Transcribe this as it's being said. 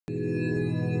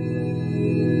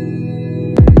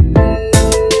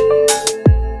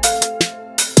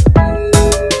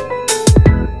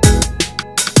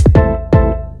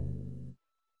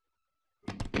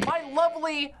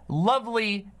Lovely,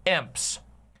 lovely imps.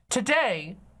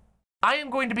 Today, I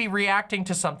am going to be reacting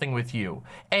to something with you.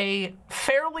 A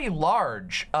fairly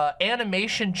large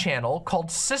animation channel called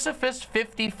Essayist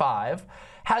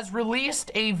has released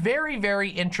a very, very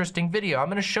interesting video. I'm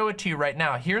gonna show it to you right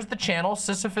now. Here's the channel,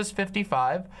 Essayist,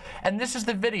 and this is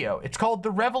the video. It's called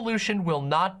 "The Revolution Will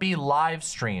Not Be Live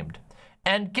Streamed."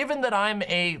 And given that I'm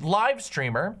a live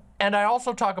streamer, and I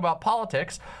also talk about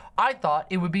politics, I thought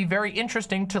it would be very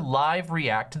interesting to live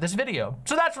react to this video.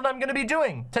 So that's what I'm gonna be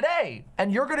doing today,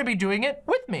 and you're gonna be doing it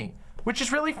with me, which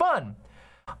is really fun.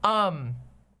 On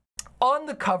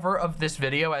the cover of this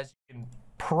video, as you can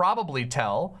probably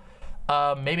tell,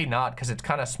 maybe not because it's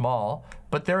kind of small,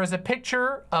 but there is a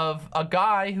picture of a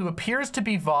guy who appears to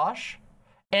be Vosh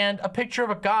and a picture of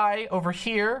a guy over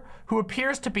here who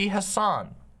appears to be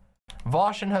Hassan.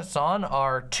 Vosh and Hassan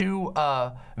are two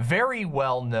very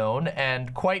well-known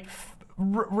and quite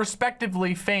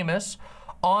respectively famous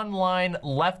online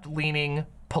left-leaning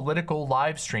political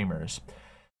live streamers.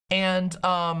 And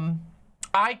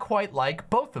I quite like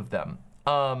both of them.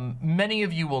 Many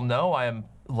of you will know I am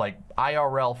like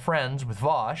IRL friends with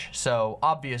Vosh, so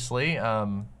obviously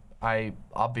I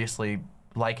obviously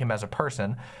like him as a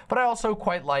person, but I also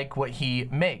quite like what he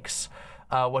makes.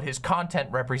 What his content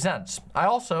represents. I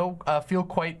also feel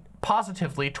quite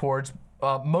positively towards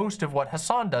most of what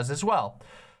Hassan does as well.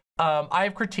 I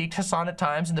have critiqued Hassan at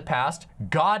times in the past.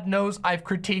 God knows I've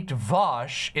critiqued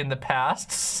Vosh in the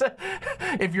past.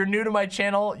 If you're new to my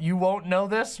channel, you won't know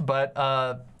this, but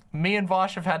me and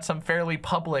Vosh have had some fairly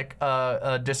public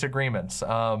disagreements.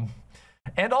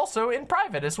 And also in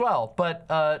private as well, but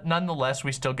nonetheless,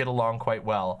 we still get along quite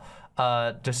well.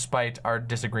 Despite our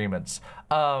disagreements.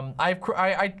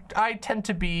 I tend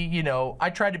to be, you know, I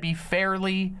try to be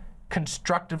fairly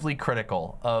constructively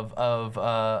critical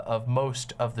of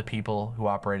most of the people who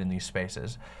operate in these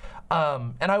spaces.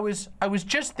 And I was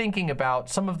just thinking about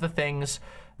some of the things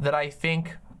that I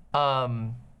think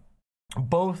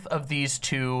both of these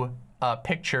two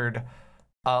pictured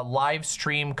live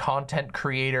stream content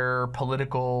creator,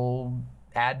 political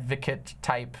advocate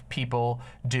type people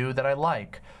do that I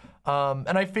like.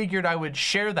 And I figured I would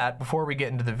share that before we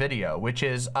get into the video, which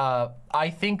is I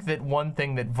think that one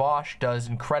thing that Vosh does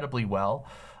incredibly well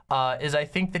is I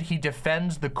think that he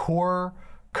defends the core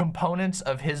components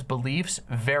of his beliefs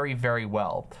very, very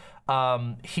well.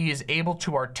 He is able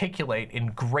to articulate in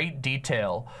great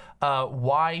detail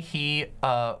why he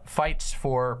fights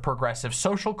for progressive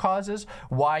social causes,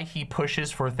 why he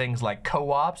pushes for things like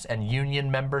co-ops and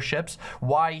union memberships,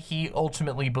 why he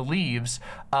ultimately believes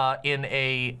in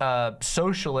a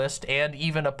socialist and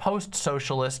even a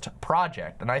post-socialist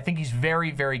project. And I think he's very,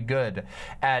 very good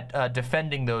at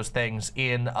defending those things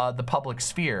in the public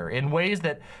sphere in ways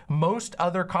that most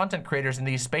other content creators in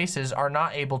these spaces are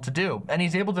not able to do. And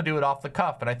he's able to do it off the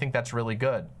cuff, and I think that's really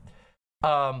good.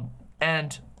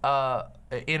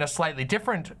 In a slightly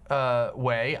different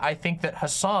way, I think that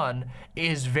Hassan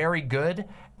is very good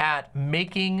at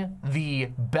making the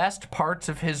best parts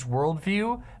of his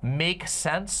worldview make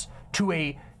sense to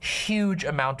a huge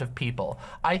amount of people.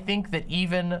 I think that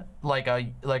even like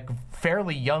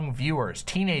fairly young viewers,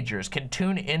 teenagers, can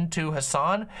tune into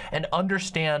Hassan and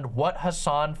understand what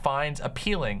Hassan finds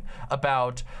appealing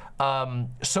about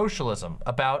socialism,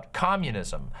 about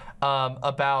communism,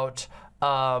 about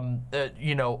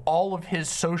you know, all of his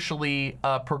socially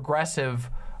progressive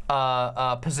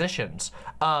positions.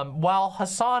 While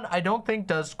Hassan, I don't think,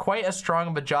 does quite as strong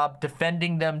of a job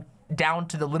defending them down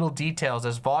to the little details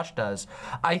as Vosh does,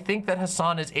 I think that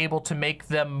Hassan is able to make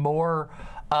them more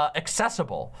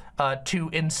accessible, to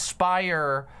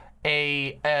inspire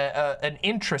an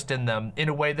interest in them in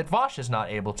a way that Vosh is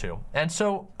not able to. And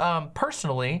so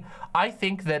personally, I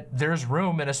think that there's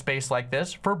room in a space like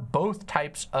this for both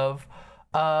types of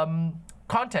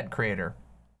content creator.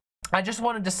 I just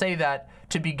wanted to say that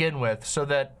to begin with so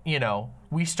that, you know,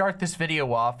 we start this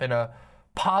video off in a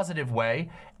positive way,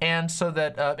 and so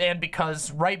that and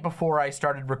because right before I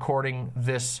started recording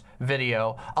this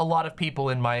video, a lot of people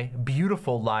in my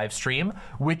beautiful live stream,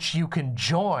 which you can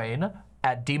join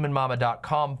at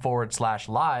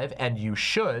demonmama.com/live, and you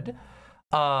should,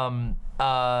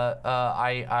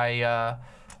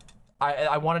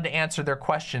 I wanted to answer their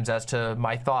questions as to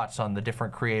my thoughts on the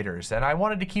different creators, and I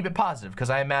wanted to keep it positive because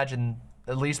I imagine,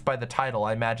 at least by the title,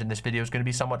 I imagine this video is going to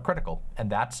be somewhat critical, and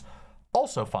that's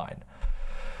also fine.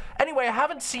 Anyway, I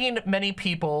haven't seen many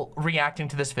people reacting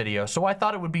to this video, so I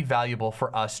thought it would be valuable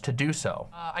for us to do so.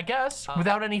 I guess,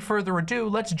 without any further ado,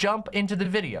 let's jump into the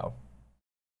video.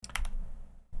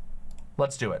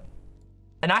 Let's do it.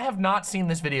 And I have not seen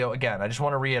this video again. I just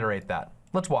want to reiterate that.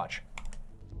 Let's watch.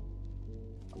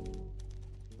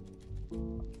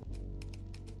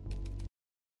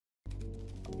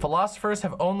 Philosophers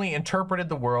have only interpreted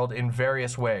the world in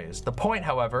various ways. The point,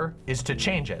 however, is to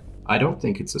change it. I don't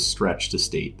think it's a stretch to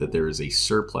state that there is a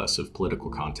surplus of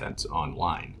political content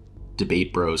online.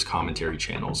 Debate bros, commentary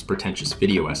channels, pretentious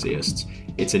video essayists,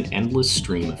 it's an endless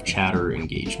stream of chatter,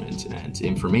 engagement, and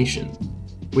information.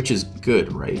 Which is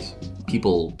good, right?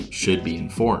 People should be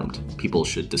informed. People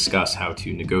should discuss how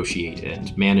to negotiate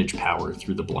and manage power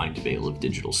through the blind veil of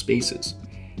digital spaces.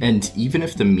 And even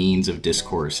if the means of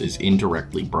discourse is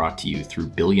indirectly brought to you through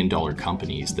billion-dollar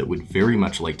companies that would very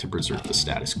much like to preserve the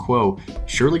status quo,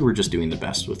 surely we're just doing the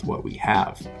best with what we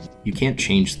have. You can't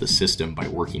change the system by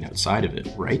working outside of it,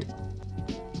 right?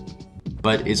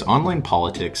 But is online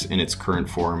politics in its current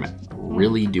form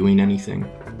really doing anything?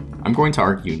 I'm going to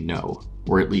argue no,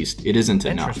 or at least it isn't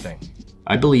enough. Interesting.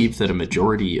 I believe that a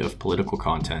majority of political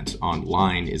content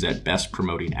online is at best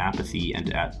promoting apathy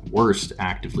and at worst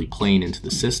actively playing into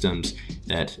the systems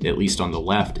that, at least on the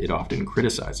left, it often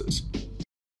criticizes.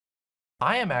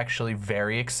 I am actually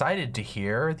very excited to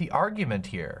hear the argument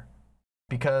here,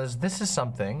 because this is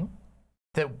something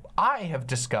that I have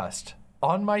discussed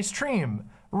on my stream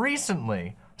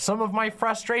recently. Some of my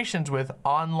frustrations with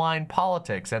online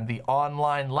politics and the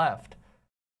online left.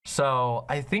 So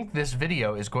I think this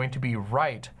video is going to be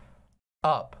right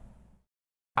up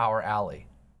our alley.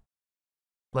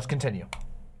 Let's continue.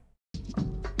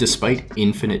 Despite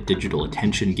infinite digital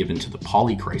attention given to the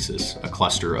poly crisis, a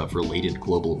cluster of related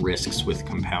global risks with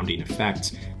compounding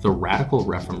effects, the radical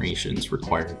reformations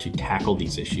required to tackle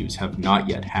these issues have not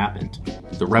yet happened.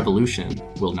 The revolution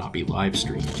will not be live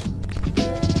streamed.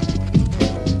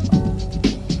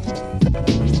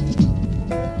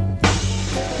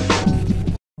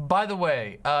 By the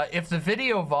way, if the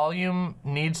video volume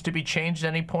needs to be changed at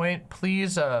any point,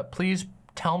 please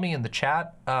tell me in the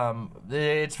chat.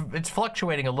 It's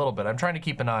fluctuating a little bit. I'm trying to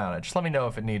keep an eye on it. Just let me know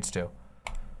if it needs to.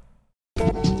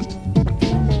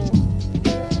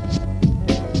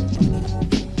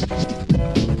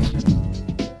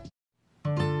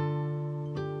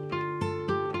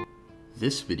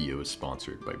 This video is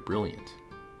sponsored by Brilliant.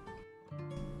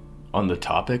 On the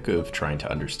topic of trying to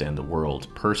understand the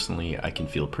world, personally, I can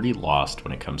feel pretty lost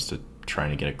when it comes to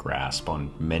trying to get a grasp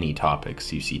on many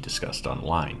topics you see discussed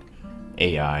online.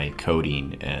 AI,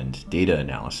 coding, and data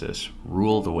analysis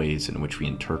rule the ways in which we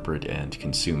interpret and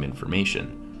consume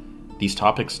information. These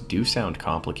topics do sound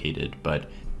complicated,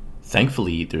 but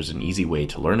thankfully there's an easy way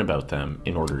to learn about them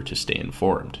in order to stay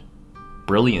informed.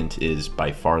 Brilliant is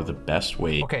by far the best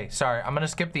way. Okay, sorry, I'm gonna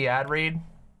skip the ad read.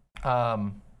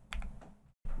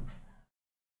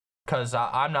 Because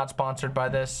I'm not sponsored by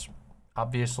this.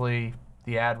 Obviously,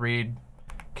 the ad read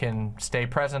can stay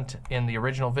present in the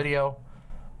original video,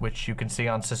 which you can see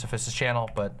on Sisyphus' channel,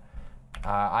 but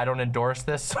I don't endorse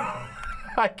this.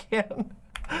 I can't.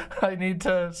 I need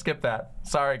to skip that.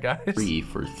 Sorry, guys. Free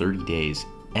for 30 days,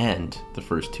 and the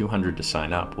first 200 to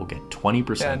sign up will get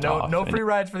 20% off. No free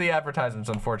rides for the advertisements,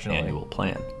 unfortunately. Annual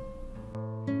plan.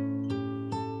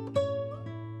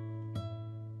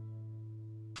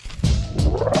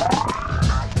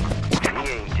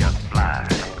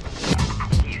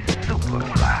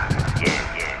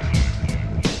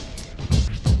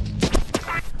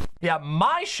 Yeah,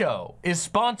 my show is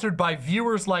sponsored by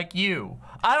viewers like you.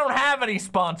 I don't have any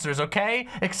sponsors, okay?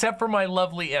 Except for my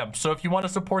lovely imp. So if you want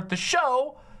to support the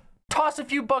show, toss a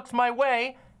few bucks my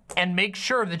way and make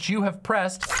sure that you have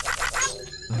pressed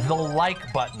the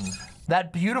like button.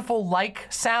 That beautiful like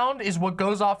sound is what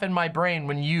goes off in my brain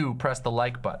when you press the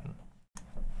like button.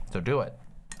 So do it.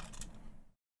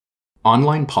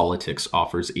 Online politics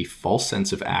offers a false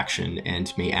sense of action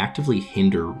and may actively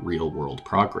hinder real-world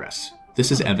progress. This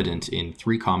is evident in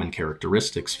three common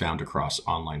characteristics found across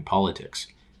online politics.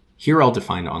 Here I'll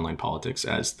define online politics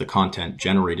as the content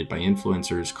generated by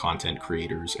influencers, content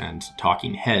creators, and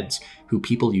talking heads who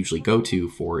people usually go to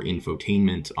for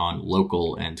infotainment on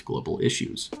local and global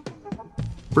issues.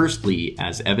 Firstly,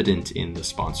 as evident in the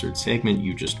sponsored segment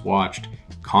you just watched,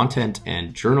 content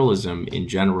and journalism in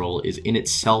general is in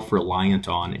itself reliant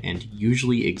on and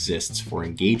usually exists for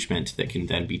engagement that can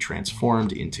then be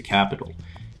transformed into capital.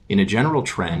 In a general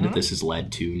trend, this has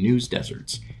led to news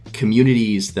deserts.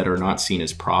 Communities that are not seen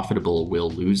as profitable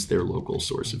will lose their local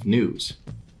source of news.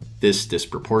 This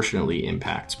disproportionately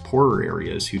impacts poorer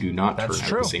areas who do not turn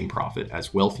out the same profit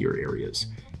as wealthier areas.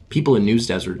 People in news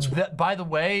deserts. By the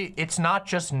way, it's not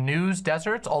just news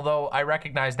deserts, although I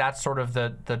recognize that's sort of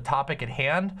the topic at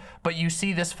hand, but you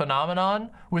see this phenomenon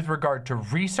with regard to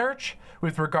research,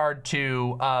 with regard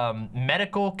to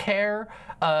medical care.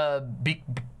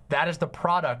 That is the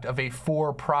product of a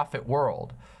for-profit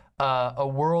world. A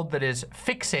world that is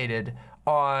fixated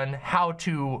on how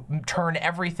to turn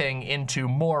everything into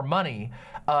more money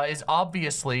is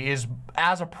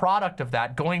as a product of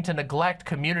that going to neglect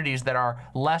communities that are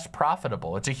less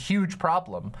profitable. It's a huge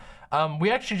problem.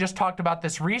 We actually just talked about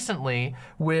this recently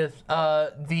with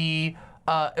on the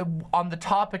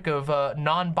topic of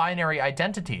non-binary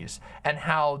identities and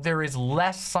how there is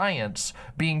less science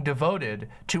being devoted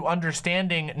to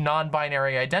understanding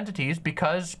non-binary identities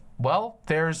because, well,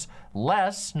 there's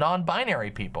less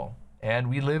non-binary people.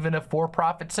 And we live in a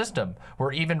for-profit system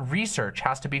where even research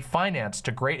has to be financed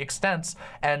to great extents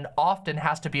and often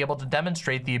has to be able to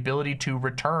demonstrate the ability to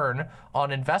return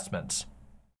on investments.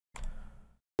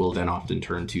 Will then often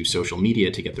turn to social media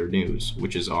to get their news,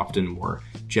 which is often more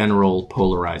general,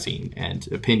 polarizing,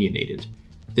 and opinionated.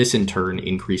 This in turn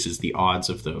increases the odds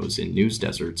of those in news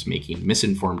deserts making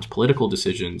misinformed political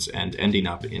decisions and ending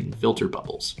up in filter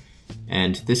bubbles.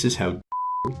 And this is how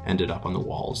ended up on the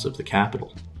walls of the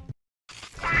Capitol.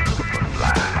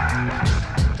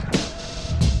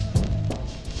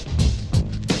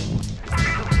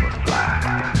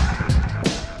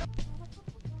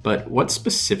 But what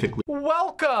specifically...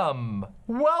 Welcome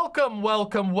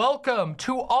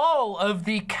to all of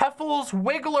the Keffels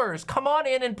Wigglers. Come on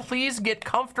in and please get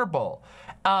comfortable.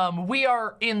 We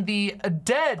are in the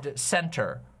dead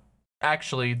center,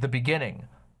 actually the beginning,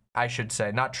 I should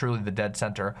say, not truly the dead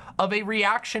center, of a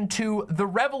reaction to The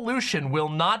Revolution will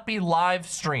not be live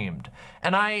streamed.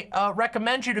 And I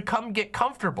recommend you to come get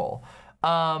comfortable.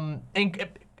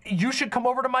 You should come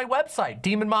over to my website,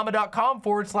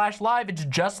 demonmama.com/live. It's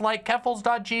just like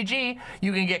keffels.gg.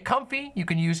 You can get comfy. You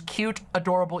can use cute,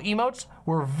 adorable emotes.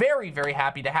 We're very, very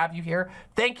happy to have you here.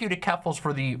 Thank you to Keffels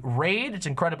for the raid. It's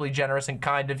incredibly generous and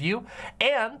kind of you.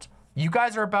 And you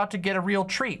guys are about to get a real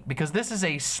treat because this is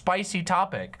a spicy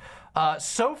topic.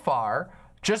 So far,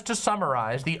 just to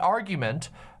summarize, the argument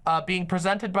being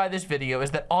presented by this video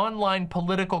is that online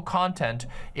political content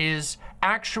is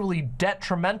actually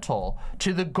detrimental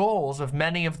to the goals of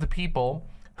many of the people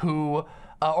who,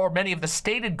 or many of the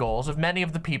stated goals of many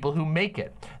of the people who make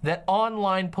it. That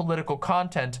online political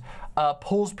content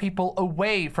pulls people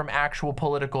away from actual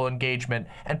political engagement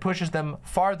and pushes them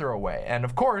farther away. And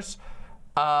of course,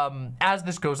 as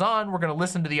this goes on, we're going to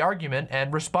listen to the argument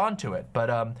and respond to it.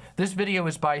 But this video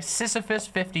is by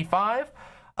Essayist55.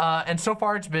 And so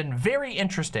far it's been very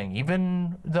interesting,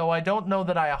 even though I don't know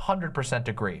that I 100%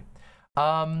 agree.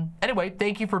 Anyway,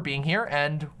 thank you for being here,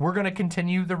 and we're going to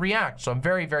continue the react. So I'm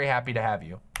very, very happy to have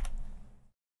you.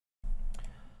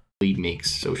 Makes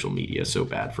social media so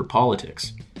bad for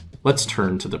politics. Let's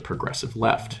turn to the progressive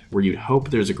left, where you'd hope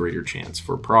there's a greater chance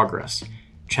for progress.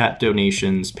 Chat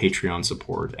donations, Patreon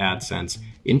support, AdSense,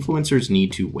 influencers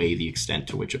need to weigh the extent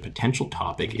to which a potential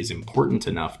topic is important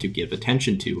enough to give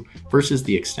attention to versus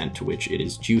the extent to which it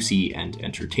is juicy and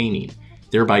entertaining,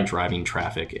 thereby driving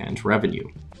traffic and revenue.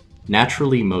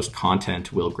 Naturally, most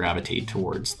content will gravitate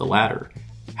towards the latter.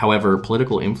 However,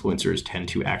 political influencers tend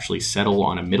to actually settle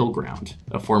on a middle ground,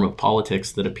 a form of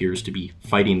politics that appears to be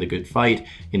fighting the good fight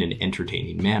in an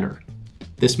entertaining manner.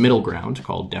 This middle ground,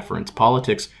 called deference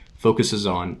politics, focuses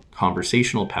on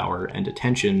conversational power and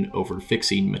attention over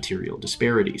fixing material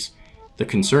disparities. The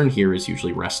concern here is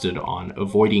usually rested on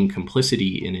avoiding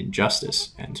complicity in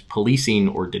injustice and policing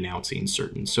or denouncing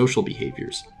certain social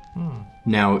behaviors.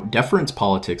 Now, deference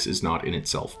politics is not in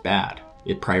itself bad.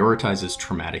 It prioritizes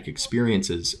traumatic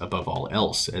experiences above all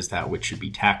else as that which should be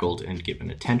tackled and given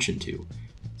attention to.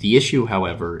 The issue,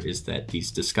 however, is that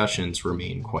these discussions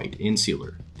remain quite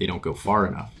insular. They don't go far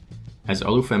enough. As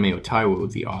Olufemi Otaiwo,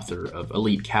 the author of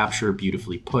Elite Capture,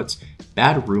 beautifully puts,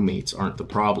 bad roommates aren't the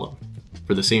problem,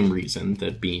 for the same reason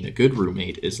that being a good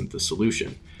roommate isn't the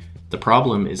solution. The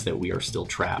problem is that we are still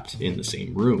trapped in the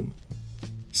same room.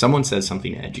 Someone says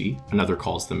something edgy, another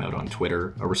calls them out on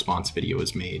Twitter, a response video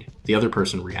is made, the other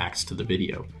person reacts to the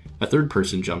video, a third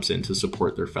person jumps in to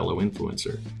support their fellow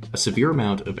influencer. A severe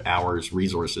amount of hours,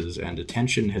 resources, and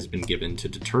attention has been given to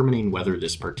determining whether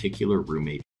this particular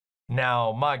roommate...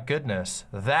 Now, my goodness,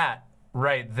 that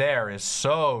right there is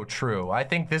so true. I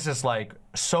think this is like,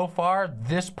 so far,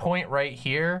 this point right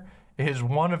here is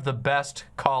one of the best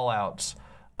call-outs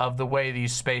of the way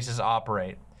these spaces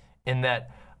operate. In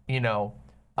that, you know,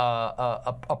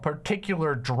 a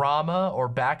particular drama or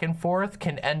back and forth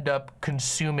can end up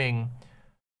consuming,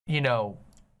 you know,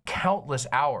 countless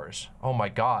hours. Oh my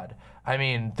God. I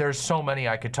mean, there's so many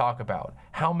I could talk about.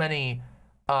 How many,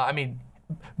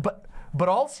 but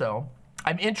also,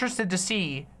 I'm interested to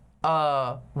see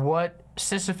what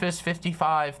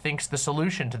Sisyphus55 thinks the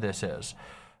solution to this is.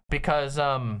 Because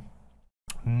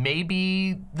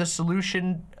maybe the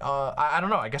solution, I don't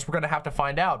know, I guess we're gonna have to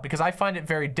find out, because I find it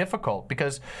very difficult,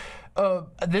 because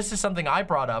this is something I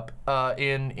brought up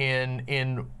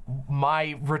in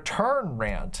my return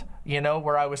rant, you know,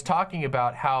 where I was talking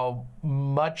about how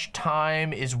much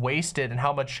time is wasted and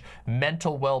how much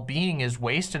mental well-being is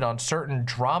wasted on certain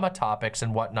drama topics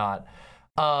and whatnot.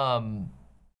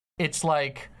 It's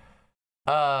like,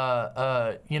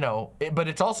 you know, but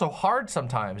it's also hard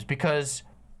sometimes because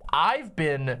I've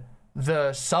been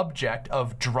the subject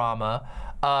of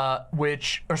drama,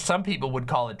 which, or some people would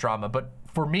call it drama, but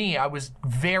for me, I was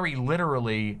very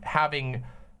literally having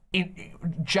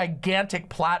gigantic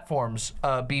platforms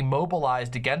be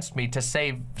mobilized against me to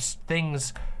say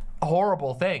things,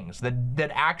 horrible things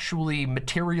that actually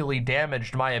materially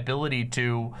damaged my ability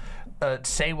to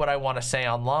say what I want to say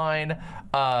online,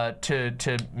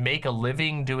 to make a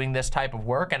living doing this type of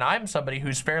work. And I'm somebody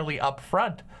who's fairly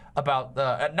upfront about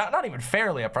not even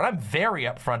fairly upfront. I'm very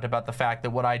upfront about the fact that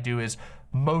what I do is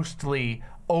mostly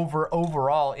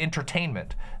overall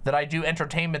entertainment. That I do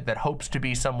entertainment that hopes to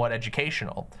be somewhat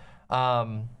educational.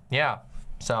 Yeah.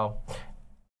 So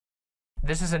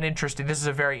this is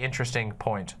a very interesting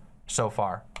point so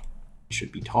far.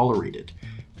 Should be tolerated.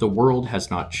 The world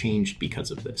has not changed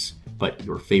because of this, but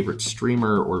your favorite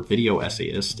streamer or video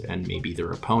essayist, and maybe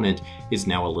their opponent, is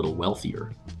now a little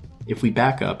wealthier. If we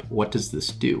back up, what does this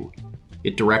do?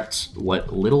 It directs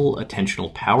what little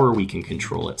attentional power we can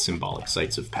control at symbolic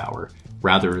sites of power,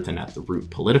 rather than at the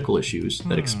root political issues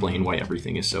that explain why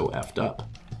everything is so effed up.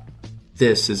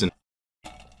 This is an...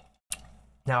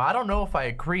 Now, I don't know if I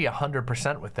agree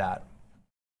 100% with that.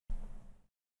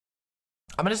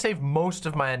 I'm going to save most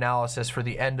of my analysis for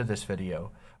the end of this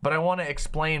video, but I want to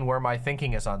explain where my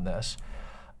thinking is on this.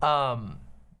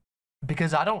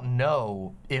 Because I don't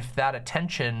know if that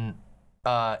attention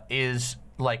is,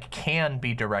 like, can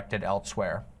be directed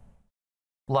elsewhere.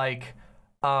 Like,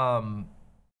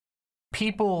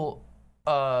 people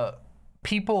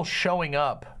showing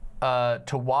up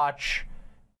to watch,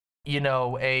 you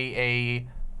know, to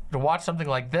watch something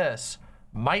like this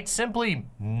might simply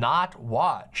not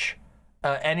watch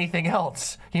anything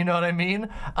else, you know what I mean?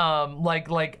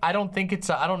 Like I don't think it's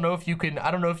I don't know if you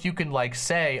can like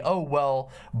say, oh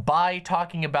well, by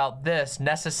talking about this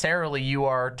necessarily you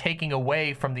are taking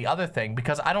away from the other thing,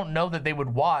 because I don't know that they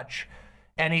would watch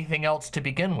anything else to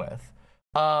begin with.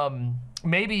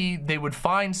 Maybe they would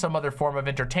find some other form of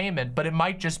entertainment, but it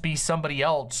might just be somebody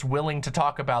else willing to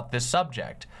talk about this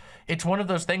subject. It's one of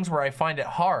those things where I find it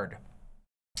hard.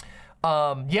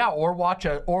 Yeah, or watch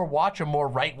a more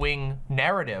right-wing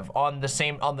narrative on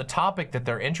the topic that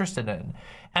they're interested in.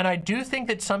 And I do think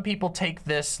that some people take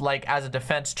this like as a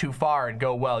defense too far and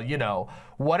go, well, you know,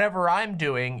 whatever I'm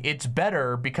doing, it's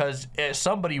better because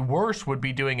somebody worse would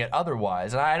be doing it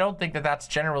otherwise. And I don't think that that's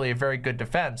generally a very good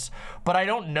defense, but I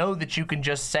don't know that you can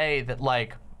just say that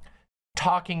like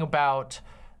talking about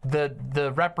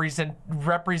the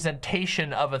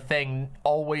representation of a thing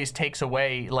always takes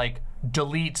away, like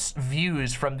deletes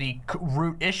views from the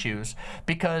root issues,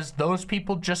 because those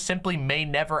people just simply may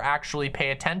never actually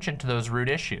pay attention to those root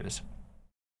issues.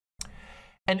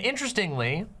 And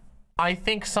interestingly, I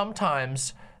think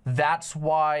sometimes that's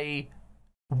why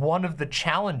one of the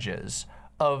challenges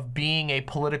of being a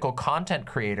political content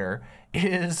creator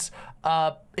is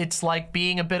it's like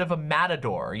being a bit of a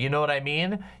matador, you know what I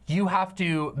mean? You have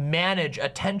to manage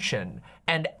attention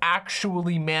and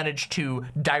actually manage to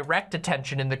direct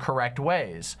attention in the correct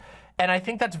ways. And I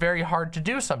think that's very hard to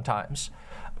do sometimes.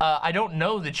 I don't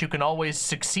know that you can always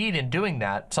succeed in doing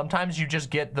that. Sometimes you just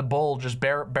get the bull just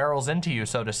barrels into you,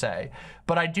 so to say.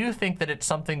 But I do think that it's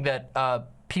something that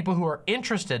people who are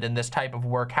interested in this type of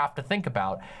work have to think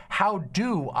about. How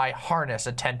do I harness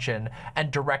attention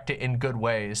and direct it in good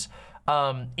ways?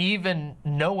 Even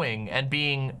knowing and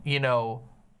being, you know,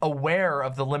 aware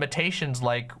of the limitations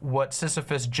like what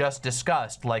Sisyphus just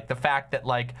discussed, like the fact that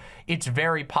like it's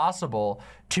very possible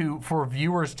for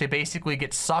viewers to basically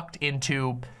get sucked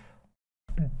into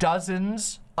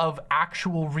dozens of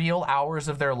actual real hours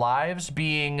of their lives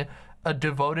being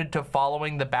devoted to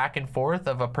following the back and forth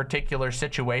of a particular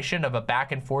situation, of a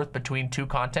back and forth between two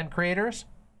content creators.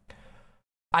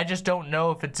 I just don't know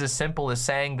if it's as simple as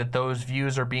saying that those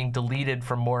views are being deleted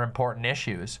from more important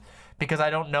issues, because I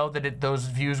don't know that those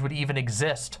views would even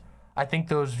exist. I think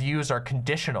those views are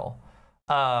conditional,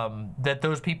 that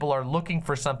those people are looking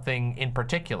for something in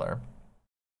particular.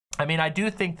 I mean, I do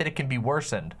think that it can be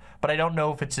worsened, but I don't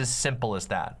know if it's as simple as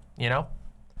that, you know?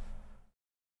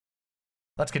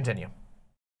 Let's continue.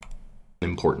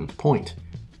 Important point.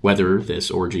 Whether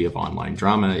this orgy of online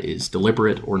drama is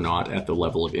deliberate or not at the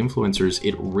level of influencers,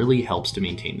 it really helps to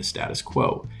maintain the status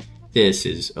quo. This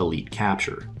is elite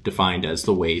capture, defined as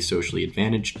the way socially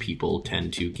advantaged people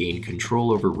tend to gain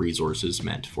control over resources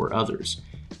meant for others.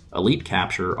 Elite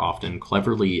capture often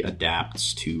cleverly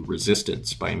adapts to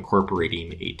resistance by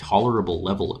incorporating a tolerable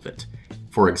level of it.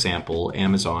 For example,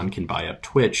 Amazon can buy up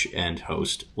Twitch and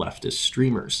host leftist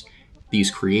streamers. These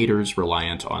creators,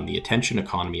 reliant on the attention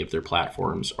economy of their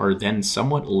platforms, are then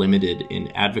somewhat limited in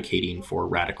advocating for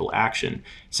radical action,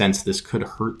 since this could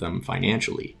hurt them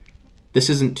financially. This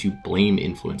isn't to blame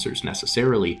influencers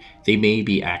necessarily, they may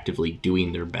be actively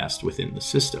doing their best within the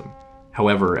system.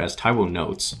 However, as Taiwo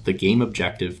notes, the game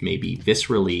objective may be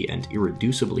viscerally and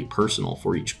irreducibly personal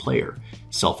for each player,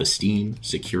 self-esteem,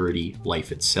 security,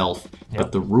 life itself,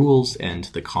 but the rules and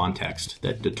the context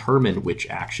that determine which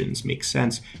actions make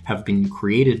sense have been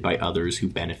created by others who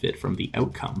benefit from the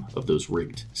outcome of those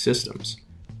rigged systems.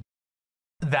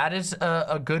 That is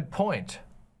a good point.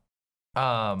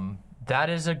 That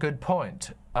is a good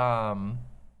point. And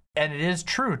it is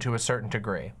true to a certain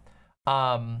degree.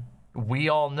 We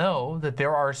all know that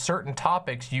there are certain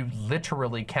topics you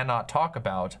literally cannot talk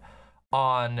about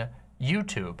on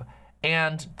YouTube.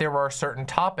 And there are certain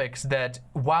topics that,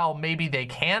 while maybe they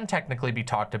can technically be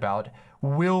talked about,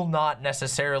 will not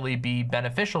necessarily be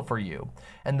beneficial for you.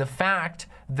 And the fact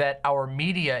that our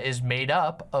media is made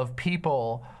up of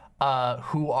people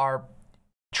who are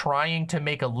trying to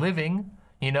make a living,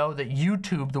 you know, that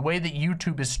YouTube, the way that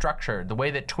YouTube is structured, the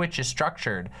way that Twitch is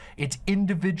structured, it's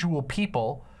individual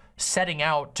people setting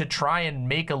out to try and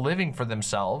make a living for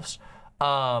themselves.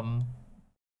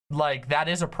 Like, that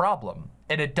is a problem.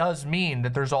 And it does mean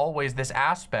that there's always this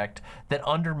aspect that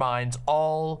undermines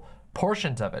all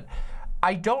portions of it.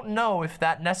 I don't know if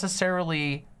that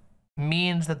necessarily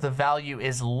means that the value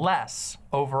is less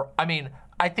over, I mean,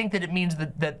 I think that it means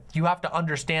that you have to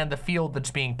understand the field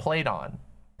that's being played on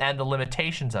and the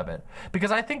limitations of it.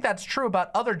 Because I think that's true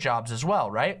about other jobs as well,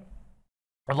 right?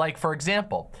 Like, for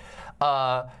example,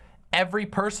 every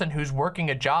person who's working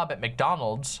a job at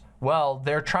McDonald's, well,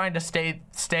 they're trying to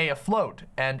stay afloat.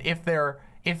 And if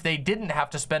they didn't have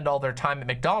to spend all their time at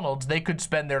McDonald's, they could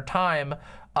spend their time,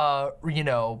 you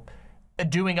know,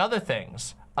 doing other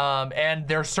things. And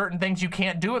there's certain things you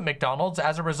can't do at McDonald's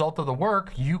as a result of the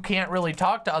work. You can't really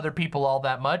talk to other people all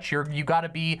that much. You got to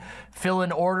be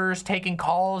filling orders, taking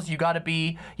calls. You got to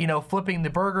be, you know, flipping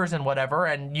the burgers and whatever.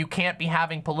 And you can't be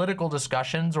having political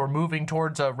discussions or moving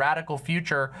towards a radical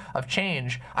future of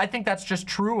change. I think that's just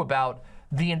true about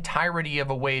the entirety of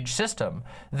a wage system,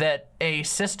 that a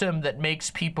system that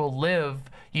makes people live,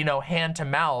 you know, hand to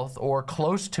mouth or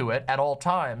close to it at all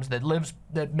times,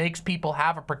 that makes people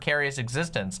have a precarious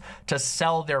existence to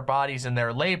sell their bodies and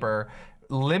their labor,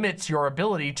 limits your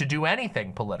ability to do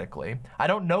anything politically. I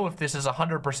don't know if this is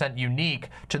 100% unique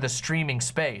to the streaming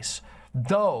space,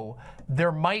 though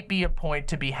there might be a point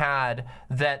to be had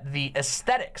that the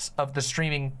aesthetics of the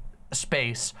streaming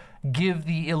space give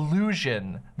the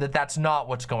illusion that that's not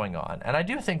what's going on. And I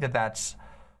do think that that's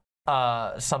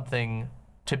something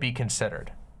to be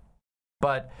considered.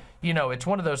 But, you know, it's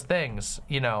one of those things,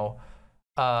 you know,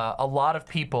 a lot of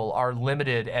people are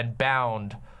limited and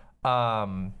bound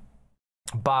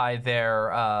by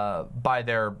their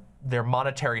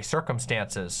monetary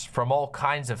circumstances from all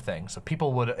kinds of things. So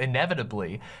people would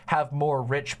inevitably have more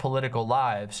rich political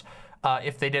lives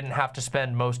if they didn't have to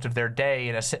spend most of their day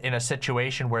in a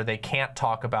situation where they can't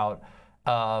talk about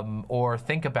or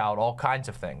think about all kinds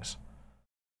of things.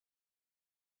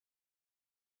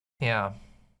 Yeah.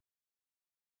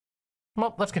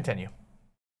 Well, let's continue.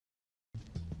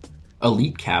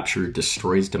 Elite capture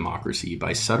destroys democracy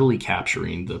by subtly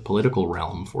capturing the political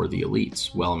realm for the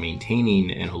elites while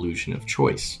maintaining an illusion of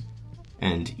choice.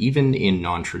 And even in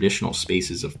non-traditional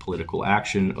spaces of political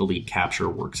action, elite capture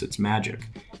works its magic.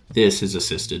 This is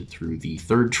assisted through the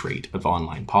third trait of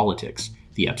online politics,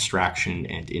 the abstraction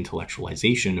and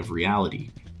intellectualization of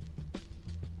reality.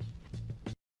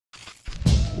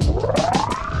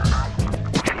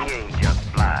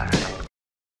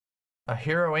 A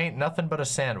hero ain't nothing but a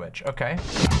sandwich. Okay.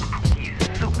 He's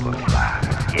super fly.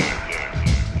 Yeah.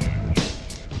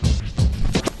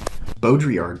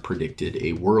 Baudrillard predicted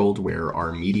a world where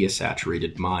our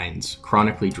media-saturated minds,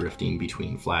 chronically drifting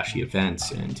between flashy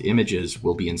events and images,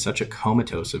 will be in such a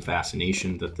comatose of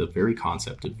fascination that the very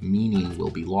concept of meaning will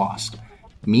be lost.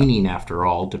 Meaning, after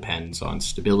all, depends on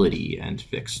stability and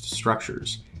fixed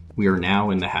structures. We are now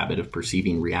in the habit of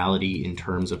perceiving reality in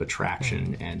terms of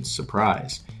attraction and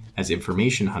surprise. As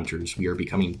information hunters, we are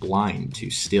becoming blind to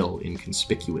still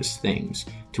inconspicuous things,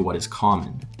 to what is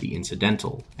common, the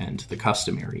incidental, and the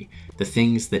customary, the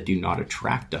things that do not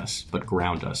attract us but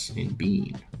ground us in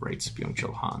being, writes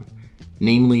Byung-Chul Han.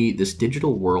 Namely, this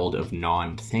digital world of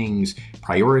non-things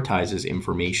prioritizes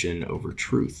information over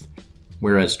truth.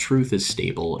 Whereas truth is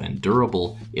stable and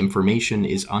durable, information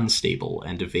is unstable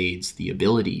and evades the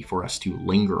ability for us to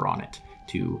linger on it,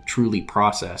 to truly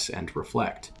process and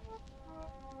reflect.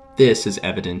 This is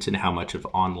evident in how much of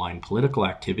online political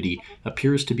activity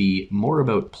appears to be more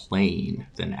about playing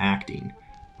than acting,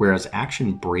 whereas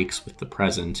action breaks with the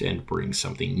present and brings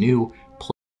something new.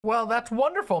 Well, that's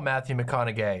wonderful, Matthew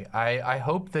McConaughey. I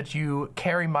hope that you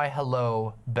carry my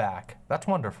hello back. That's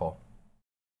wonderful.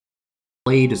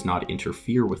 Play does not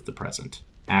interfere with the present.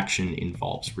 Action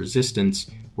involves resistance,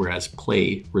 whereas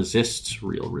play resists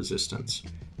real resistance.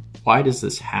 Why does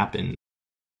this happen?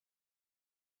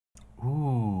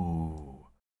 Ooh,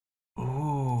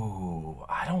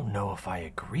 I don't know if I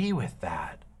agree with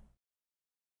that.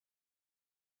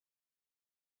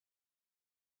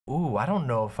 I don't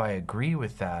know if I agree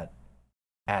with that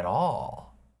at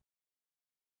all.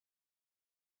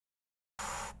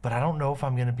 But I don't know if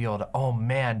I'm gonna be able to, oh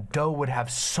man, Doe would have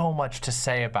so much to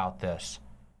say about this.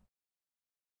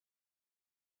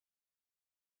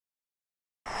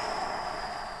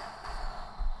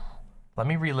 Let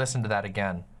me re-listen to that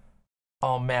again.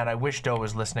 Oh man, I wish Doe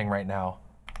was listening right now.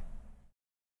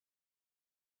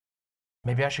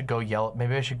 Maybe I should go yell,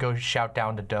 maybe I should go shout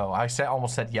down to Doe. I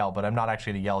almost said yell, but I'm not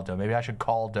actually gonna yell at Doe. Maybe I should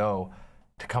call Doe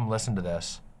to come listen to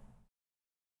this.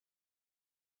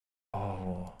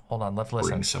 Oh, hold on, let's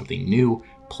listen. Bring something new.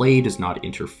 Play does not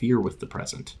interfere with the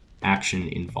present. Action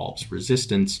involves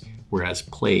resistance, whereas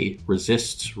play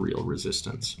resists real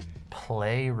resistance.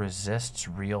 Play resists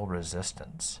real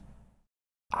resistance.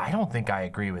 I don't think I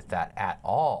agree with that at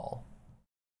all.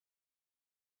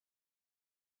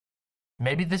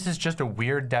 Maybe this is just a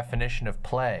weird definition of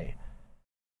play,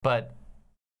 but,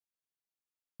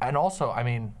 and also, I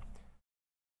mean,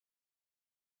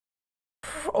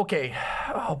 okay,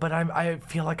 oh, but I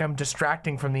feel like I'm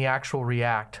distracting from the actual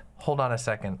react. Hold on a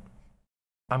second.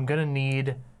 I'm gonna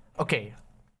need, okay,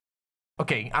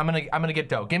 I'm gonna get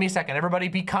Doe. Give me a second. Everybody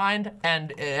be kind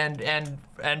and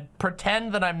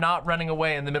pretend that I'm not running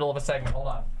away in the middle of a segment. Hold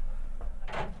on.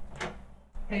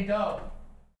 Hey, Doe.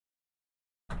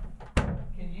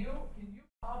 Can you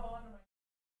pop on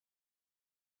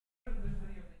to this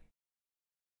video?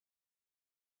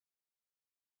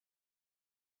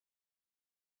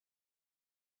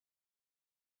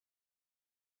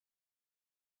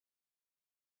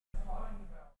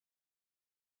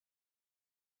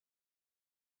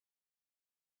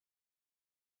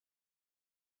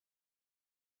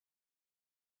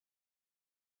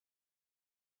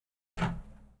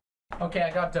 Okay,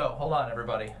 I got Doe. Hold on,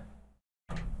 everybody.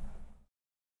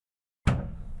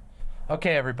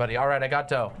 Okay, everybody. All right, I got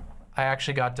Doe. I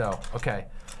actually got Doe. Okay.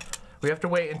 We have to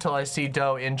wait until I see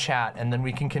Doe in chat, and then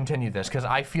we can continue this, because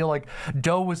I feel like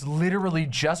Doe was literally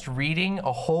just reading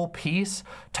a whole piece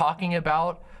talking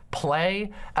about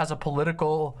play as a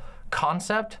political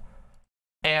concept,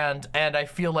 and I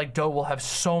feel like Doe will have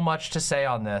so much to say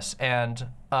on this, and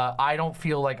I don't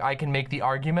feel like I can make the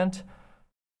argument,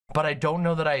 but I don't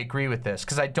know that I agree with this,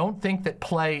 because I don't think that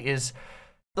play is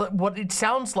what it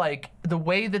sounds like. The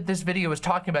way that this video is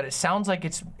talking about it sounds like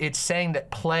it's saying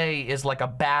that play is like a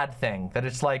bad thing, that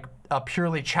it's like a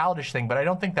purely childish thing, but I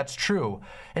don't think that's true.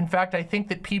 In fact, I think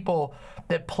that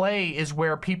play is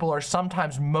where people are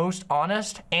sometimes most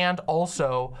honest and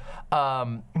also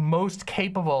most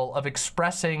capable of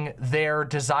expressing their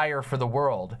desire for the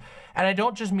world. And I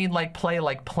don't just mean like play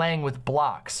like playing with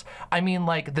blocks. I mean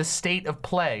like the state of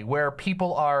play where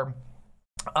people are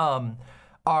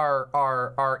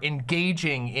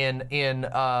engaging in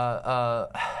how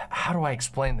do I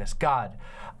explain this? God,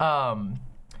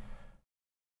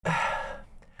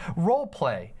 role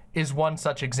play is one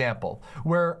such example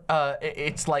where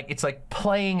it's like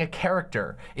playing a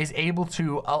character is able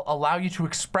to allow you to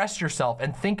express yourself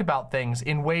and think about things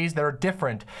in ways that are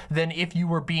different than if you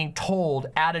were being told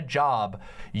at a job,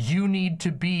 you need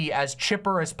to be as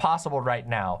chipper as possible right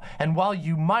now. And while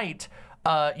you might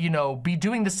you know, be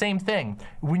doing the same thing,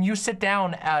 when you sit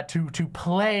down to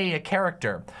play a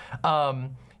character,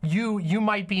 you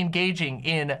might be engaging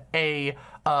in a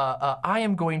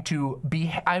I'm going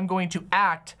to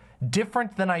act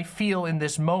different than I feel in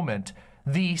this moment.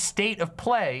 The state of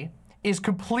play is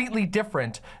completely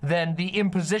different than the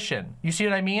imposition. You see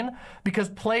what I mean? Because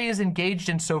play is engaged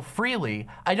in so freely,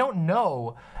 I don't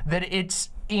know that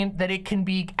that it can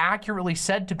be accurately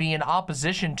said to be in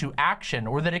opposition to action,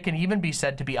 or that it can even be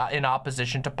said to be in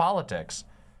opposition to politics.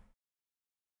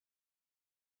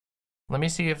 Let me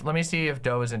see if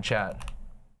Doe is in chat.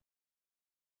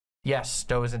 Yes,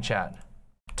 Doe is in chat.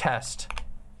 Test.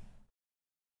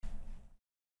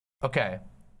 Okay.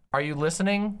 Are you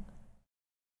listening?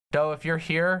 Doe, if you're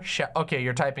here, okay,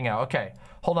 you're typing out. Okay,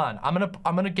 hold on.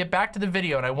 I'm gonna get back to the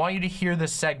video, and I want you to hear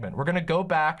this segment. We're gonna go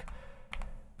back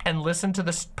and listen to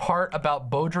this part about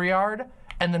Baudrillard,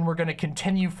 and then we're gonna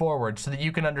continue forward so that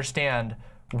you can understand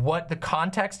what the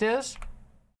context is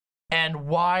and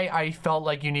why I felt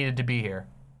like you needed to be here.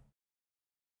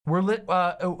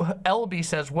 LB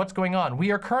says, what's going on?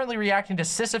 We are currently reacting to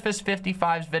Sisyphus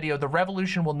 55's video, The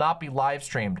Revolution Will Not Be Live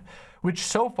Streamed, which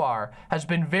so far has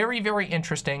been very, very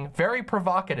interesting, very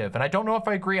provocative. And I don't know if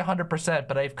I agree 100%,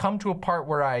 but I've come to a part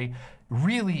where I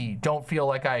really don't feel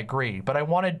like I agree. But I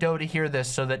wanted Doe to hear this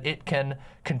so that it can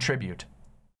contribute.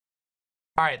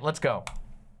 All right, let's go.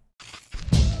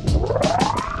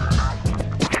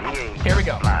 Here we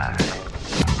go.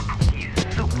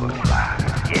 He's super fly.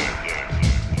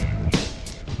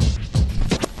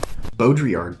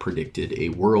 Baudrillard predicted a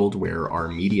world where our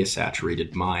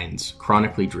media-saturated minds,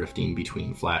 chronically drifting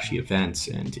between flashy events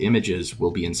and images, will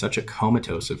be in such a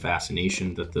comatose of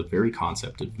fascination that the very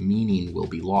concept of meaning will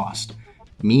be lost.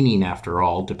 Meaning, after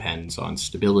all, depends on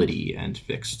stability and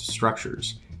fixed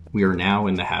structures. We are now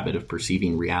in the habit of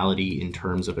perceiving reality in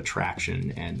terms of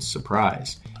attraction and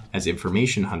surprise. As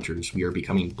information hunters, we are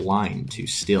becoming blind to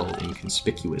still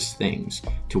inconspicuous things,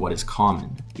 to what is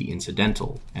common, the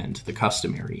incidental, and the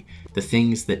customary, the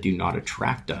things that do not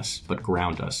attract us but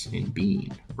ground us in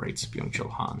being, writes Byung-Chul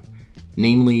Han.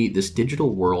 Namely, this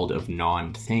digital world of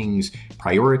non-things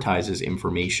prioritizes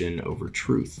information over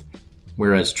truth.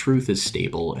 Whereas truth is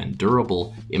stable and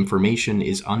durable, information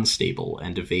is unstable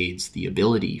and evades the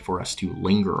ability for us to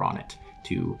linger on it,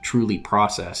 to truly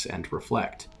process and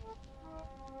reflect.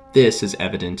 This is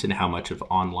evident in how much of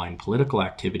online political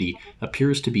activity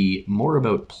appears to be more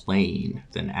about playing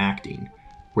than acting.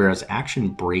 Whereas action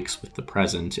breaks with the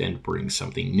present and brings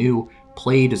something new,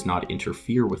 play does not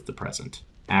interfere with the present.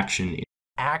 Action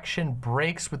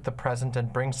breaks with the present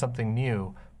and brings something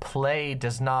new. Play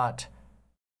does not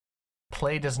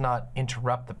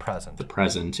interrupt the present. The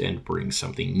present and brings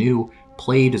something new.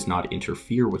 Play does not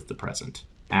interfere with the present.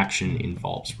 Action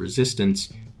involves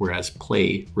resistance, whereas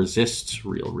play resists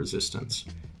real resistance.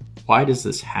 Why does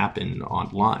this happen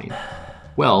online?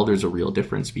 Well, there's a real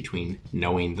difference between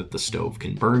knowing that the stove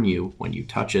can burn you when you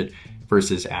touch it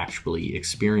versus actually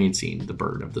experiencing the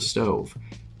burn of the stove.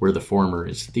 Where the former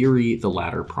is theory, the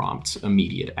latter prompts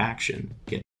immediate action.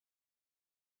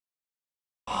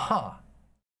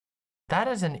 That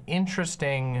is an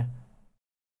interesting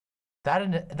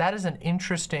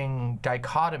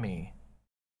dichotomy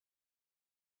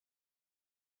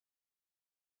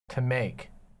to make.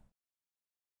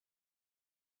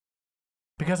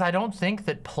 Because I don't think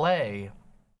that play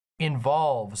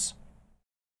involves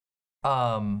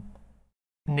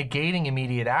negating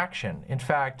immediate action. In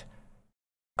fact,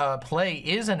 play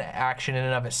is an action in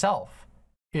and of itself,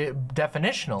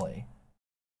 definitionally.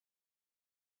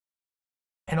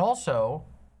 And also,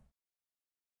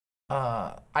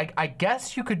 I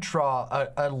guess you could draw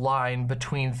a line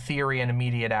between theory and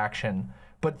immediate action,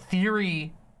 but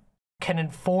theory can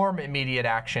inform immediate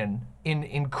action in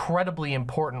incredibly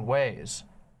important ways.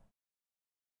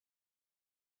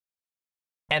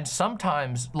 And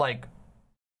sometimes, for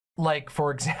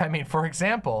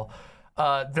example,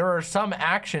 there are some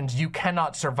actions you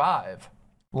cannot survive.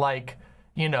 Like,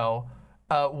 you know,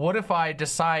 what if I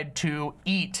decide to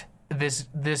eat this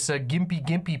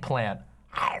gimpy plant,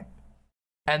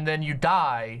 and then you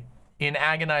die in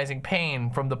agonizing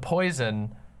pain from the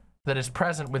poison that is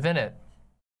present within it?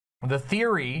 The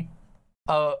theory,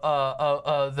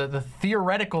 the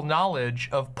theoretical knowledge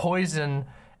of poison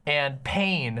and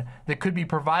pain that could be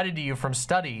provided to you from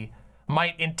study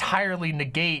might entirely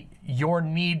negate your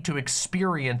need to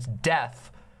experience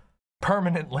death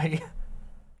permanently.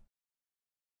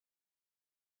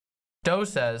 Doe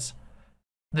says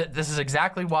that this is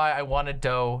exactly why I wanted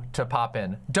Doe to pop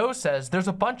in. Doe says there's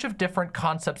a bunch of different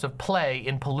concepts of play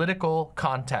in political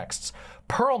contexts.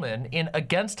 Perlman in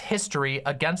Against History,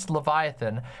 Against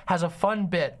Leviathan has a fun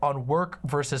bit on work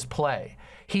versus play.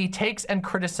 He takes and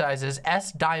criticizes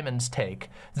S. Diamond's take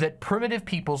that primitive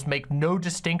peoples make no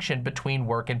distinction between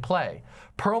work and play.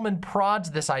 Perlman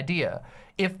prods this idea.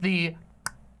 If the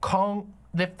Kong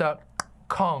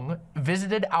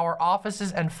visited our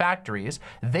offices and factories,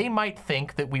 they might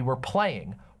think that we were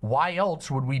playing. Why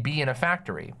else would we be in a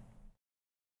factory?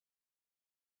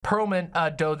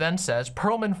 Doe then says,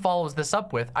 Perlman follows this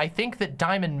up with, I think that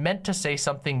Diamond meant to say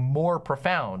something more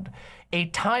profound. A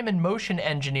time and motion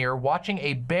engineer watching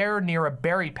a bear near a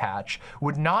berry patch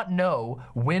would not know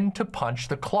when to punch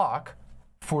the clock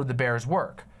for the bear's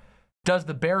work. Does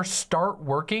the bear start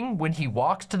working when he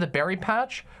walks to the berry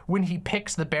patch, when he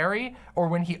picks the berry, or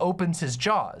when he opens his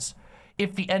jaws?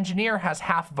 If the engineer has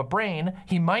half of a brain,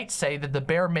 he might say that the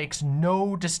bear makes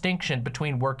no distinction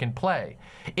between work and play.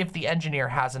 If the engineer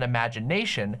has an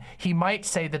imagination, he might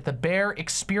say that the bear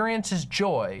experiences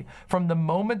joy from the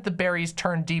moment the berries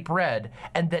turn deep red,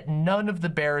 and that none of the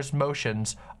bear's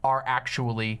motions are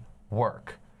actually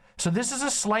work. So this is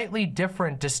a slightly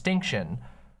different distinction,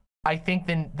 I think,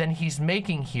 than he's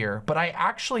making here. But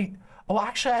actually,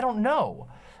 I don't know.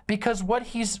 Because what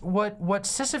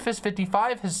Sisyphus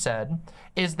 55 has said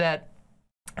is that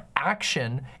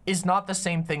action is not the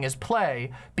same thing as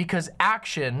play, because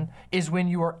action is when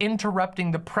you are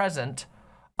interrupting the present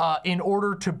in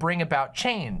order to bring about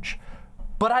change.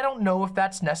 But I don't know if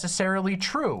that's necessarily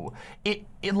true.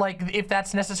 Like, if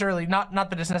that's necessarily, not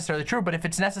that it's necessarily true, but if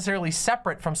it's necessarily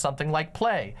separate from something like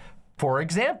play. For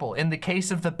example, in the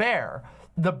case of the bear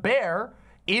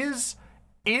is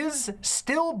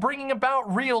still bringing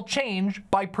about real change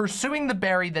by pursuing the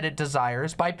berry that it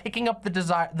desires, by picking up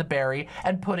the berry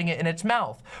and putting it in its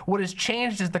mouth. What has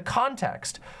changed is the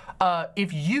context.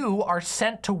 If you are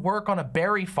sent to work on a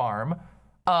berry farm,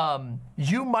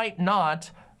 you might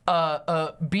not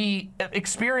be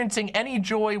experiencing any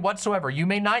joy whatsoever. You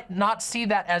may not see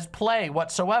that as play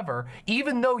whatsoever,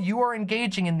 even though you are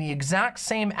engaging in the exact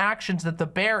same actions that the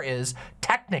bear is.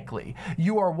 Technically,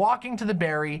 you are walking to the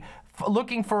berry,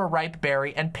 looking for a ripe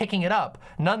berry and picking it up.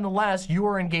 Nonetheless, you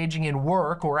are engaging in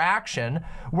work or action,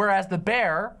 whereas the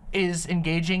bear is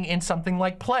engaging in something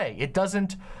like play. It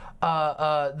doesn't,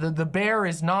 the bear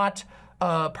is not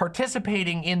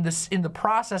participating in the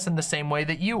process in the same way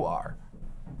that you are.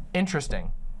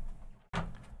 Interesting.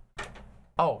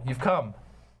 Oh, you've come.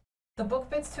 The book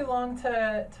bit's too long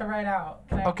to write out.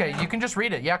 Okay, you can just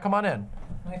read it. Yeah, come on in.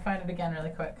 Let me find it again really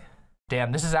quick.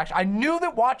 Damn, this is actually, I knew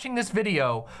that watching this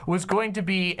video was going to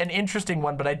be an interesting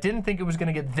one, but I didn't think it was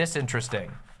going to get this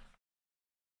interesting.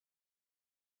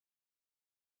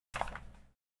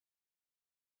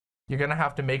 You're going to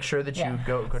have to make sure that you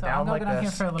go down like down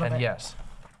this. Here for a little bit. Yes.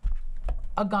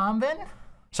 Agamben?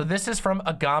 So this is from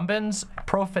Agamben's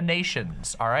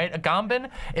Profanations, all right? Agamben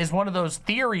is one of those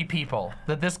theory people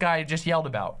that this guy just yelled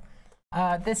about.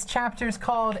 This chapter is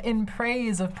called "In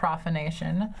Praise of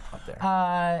Profanation." Up there.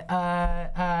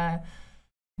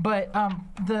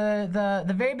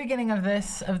 The very beginning of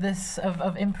this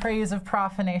 "In Praise of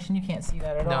Profanation," you can't see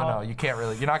that at all. No, you can't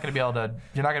really. You're not gonna be able to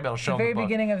show them the very book.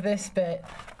 beginning of this bit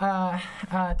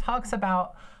talks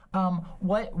about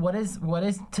what is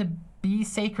to be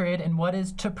sacred and what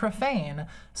is to profane.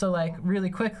 So, like, really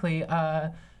quickly.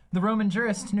 The Roman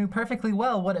jurists knew perfectly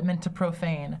well what it meant to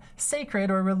profane.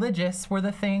 Sacred or religious were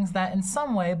the things that in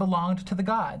some way belonged to the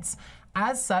gods.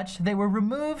 As such, they were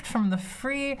removed from the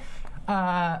free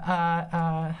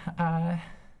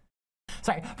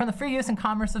use and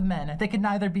commerce of men. They could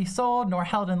neither be sold nor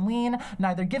held in lien,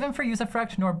 neither given for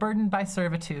usufruct nor burdened by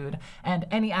servitude. And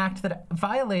any act that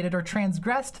violated or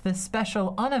transgressed this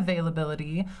special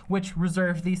unavailability, which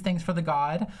reserved these things for the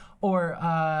god, or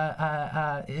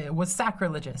was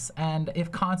sacrilegious. And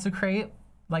if consecrate,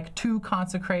 like to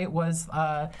consecrate, was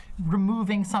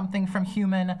removing something from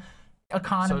human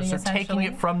economy, so taking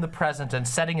it from the present and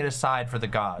setting it aside for the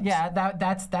gods. Yeah,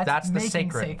 that's making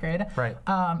the sacred. Right.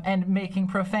 And making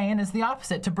profane is the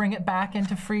opposite, to bring it back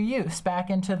into free use, back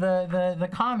into the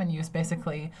common use,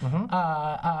 basically. Mm-hmm.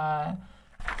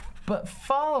 But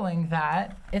following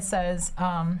that, it says,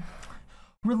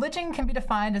 religion can be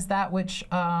defined as that which,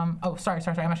 oh, sorry,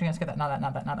 I'm actually gonna skip that,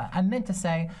 not that. I meant to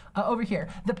say, over here,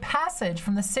 the passage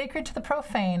from the sacred to the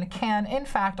profane can, in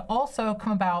fact, also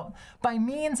come about by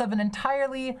means of an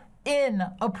entirely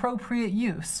inappropriate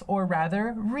use, or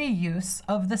rather, reuse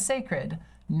of the sacred,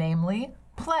 namely,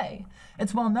 play.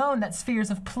 It's well known that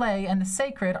spheres of play and the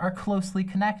sacred are closely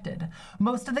connected.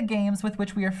 Most of the games with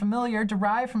which we are familiar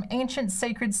derive from ancient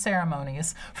sacred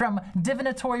ceremonies, from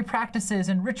divinatory practices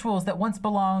and rituals that once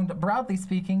belonged, broadly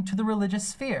speaking, to the religious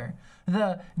sphere.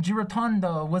 The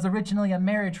girotondo was originally a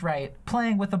marriage rite.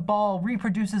 Playing with a ball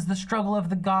reproduces the struggle of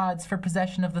the gods for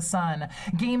possession of the sun.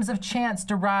 Games of chance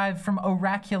derive from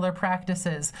oracular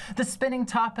practices. The spinning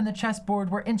top and the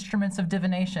chessboard were instruments of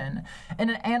divination.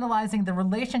 And in analyzing the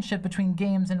relationship between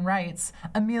games and rites,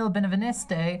 Emile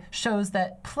Benveniste shows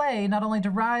that play not only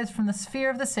derives from the sphere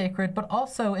of the sacred, but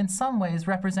also in some ways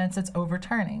represents its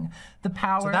overturning. The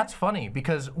power... So that's funny,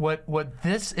 because what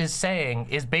this is saying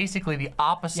is basically the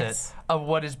opposite. Yes. Of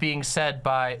what is being said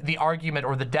by the argument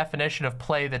or the definition of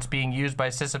play that's being used by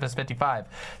Sisyphus 55.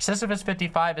 Sisyphus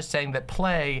 55 is saying that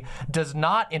play does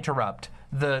not interrupt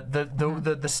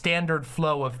the standard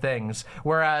flow of things,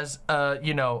 whereas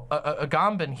you know,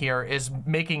 Agamben here is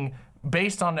making,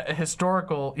 based on a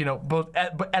historical, you know, both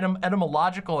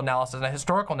etymological analysis and a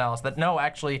historical analysis, that no,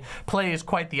 actually, play is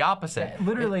quite the opposite.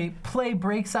 Literally, play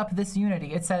breaks up this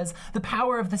unity. It says, the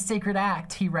power of the sacred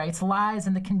act, he writes, lies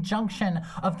in the conjunction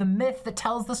of the myth that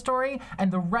tells the story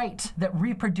and the rite that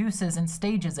reproduces and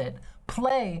stages it.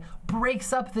 Play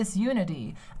breaks up this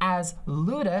unity. As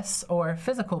ludus, or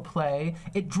physical play,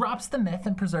 it drops the myth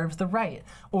and preserves the rite.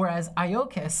 Or as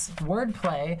iokis,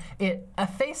 wordplay, it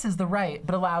effaces the rite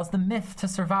but allows the myth to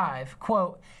survive.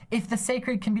 Quote, if the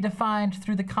sacred can be defined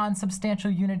through the consubstantial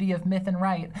unity of myth and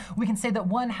rite, we can say that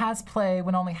one has play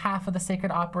when only half of the sacred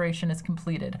operation is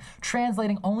completed,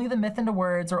 translating only the myth into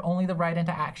words or only the rite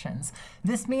into actions.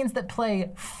 This means that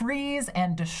play frees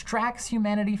and distracts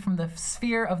humanity from the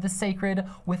sphere of the sacred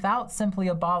without simply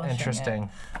abolishing Interesting. it.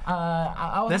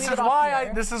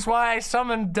 This is why I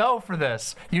summoned Doe for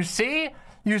this. You see?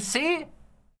 You see?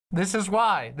 This is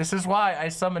why I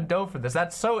summoned Doe for this.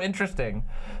 That's so interesting.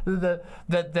 Literally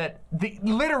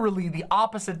the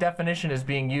opposite definition is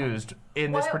being used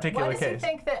in this particular case. Why does he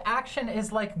think that action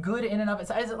is like good in and of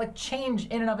itself? Is it like change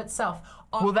in and of itself?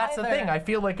 Well, that's the thing. I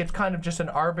feel like it's kind of just an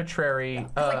arbitrary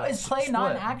is play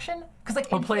non-action? Because like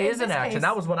play is an action.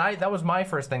 That was my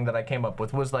first thing that I came up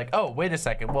with, was like, oh, wait a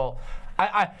second. Well,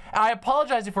 I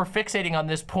apologize if we're fixating on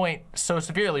this point so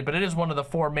severely, but it is one of the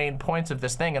four main points of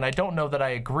this thing, and I don't know that I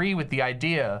agree with the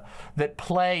idea that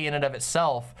play in and of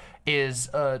itself is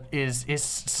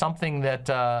something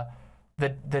that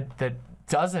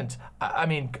doesn't. I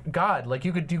mean, God, like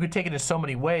you could take it in so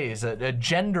many ways. A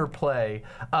gender play,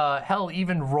 hell,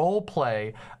 even role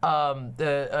play.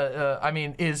 I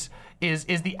mean, is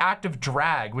the act of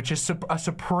drag, which is a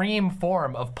supreme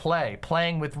form of play,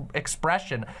 playing with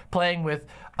expression, playing with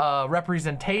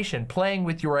representation, playing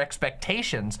with your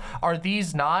expectations. Are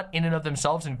these not in and of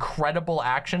themselves incredible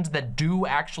actions that do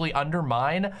actually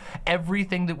undermine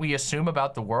everything that we assume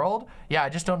about the world? Yeah, I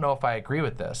just don't know if I agree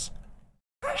with this.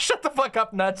 Shut the fuck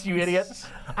up, nuts, you idiot.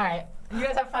 All right, you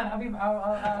guys have fun.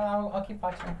 I'll keep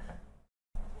watching.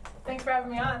 Thanks for having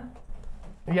me on.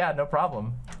 Yeah, no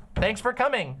problem. Thanks for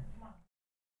coming.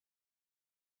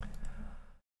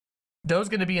 Doe's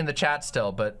gonna be in the chat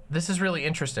still, but this is really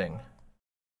interesting.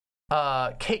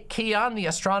 Kian the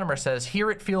astronomer says,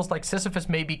 here it feels like Sisyphus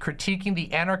may be critiquing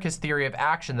the anarchist theory of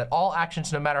action, that all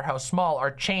actions, no matter how small, are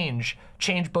change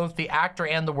both the actor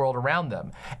and the world around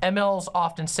them. MLs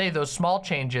often say those small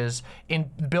changes in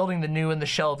building the new and the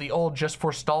shell of the old just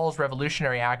forestalls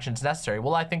revolutionary actions necessary.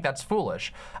 Well, I think that's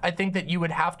foolish. I think that you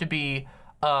would have to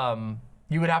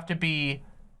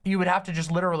just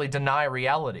literally deny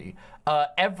reality.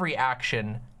 Every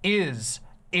action is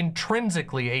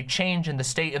intrinsically a change in the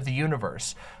state of the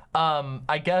universe.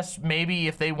 I guess maybe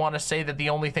if they want to say that the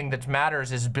only thing that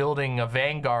matters is building a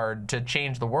vanguard to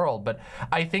change the world, but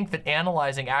I think that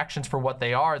analyzing actions for what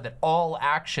they are, that all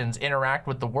actions interact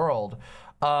with the world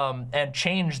and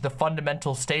change the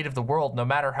fundamental state of the world, no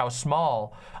matter how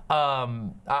small,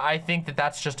 I think that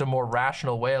that's just a more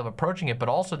rational way of approaching it, but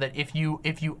also that if you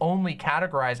only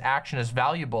categorize action as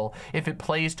valuable, if it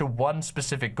plays to one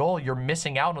specific goal, you're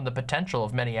missing out on the potential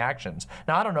of many actions.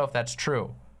 Now, I don't know if that's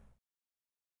true.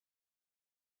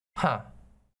 Huh.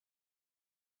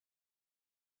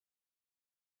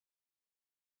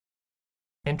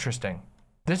 Interesting.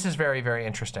 This is very, very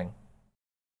interesting.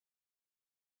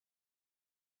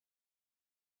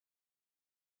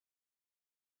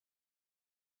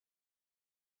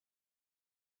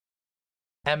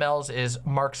 MLs is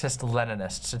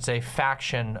Marxist-Leninists. It's a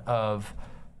faction of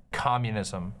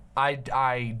communism.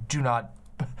 I do not...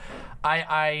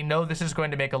 I know this is going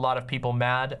to make a lot of people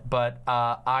mad, but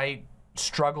I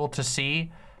struggle to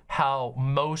see how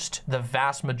the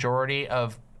vast majority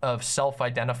of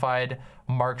self-identified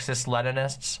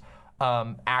Marxist-Leninists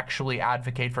actually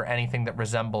advocate for anything that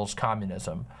resembles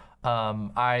communism.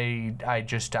 I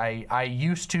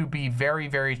used to be very,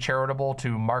 very charitable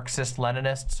to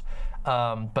Marxist-Leninists,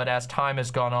 but as time has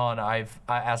gone on,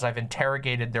 as I've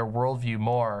interrogated their worldview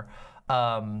more,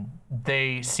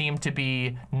 they seem to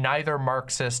be neither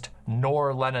Marxist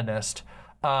nor Leninist,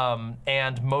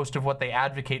 and most of what they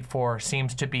advocate for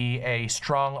seems to be a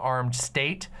strong-armed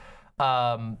state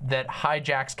that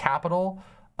hijacks capital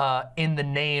in the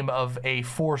name of a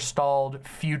forestalled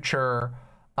future,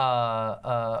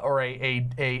 or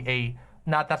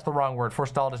not, that's the wrong word.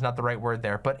 Forestalled is not the right word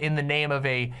there, but in the name of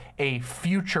a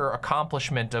future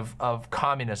accomplishment of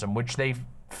communism, which they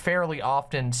fairly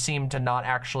often seem to not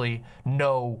actually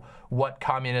know what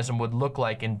communism would look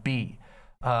like and be.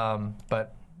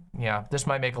 But yeah, this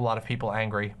might make a lot of people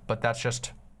angry, but that's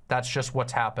just That's just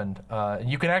what's happened.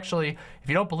 You can actually, if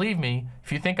you don't believe me,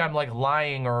 if you think I'm like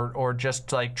lying or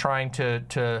just like trying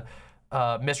to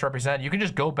misrepresent, you can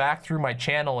just go back through my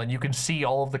channel and you can see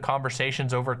all of the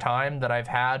conversations over time that I've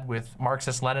had with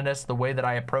Marxist-Leninists, the way that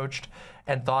I approached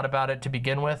and thought about it to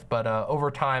begin with. But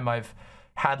over time, I've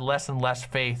had less and less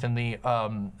faith in the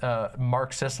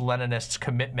Marxist-Leninists'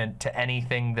 commitment to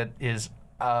anything that is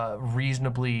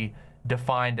reasonably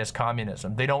defined as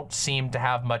communism. They don't seem to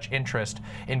have much interest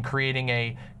in creating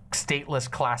a stateless,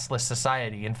 classless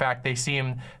society. In fact, they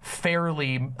seem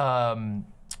fairly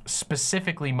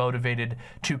specifically motivated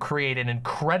to create an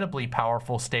incredibly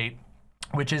powerful state,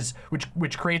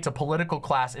 which creates a political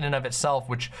class in and of itself,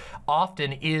 which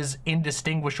often is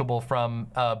indistinguishable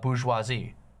from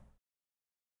bourgeoisie.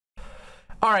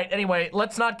 All right, anyway,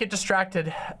 let's not get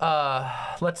distracted.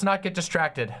 Let's not get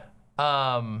distracted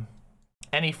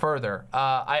any further.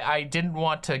 I didn't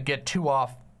want to get too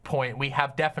off point. We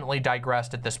have definitely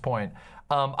digressed at this point.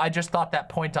 I just thought that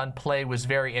point on play was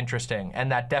very interesting, and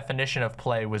that definition of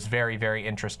play was very, very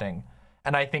interesting.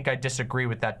 And I think I disagree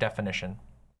with that definition.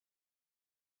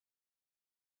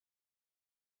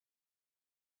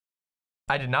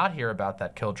 I did not hear about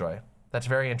that, Killjoy. That's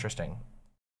very interesting.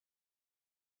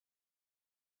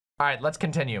 All right, let's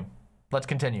continue. Let's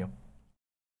continue.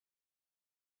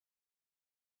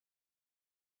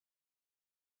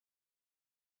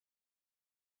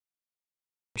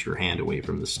 Your hand away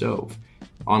from the stove.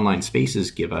 Online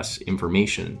spaces give us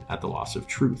information at the loss of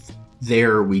truth.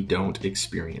 There, we don't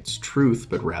experience truth,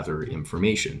 but rather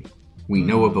information. We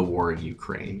know of a war in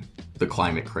Ukraine, the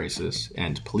climate crisis,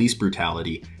 and police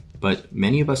brutality, but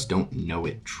many of us don't know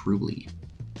it truly.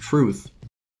 Truth.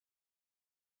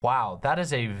 Wow, that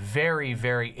is a very,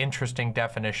 very interesting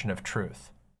definition of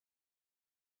truth.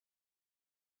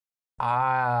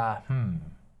 I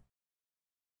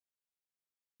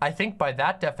think by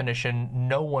that definition,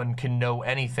 no one can know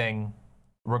anything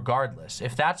regardless.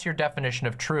 If that's your definition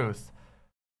of truth,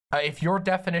 if your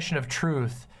definition of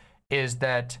truth is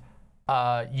that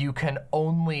you can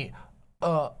only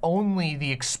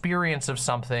the experience of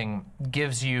something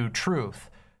gives you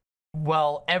truth,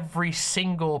 well, every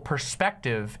single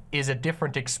perspective is a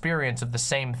different experience of the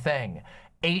same thing.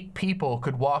 8 people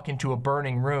could walk into a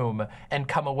burning room and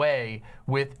come away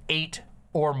with 8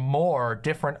 or more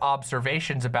different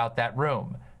observations about that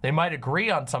room. They might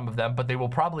agree on some of them, but they will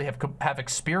probably have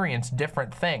experienced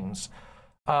different things.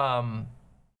 So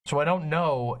I don't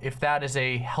know if that is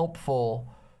a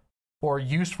helpful or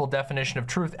useful definition of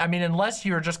truth. I mean, unless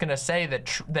you're just going to say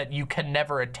that you can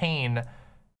never attain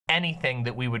anything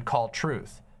that we would call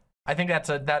truth. I think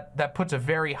that puts a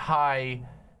very high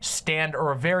standard,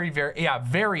 or a very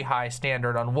high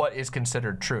standard on what is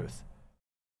considered truth.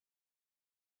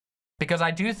 Because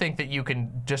I do think that you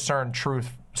can discern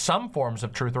truth, some forms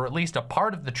of truth, or at least a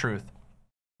part of the truth,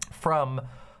 from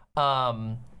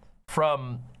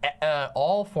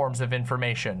all forms of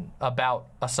information about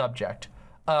a subject.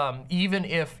 Even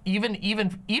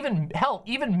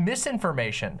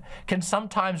misinformation can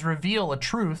sometimes reveal a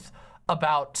truth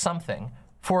about something.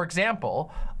 For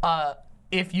example,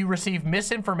 if you receive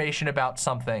misinformation about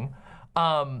something,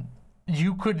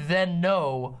 you could then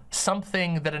know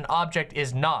something that an object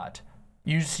is not.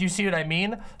 You see what I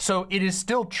mean? So it is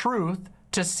still truth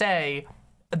to say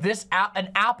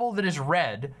an apple that is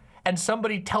red, and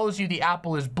somebody tells you the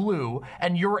apple is blue,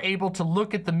 and you're able to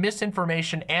look at the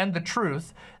misinformation and the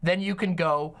truth, then you can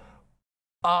go,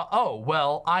 oh,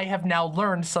 well, I have now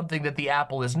learned something that the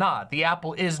apple is not. The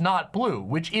apple is not blue,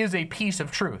 which is a piece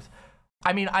of truth.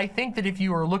 I mean, I think that if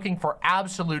you are looking for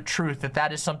absolute truth,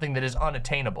 that is something that is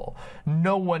unattainable.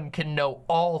 No one can know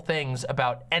all things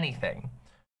about anything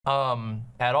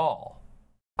at all.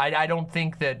 I don't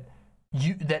think that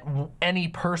any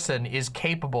person is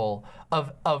capable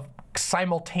of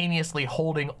simultaneously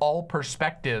holding all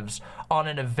perspectives on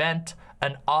an event,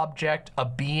 an object, a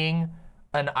being,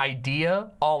 an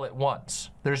idea all at once.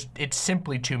 It's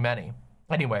simply too many.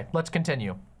 Anyway, let's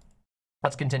continue.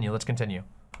 Let's continue.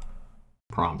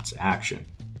 Prompts action.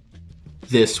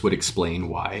 This would explain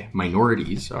why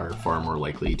minorities are far more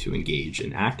likely to engage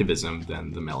in activism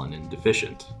than the melanin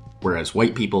deficient. Whereas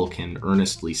white people can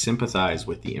earnestly sympathize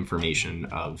with the information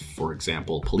of, for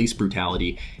example, police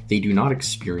brutality, they do not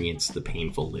experience the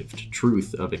painful lived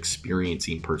truth of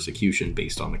experiencing persecution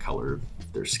based on the color of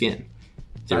their skin.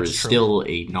 There is still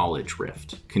a knowledge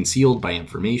rift, concealed by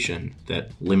information,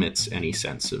 that limits any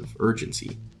sense of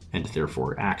urgency, and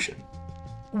therefore action.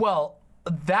 Well,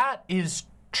 that is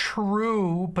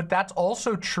true, but that's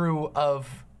also true of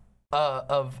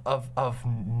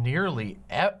nearly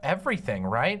everything,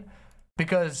 right?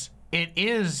 Because it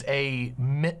is a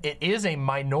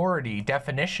minority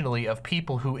definitionally of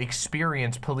people who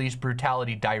experience police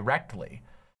brutality directly.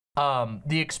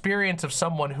 The experience of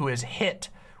someone who is hit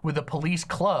with a police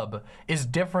club is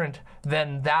different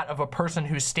than that of a person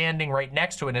who's standing right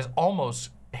next to it and is almost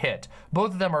hit.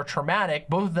 Both of them are traumatic.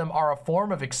 Both of them are a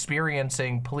form of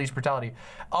experiencing police brutality.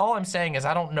 All I'm saying is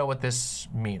I don't know what this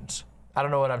means. I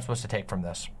don't know what I'm supposed to take from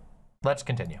this. Let's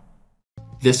continue.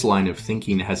 This line of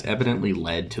thinking has evidently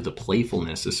led to the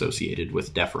playfulness associated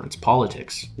with deference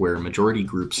politics, where majority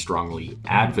groups strongly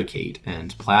advocate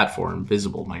and platform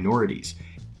visible minorities.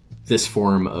 This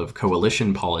form of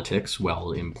coalition politics,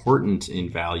 while important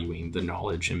in valuing the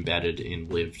knowledge embedded in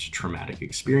lived traumatic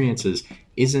experiences,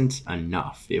 isn't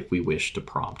enough if we wish to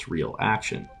prompt real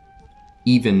action,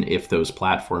 even if those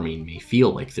platforming may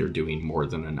feel like they're doing more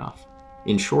than enough.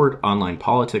 In short, online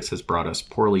politics has brought us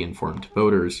poorly informed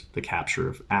voters, the capture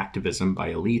of activism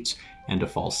by elites, and a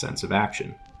false sense of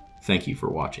action. Thank you for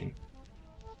watching.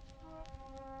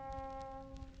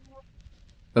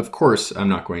 Of course, I'm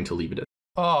not going to leave it at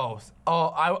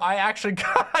I actually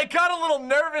I got a little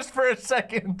nervous for a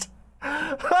second.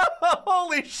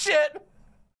 Holy shit.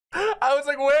 I was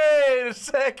like, wait a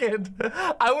second.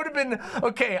 I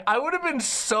would have been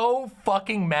so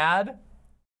fucking mad.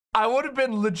 I would have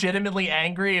been legitimately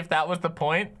angry if that was the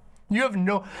point. You have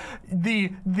no,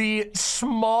 the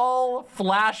small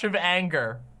flash of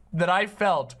anger that I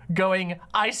felt going,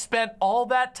 I spent all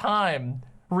that time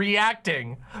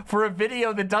reacting for a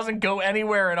video that doesn't go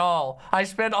anywhere at all. I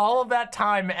spent all of that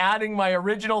time adding my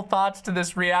original thoughts to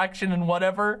this reaction and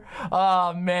whatever.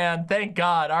 Oh man, thank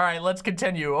God. All right, let's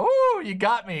continue. Oh, you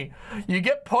got me. You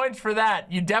get points for that.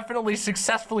 You definitely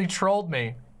successfully trolled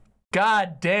me.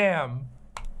 God damn.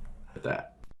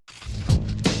 that.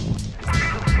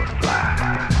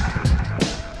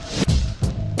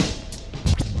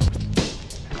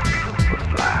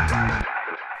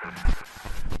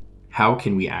 How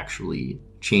can we actually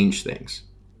change things?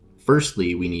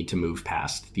 Firstly, we need to move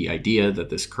past the idea that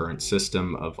this current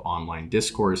system of online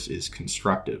discourse is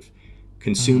constructive.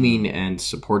 Consuming and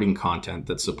supporting content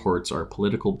that supports our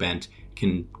political bent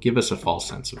can give us a false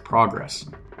sense of progress.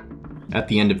 At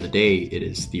the end of the day, it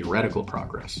is theoretical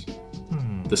progress.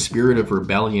 The spirit of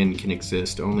rebellion can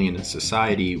exist only in a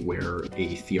society where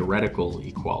a theoretical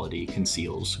equality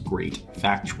conceals great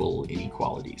factual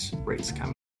inequalities, writes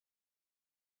Camus.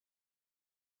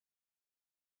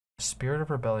 Spirit of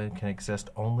rebellion can exist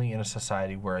only in a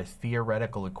society where a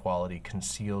theoretical equality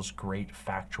conceals great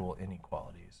factual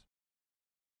inequalities.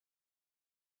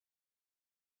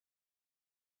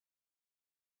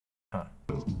 Huh.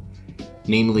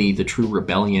 Namely, the true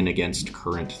rebellion against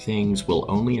current things will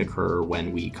only occur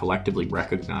when we collectively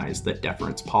recognize that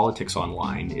deference politics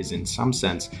online is in some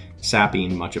sense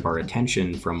sapping much of our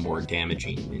attention from more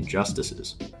damaging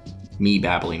injustices. Me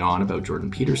babbling on about Jordan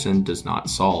Peterson does not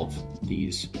solve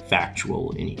these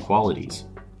factual inequalities.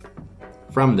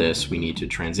 From this, we need to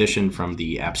transition from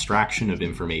the abstraction of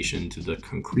information to the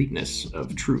concreteness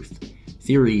of truth.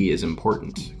 Theory is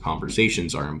important,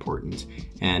 conversations are important,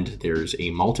 and there's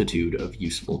a multitude of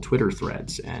useful Twitter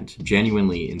threads and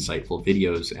genuinely insightful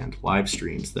videos and live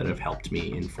streams that have helped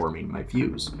me in forming my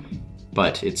views.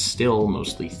 But it's still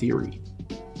mostly theory.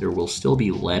 There will still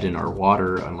be lead in our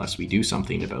water unless we do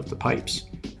something about the pipes.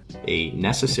 A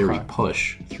necessary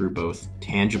push through both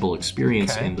tangible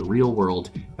experience in the real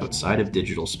world outside of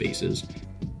digital spaces,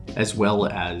 as well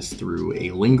as through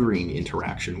a lingering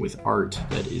interaction with art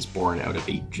that is born out of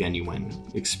a genuine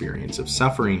experience of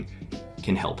suffering,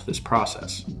 can help this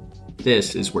process.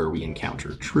 This is where we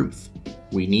encounter truth.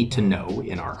 We need to know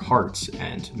in our hearts,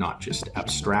 and not just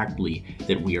abstractly,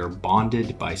 that we are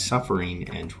bonded by suffering,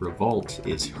 and revolt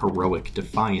is heroic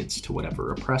defiance to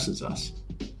whatever oppresses us.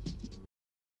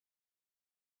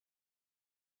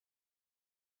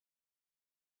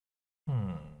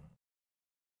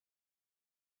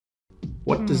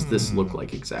 What does this look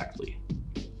like exactly?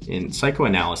 In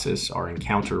psychoanalysis, our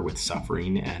encounter with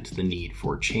suffering and the need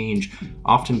for change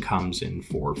often comes in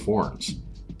four forms.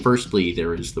 Firstly,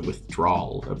 there is the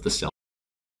withdrawal of the self.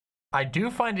 I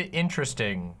do find it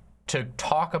interesting to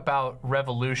talk about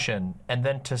revolution and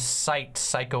then to cite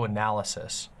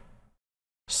psychoanalysis.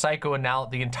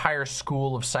 The entire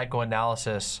school of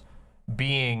psychoanalysis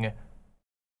being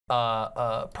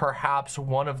perhaps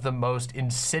one of the most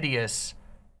insidious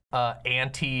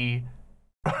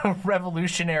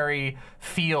anti-revolutionary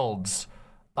fields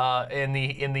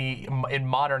in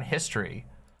modern history.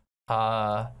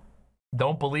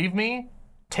 Don't believe me?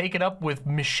 Take it up with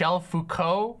Michel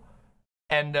Foucault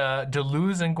and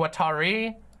Deleuze and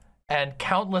Guattari and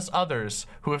countless others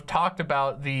who have talked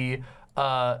about the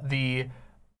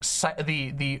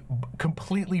the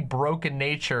completely broken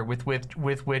nature with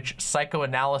which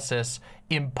psychoanalysis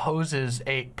imposes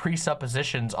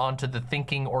presuppositions onto the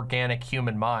thinking organic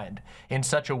human mind in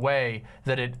such a way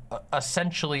that it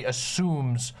essentially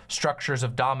assumes structures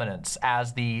of dominance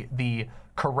as the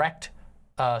correct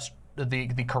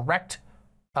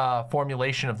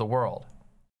formulation of the world.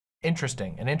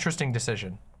 Interesting, an interesting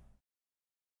decision.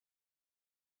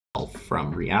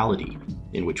 From reality,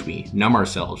 in which we numb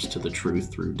ourselves to the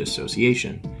truth through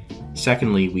dissociation.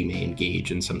 Secondly, we may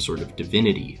engage in some sort of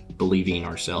divinity, believing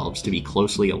ourselves to be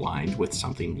closely aligned with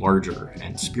something larger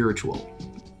and spiritual.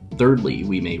 Thirdly,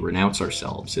 we may renounce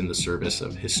ourselves in the service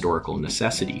of historical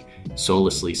necessity,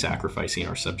 soullessly sacrificing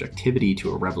our subjectivity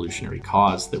to a revolutionary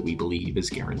cause that we believe is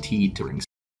guaranteed to bring.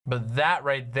 But that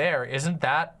right there, isn't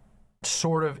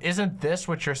this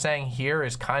what you're saying here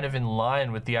is kind of in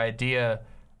line with the idea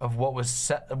of what was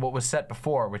set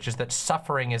before, which is that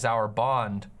suffering is our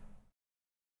bond,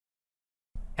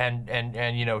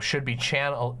 and you know, should be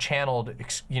channeled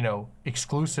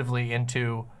exclusively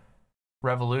into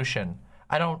revolution.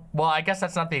 Well, I guess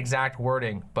that's not the exact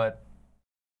wording, but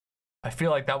I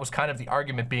feel like that was kind of the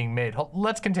argument being made.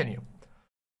 Let's continue,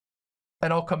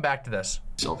 and I'll come back to this.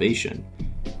 Salvation.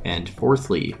 And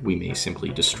fourthly, we may simply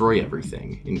destroy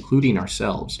everything, including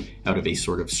ourselves, out of a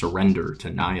sort of surrender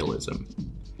to nihilism.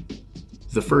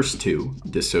 The first two,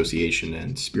 dissociation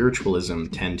and spiritualism,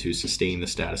 tend to sustain the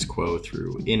status quo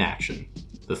through inaction.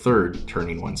 The third,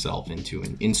 turning oneself into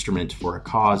an instrument for a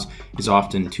cause, is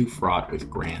often too fraught with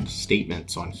grand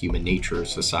statements on human nature,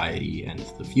 society, and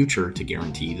the future to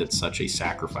guarantee that such a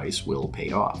sacrifice will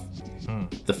pay off.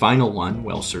 The final one,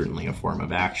 while certainly a form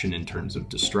of action in terms of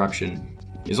destruction,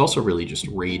 is also really just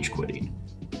rage quitting.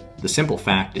 The simple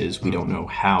fact is we don't know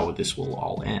how this will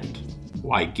all end.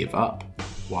 Why give up?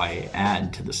 Why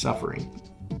add to the suffering?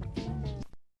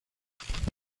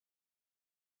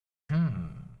 He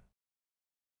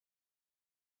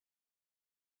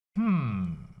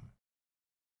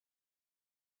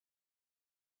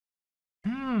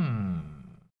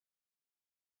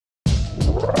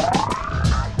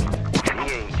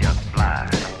ain't just fly.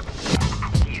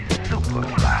 He's super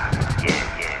fly.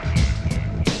 Yeah.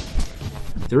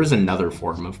 There is another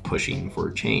form of pushing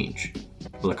for change,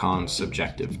 Lacan's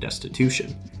subjective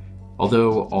destitution.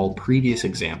 Although all previous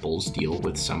examples deal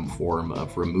with some form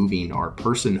of removing our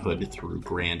personhood through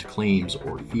grand claims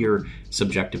or fear,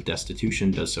 subjective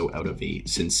destitution does so out of a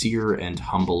sincere and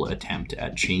humble attempt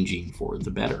at changing for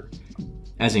the better.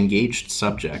 As engaged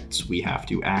subjects, we have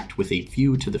to act with a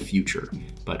view to the future,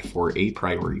 but for a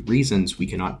priori reasons, we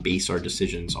cannot base our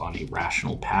decisions on a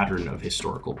rational pattern of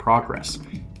historical progress,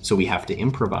 so we have to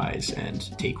improvise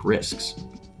and take risks.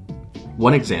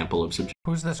 One example of subjective...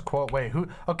 Who's this quote? Wait, who?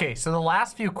 Okay, so the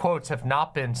last few quotes have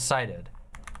not been cited.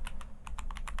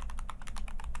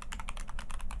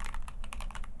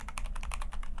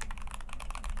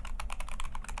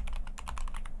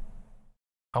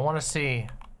 I want to see...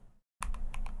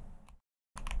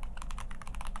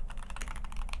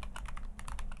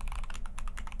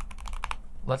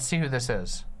 Let's see who this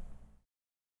is.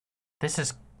 This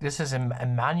is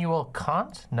Immanuel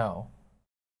Kant? No.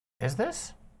 Is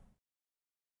this?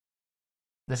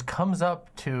 This comes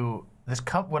up to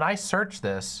when I search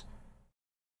this.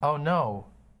 Oh no,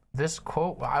 this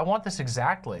quote. I want this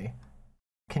exactly.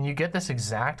 Can you get this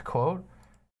exact quote?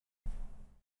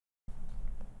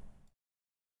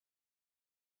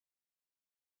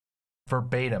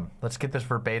 Verbatim. Let's get this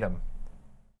verbatim.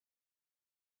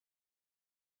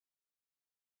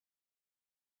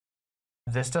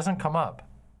 This doesn't come up.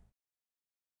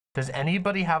 Does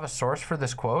anybody have a source for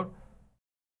this quote?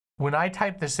 When I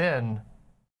type this in,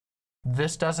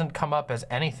 this doesn't come up as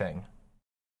anything.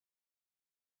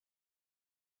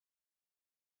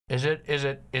 Is it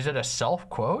a self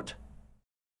quote?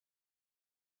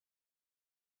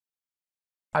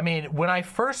 I mean, when I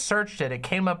first searched it, it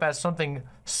came up as something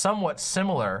somewhat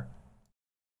similar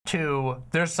to,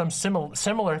 there's some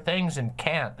similar things in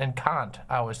Kant.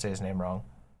 I always say his name wrong.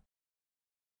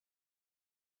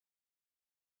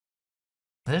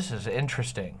 This is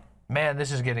interesting. Man,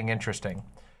 this is getting interesting.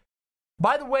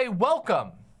 By the way,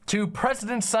 welcome to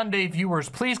President Sunday viewers.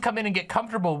 Please come in and get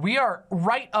comfortable. We are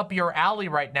right up your alley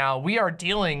right now. We are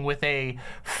dealing with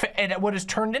what has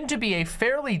turned into be a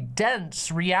fairly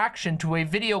dense reaction to a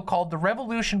video called "The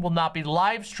Revolution Will Not Be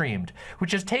Live Streamed,"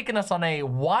 which has taken us on a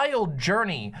wild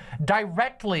journey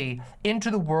directly into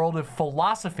the world of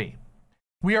philosophy.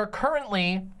 We are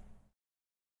currently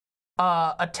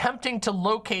attempting to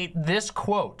locate this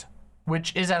quote,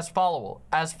 which is as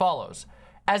follows.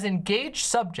 As engaged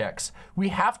subjects, we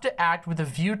have to act with a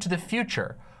view to the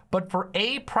future, but for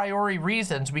a priori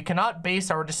reasons, we cannot base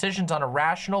our decisions on a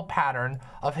rational pattern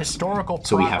of historical progress.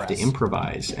 So we have to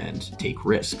improvise and take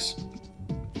risks.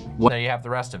 There you have the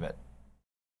rest of it.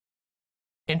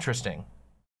 Interesting.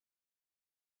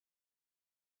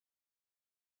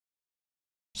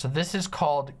 So this is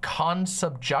called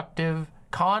consubjective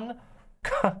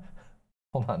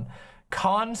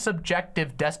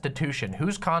destitution.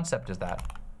 Whose concept is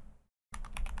that?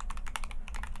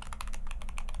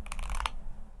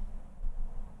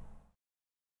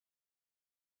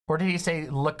 Or did he say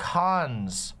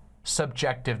Lacan's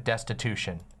subjective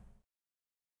destitution?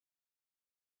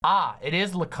 Ah, it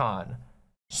is Lacan.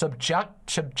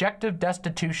 Subjective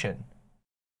destitution.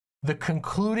 The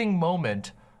concluding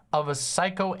moment of a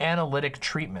psychoanalytic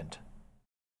treatment.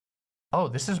 Oh,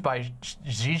 this is by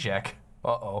Zizek.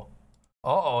 Uh-oh.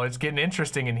 Uh-oh, it's getting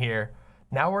interesting in here.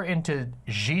 Now we're into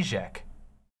Zizek.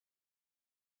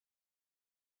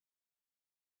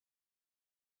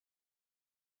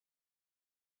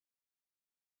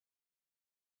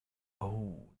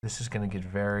 Oh, this is going to get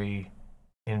very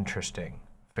interesting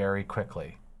very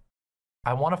quickly.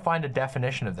 I want to find a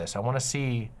definition of this. I want to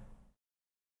see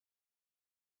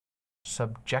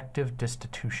subjective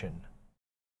destitution.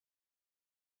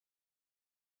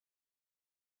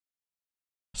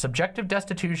 Subjective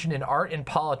destitution in art and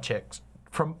politics,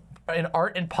 from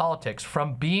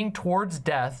being towards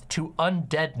death to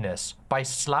undeadness by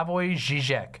Slavoj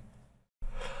Žižek.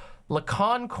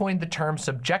 Lacan coined the term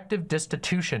subjective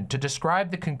destitution to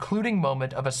describe the concluding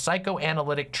moment of a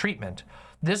psychoanalytic treatment.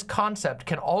 This concept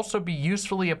can also be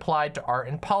usefully applied to art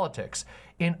and politics.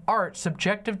 In art,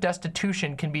 subjective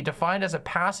destitution can be defined as a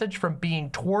passage from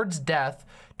being towards death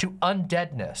to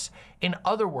undeadness. In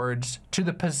other words, to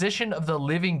the position of the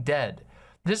living dead.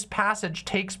 This passage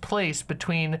takes place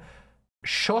between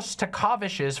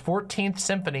Shostakovich's 14th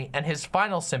Symphony and his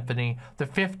final symphony, the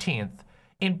 15th.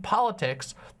 In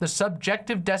politics, the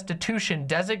subjective destitution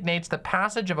designates the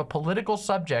passage of a political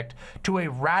subject to a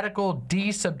radical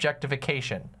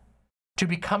desubjectification, to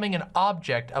becoming an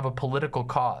object of a political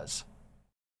cause.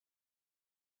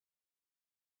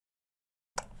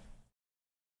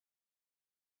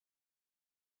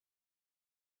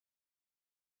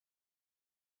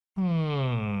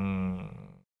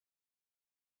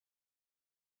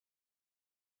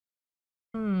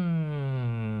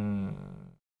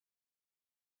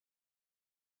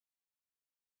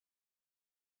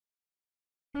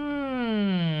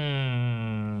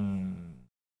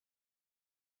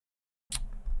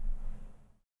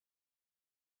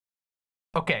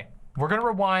 Okay, we're gonna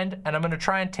rewind and I'm gonna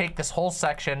try and take this whole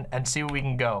section and see where we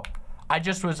can go. I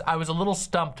was a little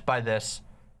stumped by this.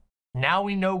 Now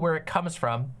we know where it comes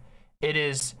from. It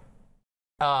is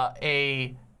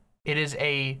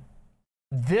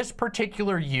this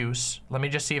particular use, let me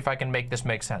just see if I can make this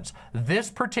make sense.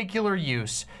 This particular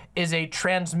use is a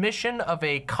transmission of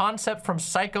a concept from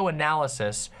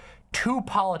psychoanalysis to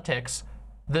politics.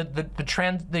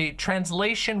 The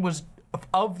translation was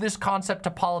of this concept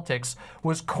to politics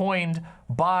was coined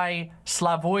by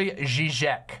Slavoj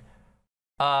Žižek.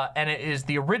 And it is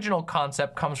the original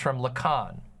concept comes from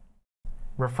Lacan,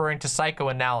 referring to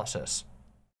psychoanalysis.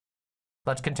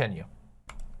 Let's continue.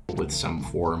 With some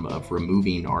form of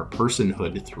removing our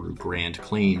personhood through grand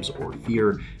claims or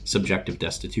fear, subjective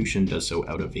destitution does so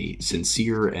out of a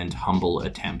sincere and humble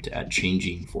attempt at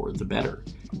changing for the better.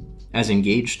 As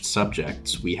engaged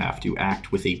subjects, we have to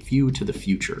act with a view to the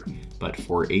future, but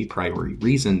for a priori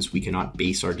reasons, we cannot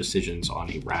base our decisions on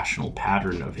a rational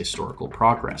pattern of historical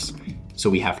progress, so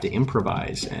we have to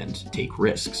improvise and take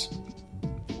risks.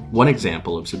 One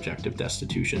example of subjective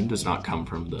destitution does not come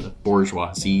from the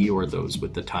bourgeoisie or those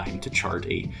with the time to chart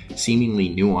a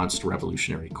seemingly nuanced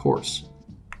revolutionary course.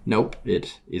 Nope,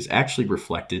 it is actually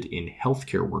reflected in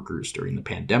healthcare workers during the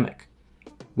pandemic.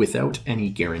 Without any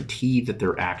guarantee that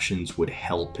their actions would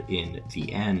help in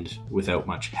the end, without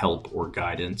much help or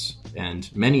guidance,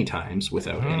 and many times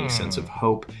without any sense of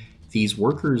hope, these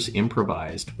workers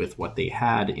improvised with what they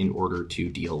had in order to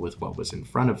deal with what was in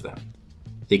front of them.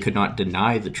 They could not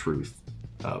deny the truth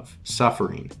of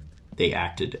suffering. They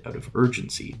acted out of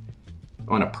urgency.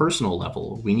 On a personal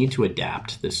level, we need to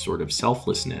adapt this sort of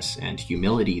selflessness and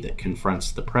humility that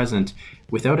confronts the present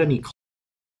without any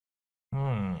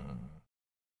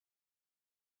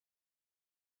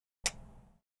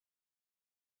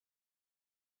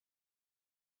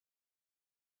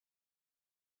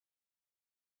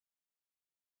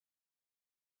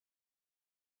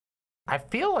I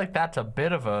feel like that's a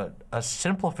bit of a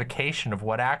simplification of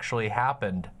what actually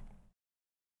happened.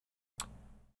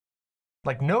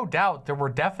 Like, no doubt, there were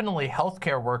definitely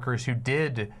healthcare workers who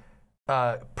did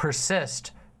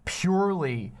persist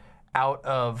purely out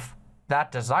of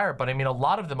that desire, but I mean, a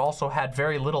lot of them also had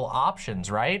very little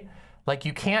options, right? Like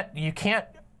you can't,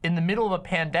 in the middle of a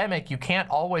pandemic, you can't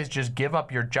always just give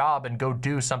up your job and go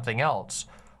do something else.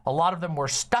 A lot of them were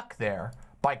stuck there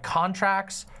by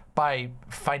contracts, by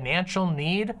financial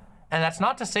need. And that's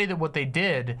not to say that what they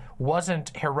did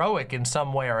wasn't heroic in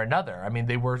some way or another. I mean,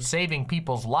 they were saving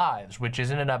people's lives, which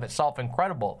is in and of itself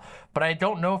incredible. But I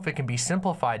don't know if it can be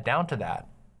simplified down to that.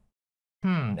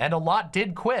 And a lot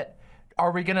did quit.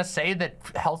 Are we gonna say that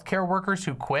healthcare workers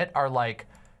who quit are like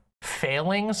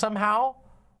failing somehow?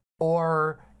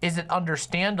 Or is it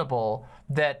understandable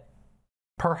that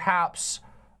perhaps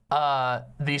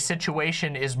the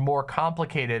situation is more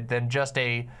complicated than just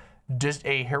a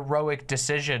heroic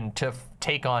decision to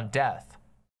take on death?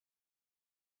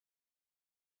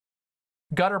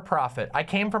 Gutter Prophet, I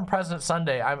came from President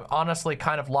Sunday. I'm honestly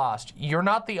kind of lost. You're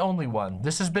not the only one.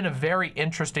 This has been a very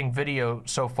interesting video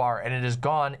so far, and it has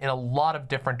gone in a lot of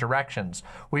different directions.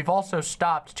 We've also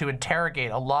stopped to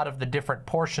interrogate a lot of the different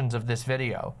portions of this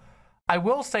video. I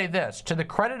will say this, to the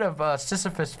credit of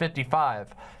Sisyphus55,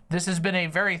 this has been a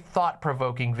very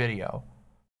thought-provoking video.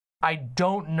 I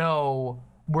don't know,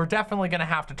 we're definitely gonna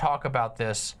have to talk about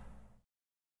this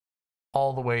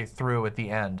all the way through at the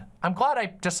end. I'm glad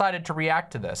I decided to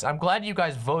react to this. I'm glad you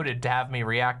guys voted to have me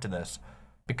react to this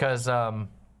because I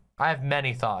have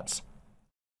many thoughts.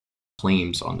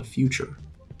 Claims on the future,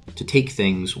 to take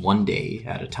things one day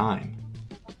at a time.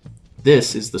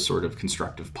 This is the sort of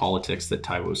constructive politics that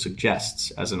Taiwo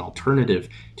suggests as an alternative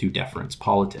to deference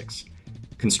politics.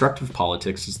 Constructive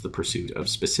politics is the pursuit of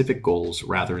specific goals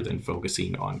rather than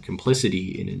focusing on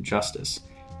complicity in injustice.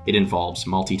 It involves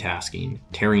multitasking,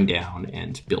 tearing down,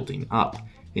 and building up.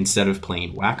 Instead of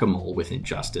playing whack-a-mole with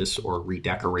injustice or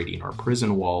redecorating our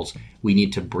prison walls, we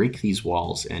need to break these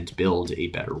walls and build a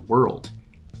better world.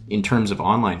 In terms of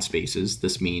online spaces,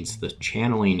 this means the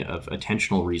channeling of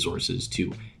attentional resources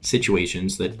to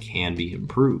situations that can be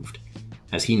improved.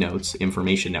 As he notes,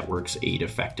 information networks aid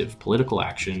effective political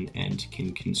action and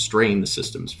can constrain the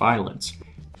system's violence.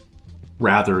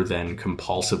 Rather than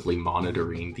compulsively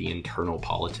monitoring the internal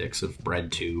politics of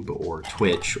BreadTube or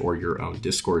Twitch or your own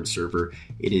Discord server,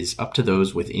 it is up to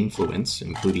those with influence,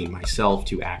 including myself,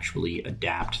 to actually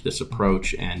adapt this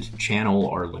approach and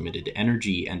channel our limited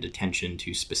energy and attention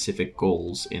to specific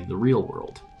goals in the real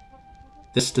world.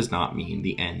 This does not mean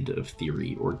the end of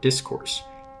theory or discourse.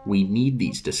 We need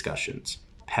these discussions,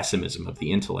 pessimism of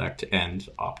the intellect and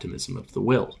optimism of the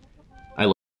will.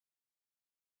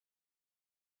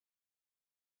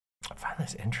 I find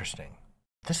this interesting.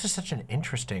 This is such an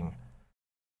interesting...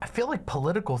 I feel like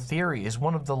political theory is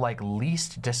one of the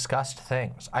least discussed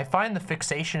things. I find the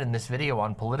fixation in this video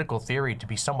on political theory to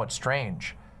be somewhat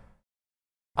strange.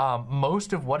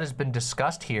 Most of what has been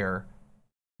discussed here,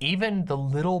 even the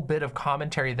little bit of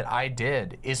commentary that I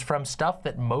did, is from stuff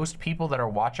that most people that are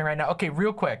watching right now... Okay,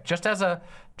 real quick, just as a,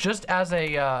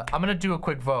 I'm gonna do a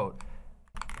quick vote.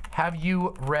 Have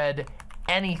you read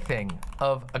anything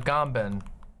of Agamben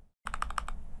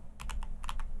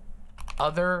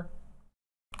other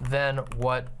than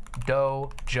what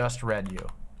Doe just read you?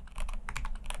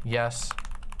 Yes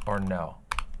or no?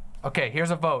 Okay, here's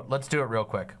a vote. Let's do it real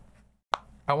quick.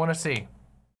 I want to see.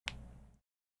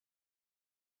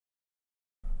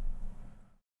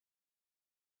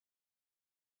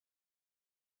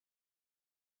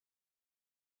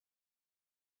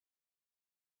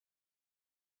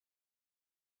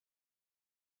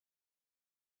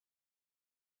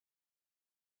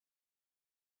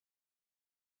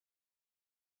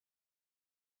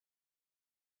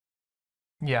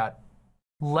 Yeah,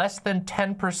 less than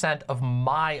 10% of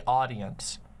my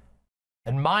audience.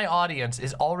 And my audience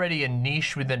is already a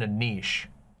niche within a niche.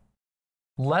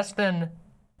 Less than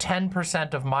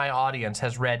 10% of my audience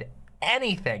has read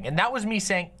anything. And that was me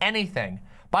saying anything.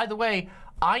 By the way,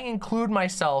 I include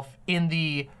myself in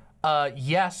the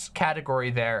yes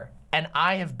category there. And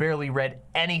I have barely read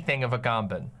anything of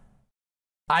Agamben.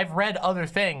 I've read other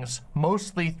things,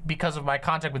 mostly because of my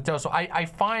contact with Doe. So I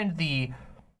find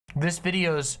this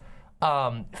video's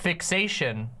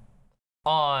fixation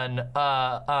on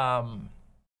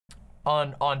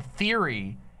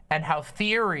theory and how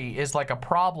theory is like a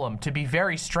problem to be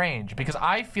very strange, because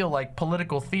I feel like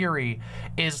political theory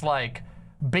is like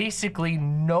basically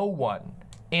no one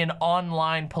in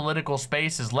online political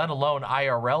spaces, let alone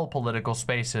IRL political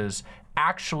spaces,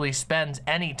 actually spends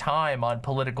any time on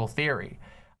political theory.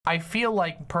 I feel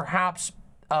like perhaps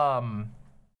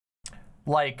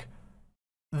like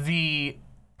the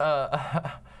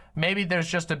maybe there's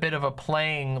just a bit of a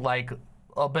playing like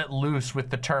a bit loose with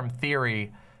the term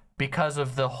theory, because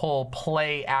of the whole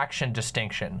play-action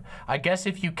distinction. I guess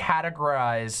if you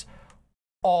categorize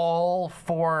all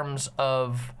forms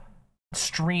of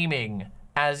streaming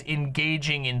as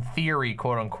engaging in theory,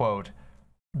 quote unquote,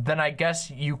 then I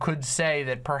guess you could say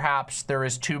that perhaps there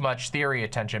is too much theory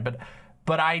attention,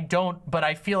 but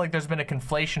I feel like there's been a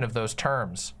conflation of those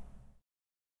terms.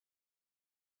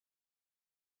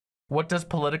 What does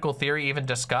political theory even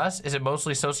discuss? Is it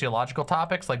mostly sociological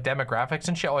topics like demographics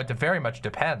and shit? Oh, it very much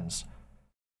depends.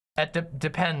 It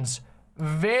depends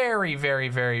very, very,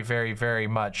 very, very, very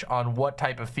much on what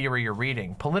type of theory you're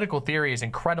reading. Political theory is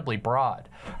incredibly broad.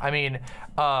 I mean,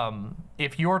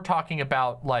 if you're talking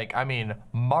about, like, I mean,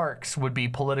 Marx would be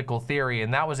political theory,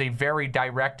 and that was a very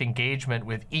direct engagement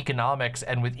with economics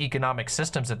and with economic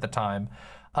systems at the time.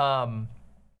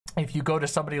 If you go to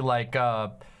somebody like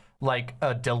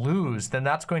Deleuze, then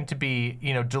that's going to be,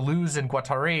 you know, Deleuze and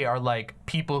Guattari are like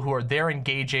people who are there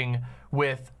engaging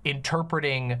with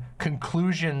interpreting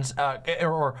conclusions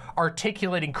or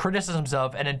articulating criticisms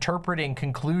of and interpreting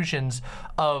conclusions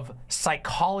of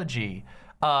psychology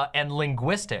and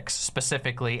linguistics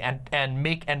specifically,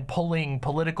 and pulling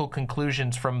political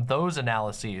conclusions from those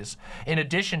analyses. In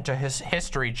addition to his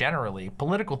history generally,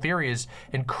 political theory is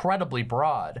incredibly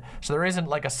broad. So there isn't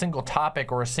like a single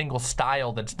topic or a single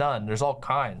style that's done. There's all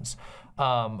kinds.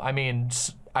 I mean,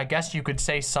 I guess you could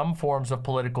say some forms of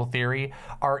political theory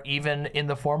are even in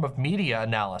the form of media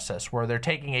analysis, where they're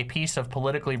taking a piece of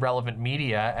politically relevant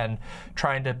media and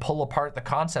trying to pull apart the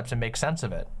concepts and make sense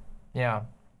of it. Yeah.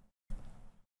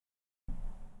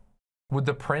 Would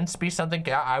The Prince be something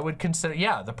I would consider?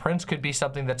 Yeah, The Prince could be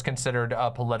something that's considered a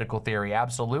political theory.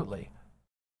 Absolutely.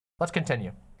 Let's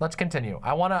continue. Let's continue.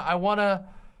 I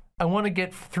wanna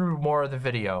get through more of the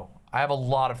video. I have a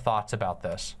lot of thoughts about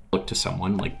this. Look to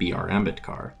someone like B.R.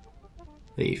 Ambedkar,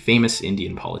 a famous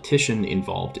Indian politician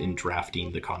involved in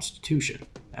drafting the Constitution,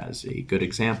 as a good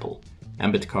example.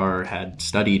 Ambedkar had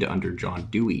studied under John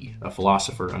Dewey, a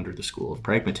philosopher under the school of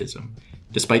pragmatism.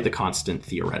 Despite the constant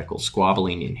theoretical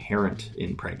squabbling inherent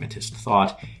in pragmatist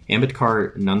thought,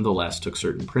 Ambedkar nonetheless took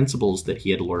certain principles that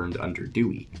he had learned under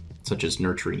Dewey, such as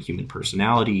nurturing human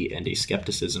personality and a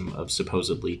skepticism of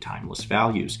supposedly timeless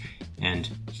values, and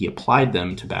he applied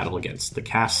them to battle against the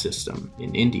caste system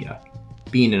in India.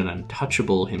 Being an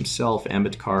untouchable himself,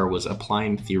 Ambedkar was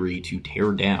applying theory to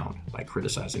tear down by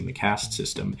criticizing the caste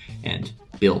system and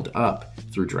build up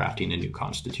through drafting a new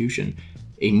constitution,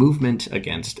 a movement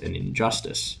against an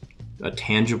injustice, a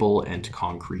tangible and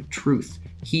concrete truth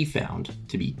he found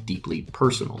to be deeply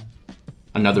personal.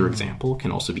 Another example can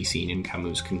also be seen in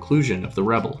Camus' conclusion of The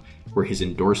Rebel, where his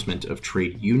endorsement of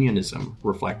trade unionism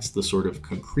reflects the sort of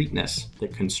concreteness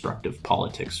that constructive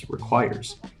politics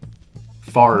requires.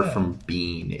 Far from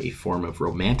being a form of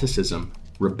romanticism,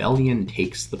 rebellion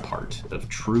takes the part of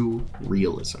true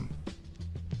realism.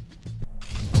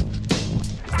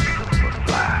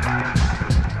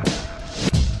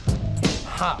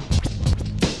 Huh.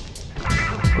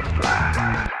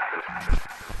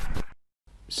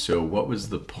 So what was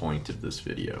the point of this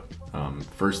video?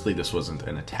 Firstly, this wasn't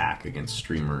an attack against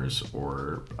streamers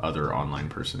or other online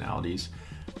personalities.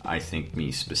 I think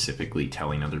me specifically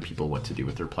telling other people what to do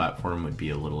with their platform would be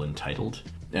a little entitled.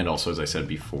 And also, as I said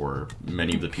before,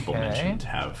 many of the people mentioned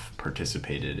have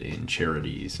participated in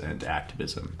charities and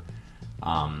activism.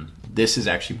 This is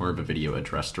actually more of a video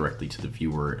addressed directly to the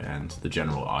viewer and the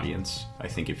general audience. I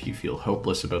think if you feel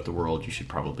hopeless about the world, you should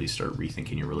probably start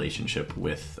rethinking your relationship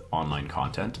with online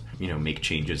content. You know, make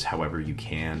changes however you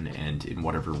can and in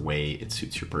whatever way it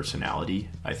suits your personality.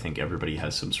 I think everybody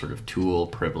has some sort of tool,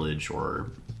 privilege, or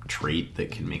trait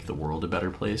that can make the world a better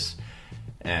place.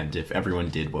 And if everyone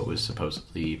did what was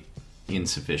supposedly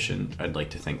insufficient, I'd like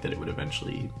to think that it would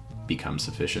eventually become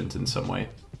sufficient in some way.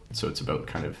 So it's about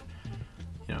kind of,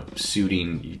 you know,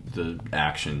 suiting the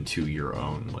action to your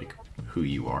own, like, who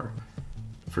you are.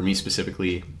 For me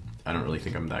specifically, I don't really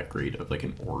think I'm that great of like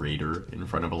an orator in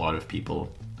front of a lot of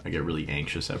people. I get really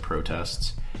anxious at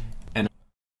protests. And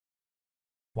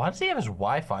why does he have his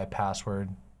Wi-Fi password?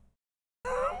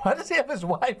 Why does he have his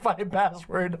Wi-Fi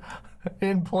password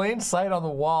in plain sight on the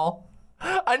wall?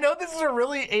 I know this is a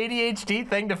really ADHD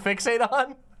thing to fixate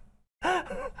on.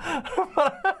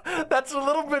 But that's a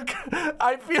little bit,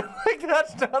 I feel like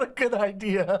that's not a good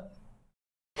idea.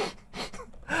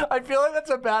 I feel like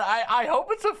that's a bad, I hope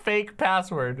it's a fake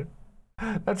password.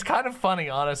 That's kind of funny,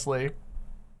 honestly.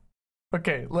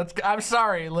 Okay, I'm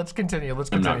sorry, let's continue,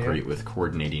 I'm not great with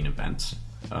coordinating events.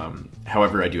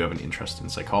 However, I do have an interest in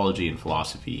psychology and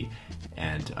philosophy,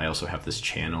 and I also have this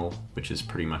channel, which is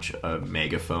pretty much a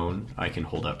megaphone. I can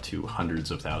hold up to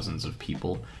hundreds of thousands of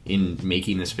people. In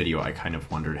making this video, I kind of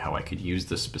wondered how I could use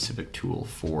this specific tool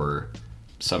for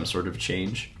some sort of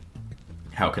change.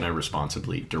 How can I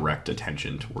responsibly direct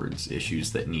attention towards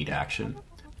issues that need action?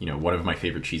 You know, one of my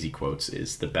favorite cheesy quotes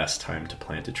is, "The best time to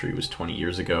plant a tree was 20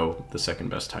 years ago, the second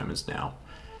best time is now."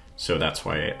 So that's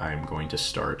why I'm going to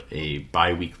start a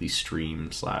bi-weekly stream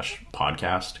 /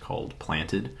 podcast called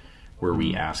Planted, where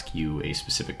we ask you a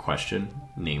specific question,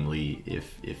 namely,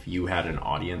 if you had an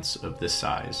audience of this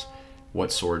size,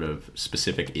 what sort of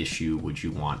specific issue would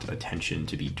you want attention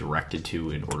to be directed to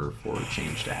in order for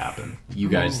change to happen? You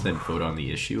guys then vote on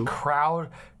the issue.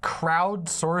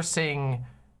 Crowdsourcing.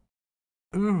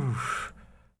 Ooh.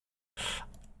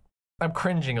 I'm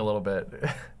cringing a little bit.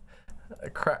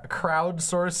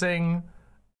 Crowdsourcing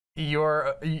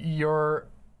your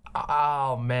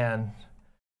oh man.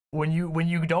 When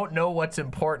you don't know what's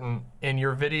important in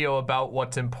your video about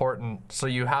what's important, so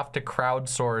you have to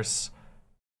crowdsource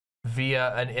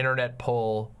via an internet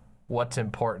poll what's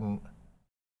important.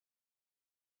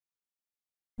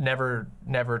 Never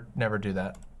do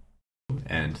that.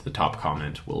 And the top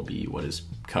comment will be what is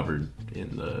covered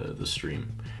in the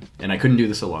stream. And I couldn't do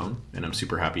this alone, and I'm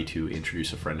super happy to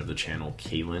introduce a friend of the channel,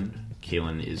 Kaylin.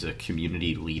 Kaylin is a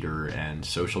community leader and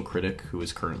social critic who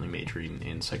is currently majoring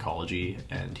in psychology,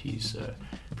 and he's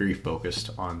very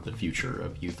focused on the future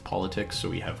of youth politics, so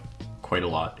we have quite a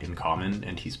lot in common,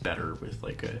 and he's better with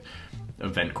like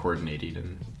event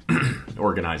coordinating and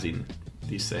organizing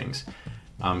these things.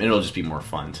 It'll just be more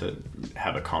fun to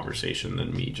have a conversation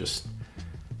than me just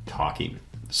talking.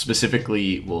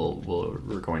 Specifically,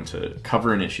 we're going to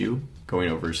cover an issue, going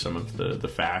over some of the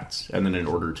facts, and then in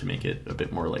order to make it a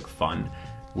bit more like fun,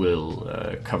 we'll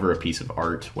cover a piece of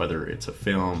art, whether it's a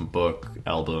film, book,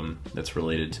 album that's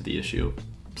related to the issue.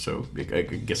 So I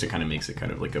guess it kind of makes it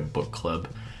kind of like a book club,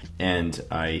 and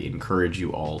I encourage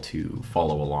you all to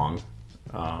follow along.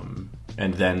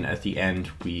 And then at the end,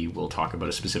 we will talk about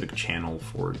a specific channel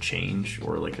for change,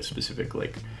 or like a specific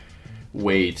like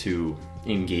way to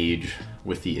engage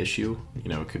with the issue. You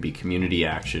know, it could be community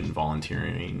action,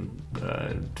 volunteering,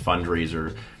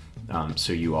 fundraiser,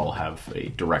 so you all have a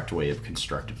direct way of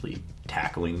constructively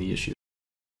tackling the issue.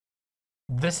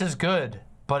 This is good,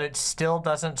 but it still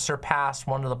doesn't surpass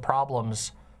one of the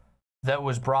problems that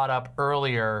was brought up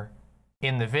earlier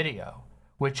in the video,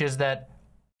 which is that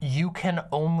you can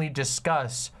only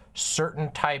discuss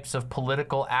certain types of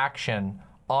political action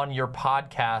on your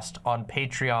podcast, on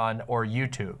Patreon or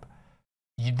YouTube.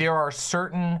 There are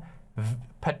certain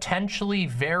potentially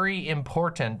very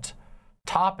important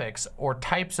topics or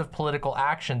types of political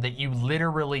action that you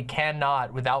literally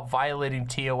cannot, without violating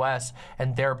TOS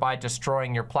and thereby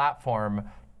destroying your platform,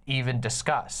 even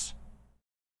discuss.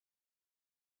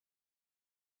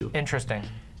 Interesting.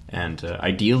 And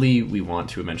ideally, we want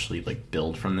to eventually like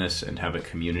build from this and have a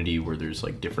community where there's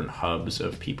like different hubs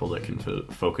of people that can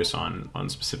focus on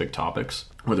specific topics,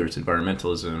 whether it's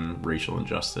environmentalism, racial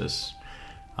injustice,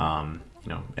 you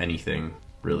know, anything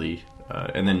really.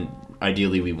 And then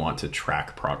ideally, we want to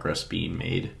track progress being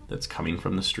made that's coming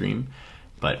from the stream,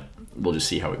 but we'll just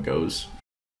see how it goes.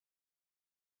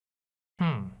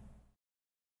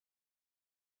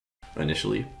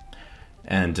 Initially.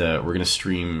 And we're going to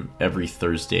stream every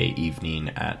Thursday evening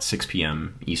at 6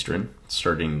 p.m. Eastern,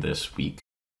 starting this week.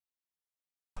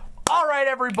 All right,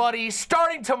 everybody,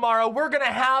 starting tomorrow, we're going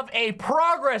to have a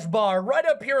progress bar right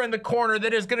up here in the corner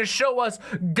that is going to show us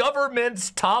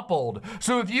governments toppled.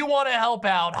 So if you want to help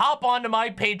out, hop onto my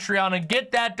Patreon and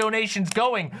get that donations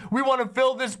going. We want to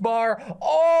fill this bar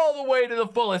all the way to the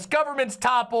fullest. Governments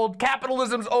toppled,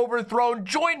 capitalism's overthrown.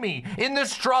 Join me in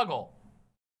this struggle.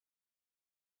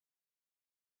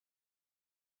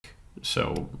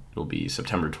 So it'll be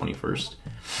September 21st.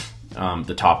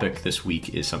 The topic this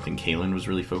week is something Kaylin was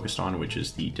really focused on, which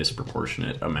is the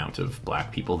disproportionate amount of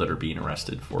black people that are being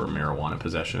arrested for marijuana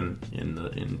possession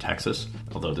in Texas,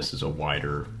 although this is a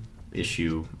wider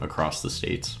issue across the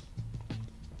states.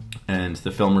 And the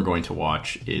film we're going to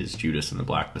watch is Judas and the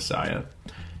Black Messiah.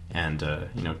 And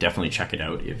you know, definitely check it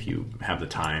out if you have the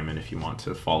time and if you want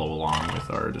to follow along with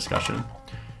our discussion.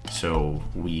 So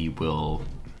we will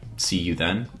see you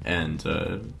then, and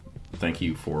thank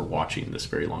you for watching this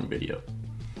very long video.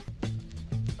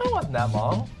 It wasn't that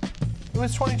long. It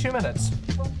was 22 minutes.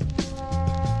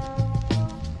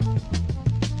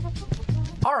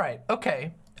 All right,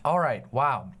 okay. All right,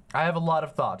 wow. I have a lot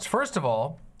of thoughts. First of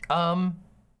all, I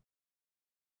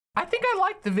think I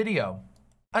liked the video.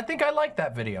 I think I liked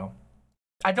that video.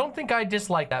 I don't think I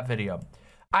disliked that video.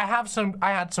 I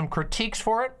had some critiques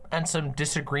for it and some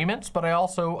disagreements, but I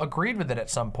also agreed with it at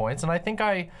some points, and I think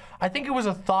it was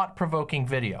a thought-provoking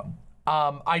video.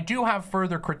 I do have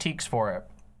further critiques for it,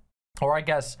 or I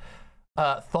guess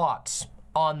thoughts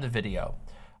on the video,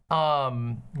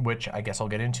 which I guess I'll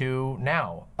get into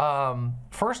now.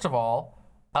 First of all,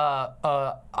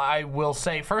 I will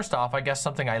say first off, I guess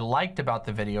something I liked about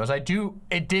the video is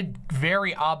it did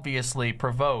very obviously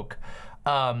provoke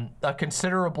a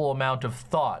considerable amount of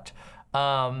thought,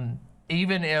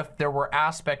 even if there were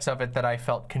aspects of it that I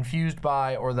felt confused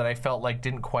by or that I felt like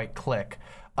didn't quite click.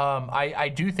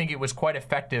 I do think it was quite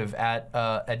effective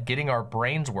at getting our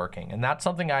brains working, and that's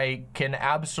something I can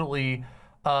absolutely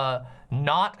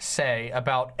not say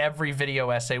about every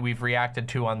video essay we've reacted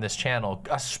to on this channel,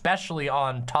 especially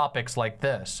on topics like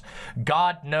this.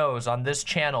 God knows on this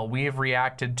channel we've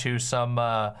reacted to some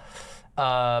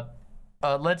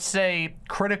let's say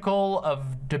critical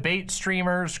of debate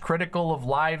streamers, critical of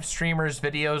live streamers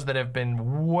videos that have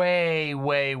been way,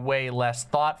 way, way less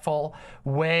thoughtful,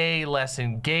 way less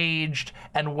engaged,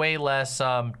 and way less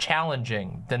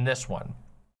challenging than this one.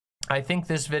 I think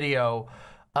this video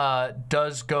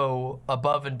does go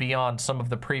above and beyond some of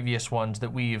the previous ones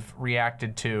that we've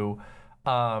reacted to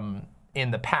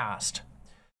in the past.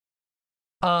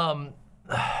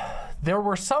 There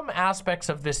were some aspects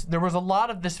of this, there was a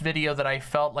lot of this video that I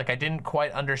felt like I didn't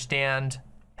quite understand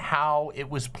how it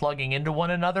was plugging into one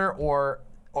another, or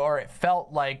it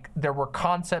felt like there were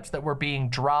concepts that were being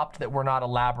dropped that were not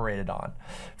elaborated on.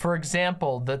 For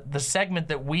example, the segment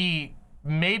that maybe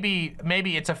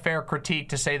it's a fair critique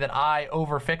to say that I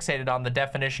over-fixated on the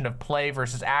definition of play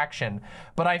versus action,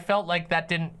 but I felt like that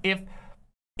didn't,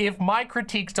 if my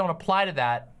critiques don't apply to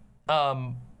that,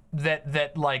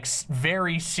 that like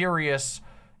very serious,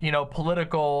 you know,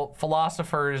 political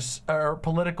philosophers or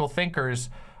political thinkers,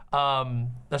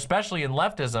 especially in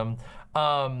leftism,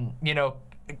 you know,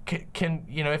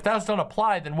 you know, if those don't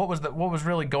apply, then what was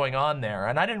really going on there?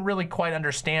 And I didn't really quite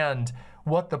understand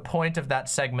what the point of that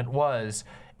segment was,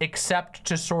 except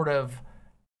to sort of,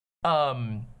 I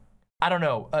don't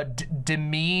know,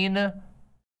 demean.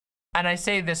 And I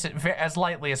say this as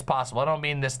lightly as possible. I don't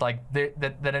mean this like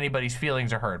that anybody's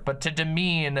feelings are hurt, but to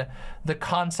demean the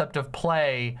concept of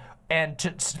play, and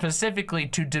specifically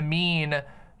to demean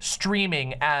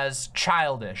streaming as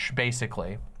childish,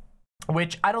 basically.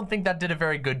 Which I don't think that did a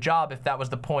very good job if that was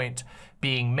the point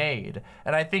being made.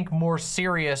 And I think more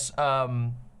serious,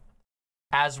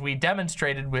 as we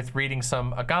demonstrated with reading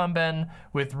some Agamben,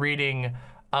 with reading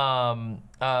some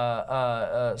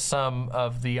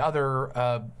of the other,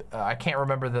 I can't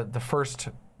remember the first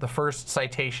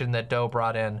citation that Doe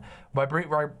brought in. By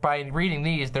reading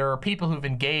these, there are people who've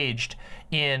engaged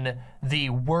in the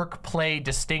work-play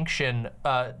distinction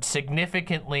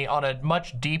significantly on a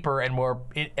much deeper and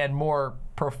more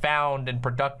profound and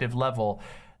productive level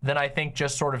than I think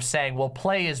just sort of saying, well,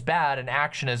 play is bad and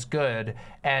action is good,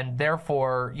 and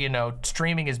therefore, you know,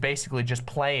 streaming is basically just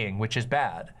playing, which is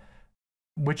bad.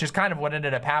 Which is kind of what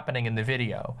ended up happening in the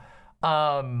video.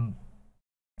 The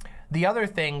other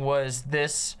thing was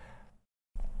the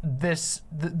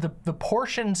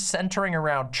portions centering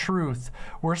around truth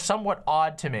were somewhat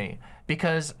odd to me,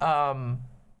 because I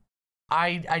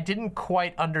didn't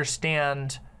quite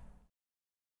understand,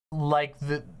 like,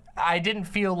 I didn't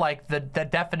feel like the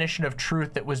definition of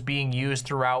truth that was being used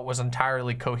throughout was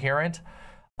entirely coherent.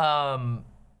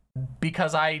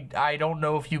 Because I don't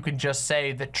know if you can just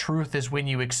say that truth is when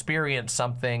you experience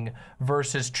something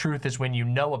versus truth is when you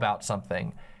know about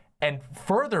something. And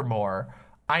furthermore,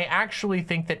 I actually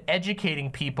think that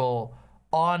educating people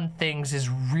on things is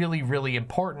really, really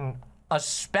important,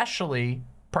 especially,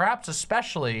 perhaps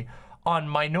especially, on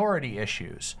minority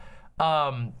issues.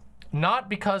 Not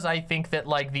because I think that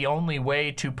like the only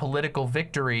way to political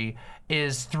victory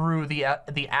is through the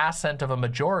assent of a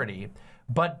majority,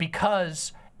 but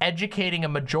because educating a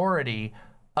majority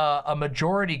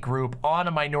group on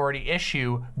a minority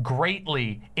issue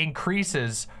greatly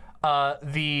increases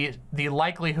the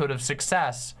likelihood of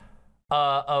success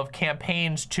of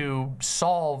campaigns to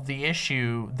solve the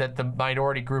issue that the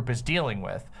minority group is dealing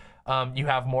with. You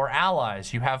have more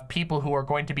allies. You have people who are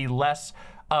going to be less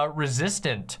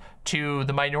resistant to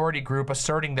the minority group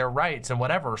asserting their rights and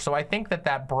whatever. So I think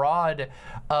that broad,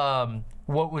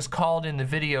 what was called in the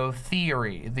video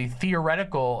theory, the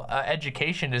theoretical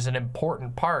education, is an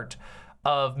important part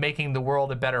of making the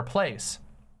world a better place.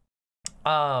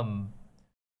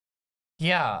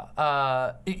 Yeah,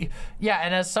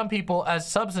 and as some people, as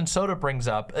Subs and Soda brings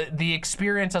up, the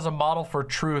experience as a model for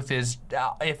truth is,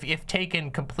 if taken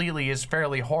completely, is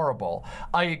fairly horrible.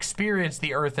 I experience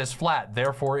the Earth as flat,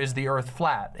 therefore is the Earth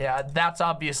flat. That's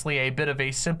obviously a bit of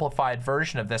a simplified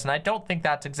version of this, and I don't think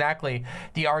that's exactly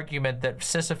the argument that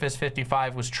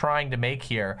Sisyphus55 was trying to make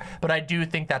here, but I do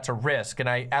think that's a risk, and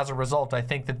as a result, I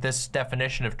think that this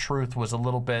definition of truth was a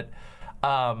little bit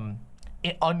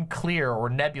unclear or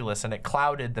nebulous, and it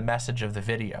clouded the message of the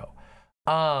video.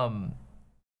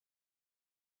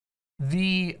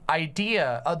 The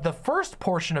idea, the first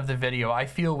portion of the video, I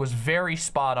feel was very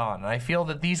spot on. And I feel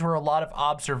that these were a lot of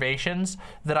observations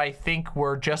that I think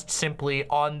were just simply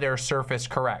on their surface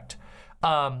correct.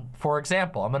 For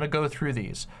example, I'm gonna go through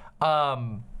these.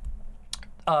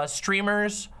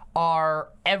 Streamers are,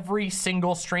 every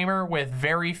single streamer with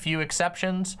very few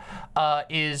exceptions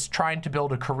is trying to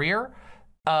build a career.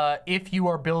 If you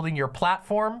are building your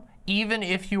platform, even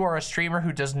if you are a streamer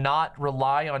who does not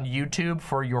rely on YouTube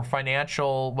for your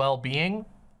financial well-being,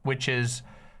 which is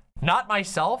not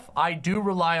myself, I do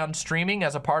rely on streaming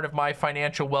as a part of my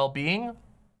financial well-being,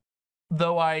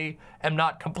 though I am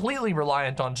not completely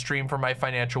reliant on stream for my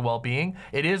financial well-being.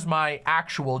 It is my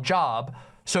actual job,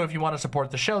 so if you want to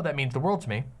support the show, that means the world to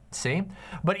me. See?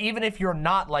 But even if you're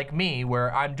not like me,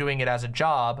 where I'm doing it as a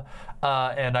job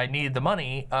and I need the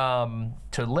money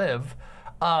to live,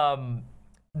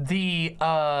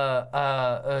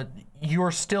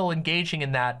 you're still engaging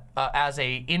in that as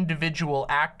a individual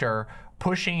actor,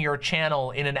 pushing your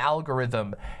channel in an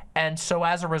algorithm. And so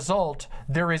as a result,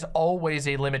 there is always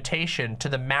a limitation to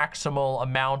the maximal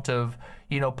amount of,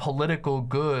 you know, political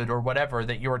good or whatever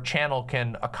that your channel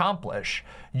can accomplish.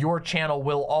 Your channel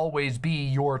will always be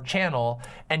your channel,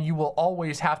 and you will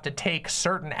always have to take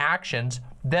certain actions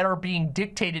that are being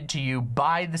dictated to you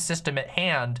by the system at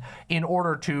hand in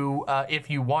order to, if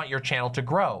you want your channel to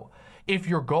grow. If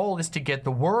your goal is to get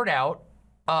the word out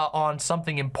on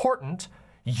something important,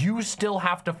 you still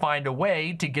have to find a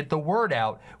way to get the word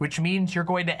out, which means you're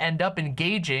going to end up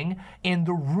engaging in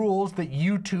the rules that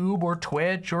YouTube or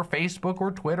Twitch or Facebook or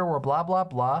Twitter or blah, blah,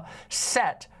 blah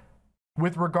set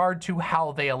with regard to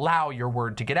how they allow your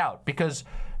word to get out, because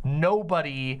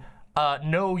nobody,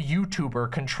 no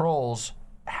YouTuber controls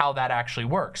how that actually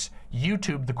works.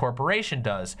 YouTube, the corporation,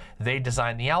 does. They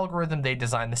design the algorithm, they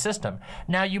design the system.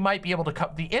 Now you might be able to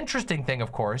the interesting thing,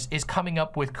 of course, is coming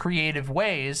up with creative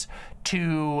ways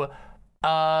to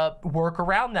work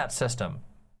around that system.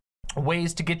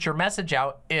 Ways to get your message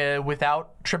out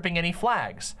without tripping any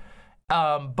flags.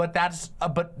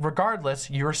 But regardless,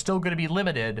 you're still going to be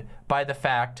limited by the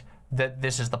fact that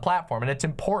this is the platform. And it's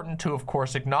important to, of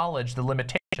course, acknowledge the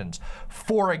limitations.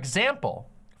 For example,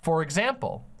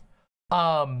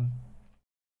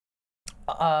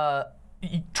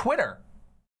 Twitter,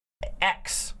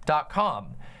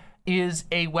 x.com, is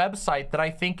a website that I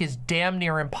think is damn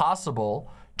near impossible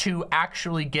to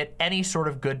actually get any sort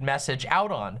of good message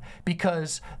out on,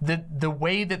 because the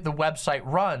way that the website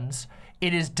runs,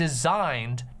 it is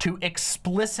designed to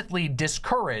explicitly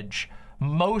discourage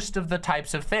most of the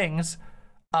types of things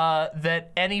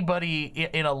that anybody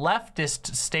in a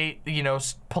leftist state, you know,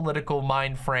 political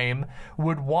mind frame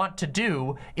would want to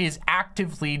do, is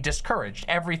actively discouraged.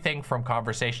 Everything from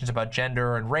conversations about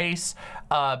gender and race,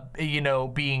 you know,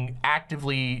 being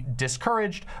actively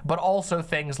discouraged, but also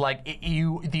things like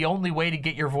the only way to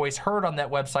get your voice heard on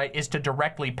that website is to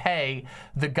directly pay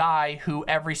the guy who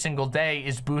every single day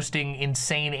is boosting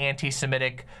insane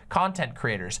anti-Semitic content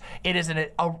creators. It is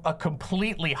a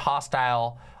completely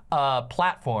hostile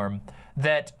platform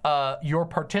that your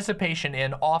participation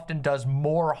in often does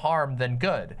more harm than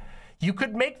good. You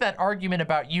could make that argument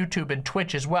about YouTube and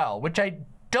Twitch as well, which I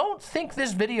don't think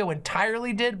this video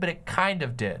entirely did, but it kind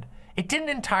of did. It didn't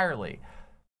entirely.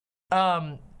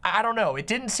 I don't know. It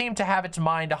didn't seem to have its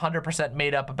mind 100%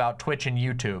 made up about Twitch and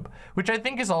YouTube, which I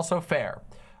think is also fair.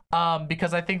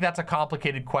 Because I think that's a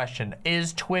complicated question.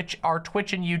 Are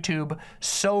Twitch and YouTube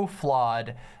so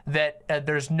flawed that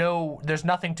there's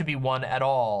nothing to be won at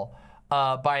all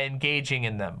by engaging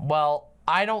in them? Well,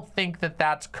 I don't think that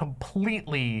that's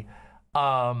completely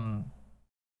been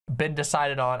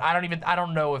decided on. I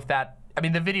don't know if that, I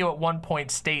mean, the video at one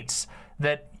point states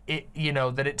that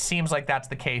that it seems like that's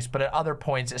the case, but at other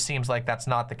points it seems like that's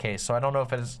not the case. So I don't know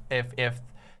if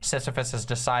Sisyphus has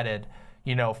decided,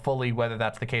 you know, fully whether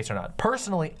that's the case or not.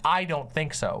 Personally, I don't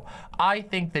think so. I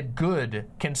think that good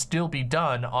can still be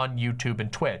done on YouTube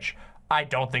and Twitch. I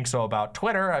don't think so about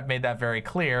Twitter. I've made that very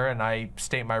clear, and I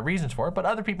state my reasons for it, but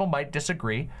other people might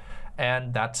disagree,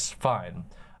 and that's fine.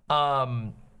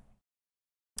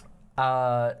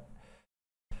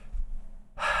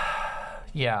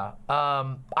 Yeah.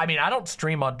 I mean, I don't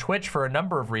stream on Twitch for a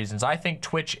number of reasons. I think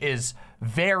Twitch is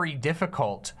very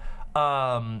difficult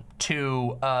to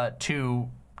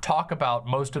talk about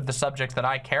most of the subjects that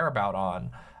I care about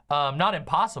on. Not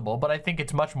impossible, but I think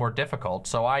it's much more difficult.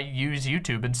 So I use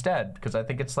YouTube instead because I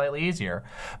think it's slightly easier.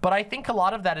 But I think a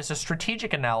lot of that is a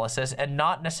strategic analysis and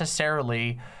not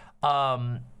necessarily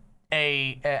as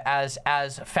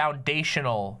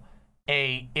foundational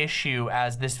a issue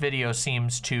as this video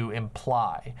seems to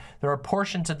imply. There are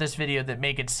portions of this video that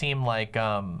make it seem like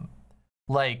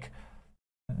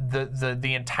the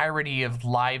entirety of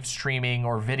live streaming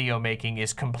or video making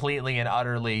is completely and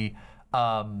utterly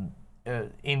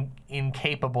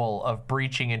incapable of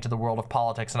breaching into the world of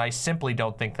politics, and I simply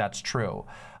don't think that's true.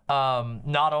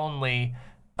 Not only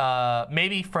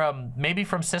maybe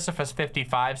from Sisyphus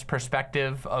 55's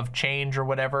perspective of change or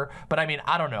whatever, but I mean,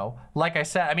 I don't know. Like I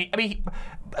said, I mean,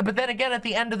 but then again, at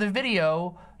the end of the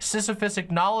video, Sisyphus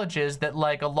acknowledges that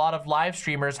like a lot of live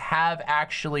streamers have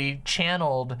actually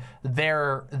channeled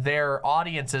their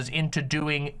audiences into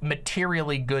doing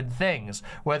materially good things,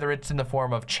 whether it's in the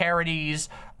form of charities,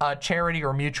 charity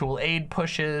or mutual aid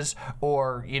pushes,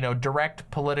 or, you know, direct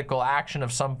political action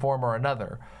of some form or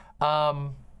another.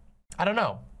 I don't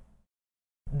know.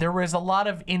 There was a lot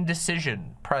of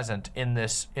indecision present in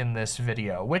this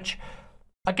video, which,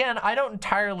 again, I don't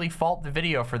entirely fault the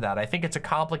video for that. I think it's a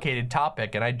complicated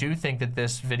topic, and I do think that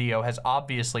this video has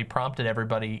obviously prompted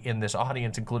everybody in this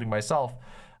audience, including myself,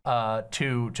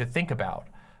 to think about.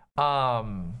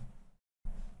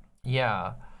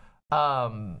 Yeah.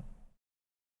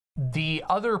 The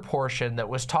other portion that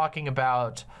was talking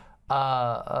about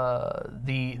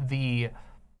the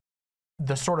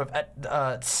sort of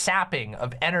sapping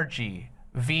of energy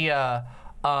via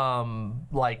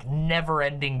like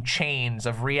never-ending chains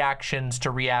of reactions to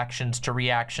reactions to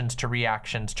reactions to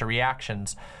reactions to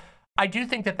reactions. I do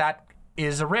think that that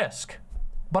is a risk,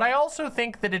 but I also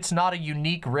think that it's not a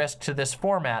unique risk to this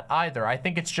format either. I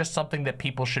think it's just something that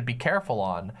people should be careful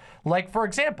on. Like, for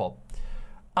example,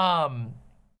 do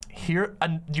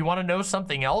you want to know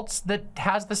something else that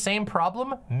has the same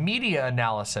problem? Media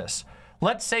analysis.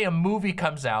 Let's say a movie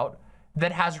comes out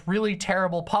that has really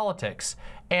terrible politics,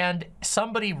 and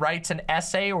somebody writes an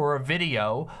essay or a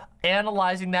video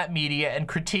analyzing that media and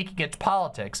critiquing its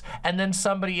politics, and then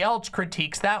somebody else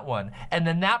critiques that one, and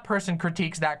then that person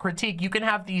critiques that critique. You can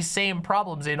have these same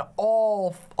problems in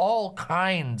all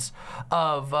kinds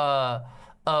of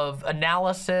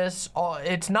analysis.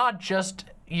 It's not just,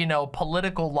 you know,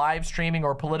 political live streaming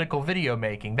or political video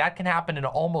making. That can happen in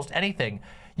almost anything.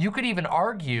 You could even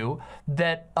argue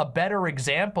that a better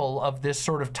example of this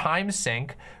sort of time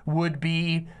sink would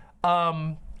be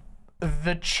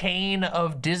the chain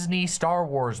of Disney Star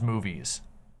Wars movies.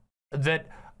 That,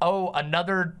 oh,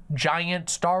 another giant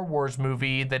Star Wars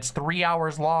movie that's 3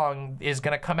 hours long is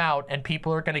going to come out, and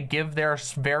people are going to give their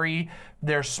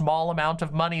small amount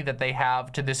of money that they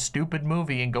have to this stupid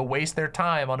movie and go waste their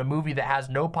time on a movie that has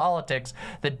no politics,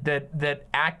 that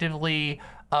actively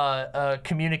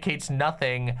communicates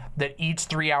nothing, that eats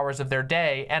 3 hours of their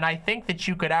day. And I think that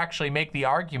you could actually make the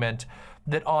argument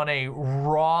that on a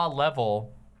raw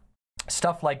level,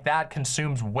 stuff like that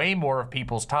consumes way more of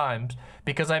people's times,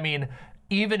 because I mean,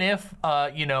 even if,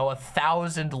 you know,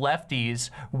 1,000 lefties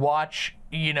watch,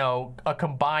 you know, a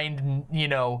combined, you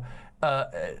know,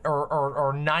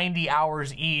 or 90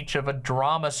 hours each of a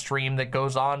drama stream that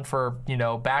goes on for, you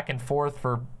know, back and forth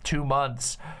for 2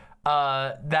 months,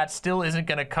 that still isn't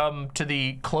going to come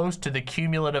to close to the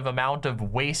cumulative amount of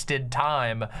wasted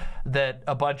time that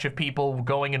a bunch of people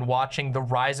going and watching the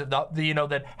rise of you know,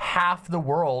 that half the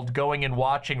world going and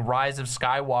watching Rise of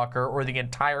Skywalker or the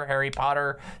entire Harry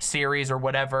Potter series or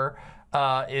whatever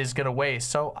is going to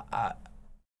waste. So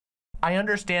I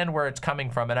understand where it's coming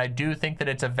from, and I do think that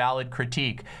it's a valid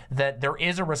critique that there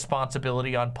is a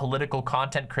responsibility on political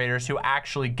content creators who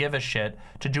actually give a shit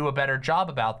to do a better job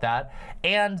about that,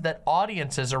 and that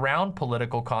audiences around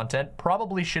political content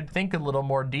probably should think a little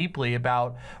more deeply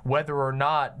about whether or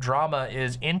not drama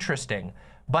is interesting.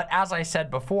 But as I said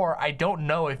before, I don't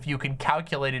know if you can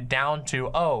calculate it down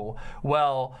to, oh,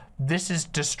 well, this is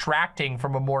distracting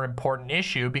from a more important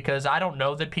issue, because I don't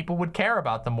know that people would care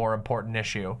about the more important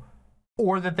issue,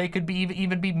 or that they could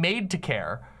even be made to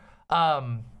care.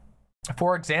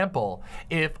 For example,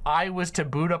 if I was to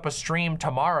boot up a stream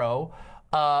tomorrow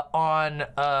on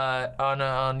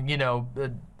you know,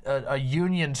 a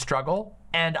union struggle,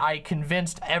 and I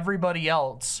convinced everybody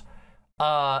else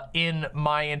in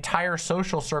my entire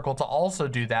social circle to also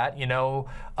do that. You know,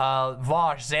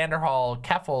 Vosh, Xanderhall,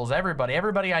 Keffels,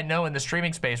 everybody I know in the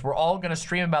streaming space, we're all gonna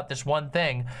stream about this one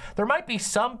thing. There might be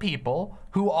some people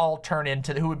who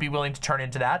would be willing to turn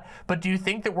into that, but do you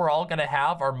think that we're all gonna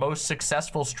have our most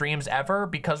successful streams ever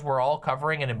because we're all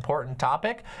covering an important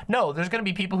topic? No, there's gonna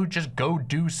be people who just go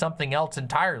do something else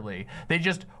entirely. They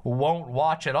just won't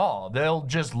watch at all. They'll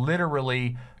just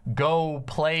literally go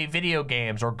play video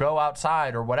games or go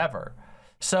outside or whatever.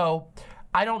 So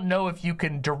I don't know if you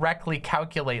can directly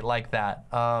calculate like that.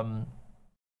 I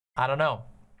don't know.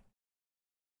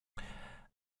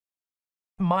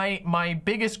 My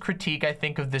biggest critique, I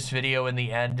think, of this video in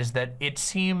the end is that it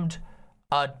seemed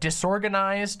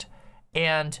disorganized,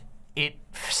 and it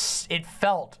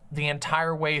felt the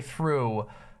entire way through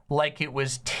like it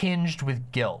was tinged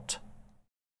with guilt.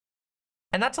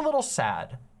 And that's a little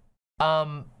sad.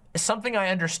 Something I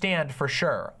understand for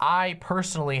sure. I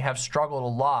personally have struggled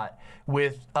a lot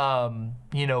with,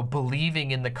 you know,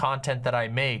 believing in the content that I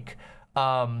make.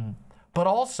 But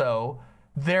also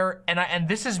and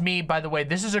this is me, by the way,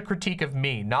 this is a critique of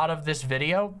me, not of this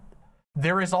video.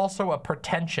 There is also a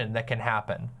pretension that can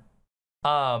happen,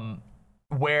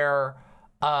 where,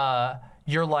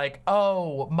 you're like,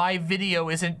 oh, my video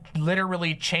isn't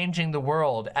literally changing the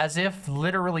world, as if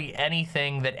literally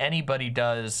anything that anybody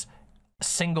does,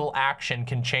 single action,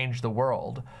 can change the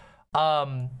world.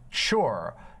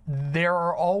 Sure, there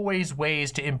are always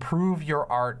ways to improve your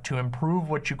art, to improve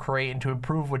what you create, and to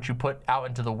improve what you put out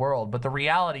into the world. But the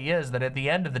reality is that at the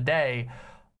end of the day,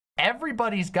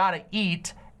 everybody's got to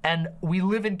eat, and we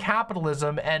live in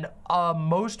capitalism, and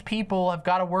most people have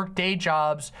got to work day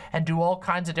jobs and do all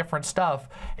kinds of different stuff.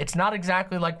 It's not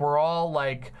exactly like we're all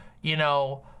like, you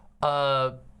know,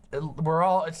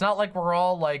 it's not like we're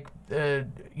all like,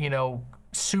 you know,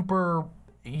 super,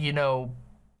 you know,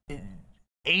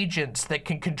 agents that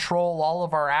can control all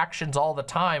of our actions all the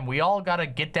time. We all got to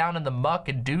get down in the muck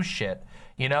and do shit.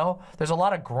 You know, there's a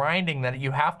lot of grinding that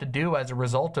you have to do as a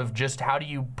result of just how do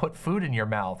you put food in your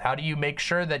mouth? How do you make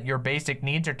sure that your basic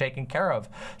needs are taken care of?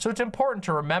 So it's important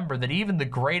to remember that even the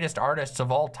greatest artists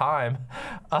of all time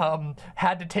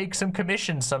had to take some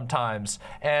commissions sometimes,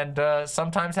 and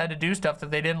sometimes had to do stuff that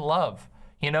they didn't love,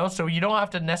 you know? So you don't have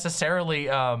to necessarily,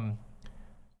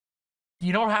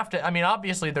 you don't have to, I mean,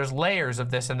 obviously there's layers of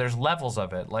this and there's levels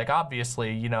of it. Like,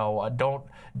 obviously, you know,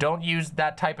 don't use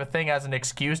that type of thing as an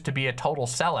excuse to be a total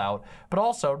sellout. But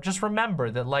also just remember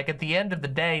that, like, at the end of the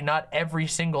day, not every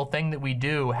single thing that we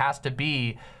do has to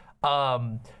be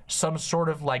some sort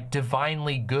of like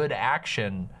divinely good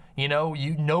action. You know,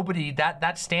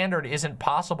 that standard isn't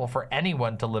possible for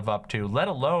anyone to live up to, let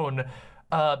alone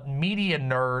media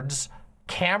nerds,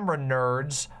 camera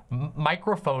nerds,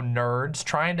 microphone nerds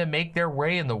trying to make their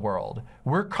way in the world.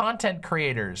 We're content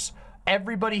creators.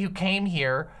 Everybody who came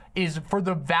here is, for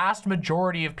the vast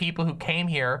majority of people who came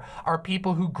here, are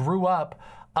people who grew up,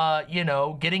 you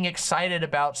know, getting excited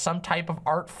about some type of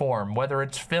art form, whether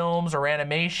it's films or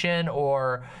animation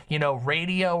or, you know,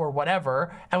 radio or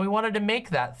whatever, and we wanted to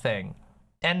make that thing.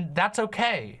 And that's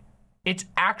okay. It's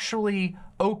actually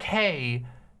okay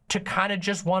to kind of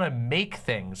just want to make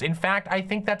things. In fact, I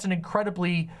think that's an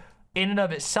incredibly, in and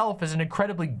of itself, is an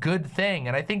incredibly good thing.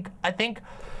 And I think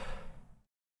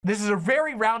this is a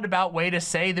very roundabout way to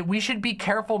say that we should be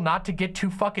careful not to get too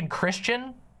fucking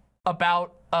Christian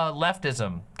about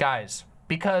leftism, guys,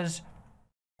 because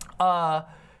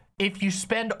if you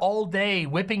spend all day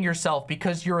whipping yourself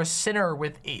because you're a sinner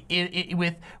with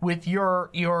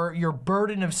your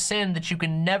burden of sin that you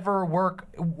can never work,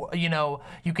 you know,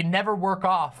 you can never work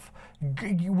off,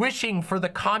 wishing for the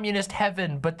communist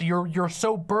heaven, but you're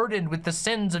so burdened with the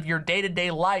sins of your day-to-day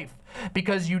life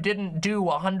because you didn't do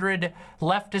 100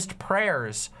 leftist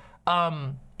prayers.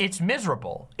 It's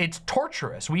miserable. It's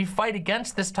torturous. We fight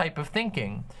against this type of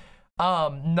thinking.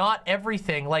 Not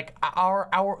everything, like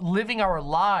our living our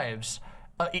lives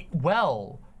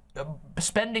well,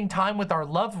 spending time with our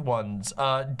loved ones,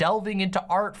 delving into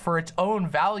art for its own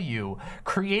value,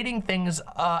 creating things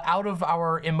out of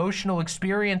our emotional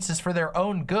experiences for their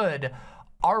own good,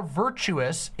 are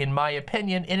virtuous, in my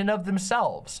opinion, in and of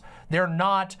themselves. They're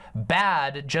not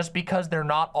bad just because they're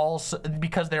not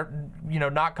because they're, you know,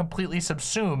 not completely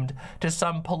subsumed to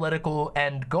some political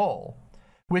end goal,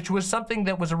 which was something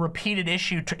that was a repeated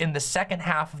issue in the second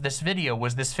half of this video,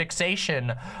 was this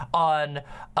fixation on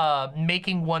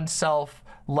making oneself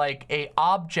like a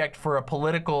object for a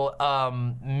political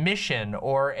mission,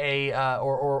 or a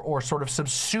or sort of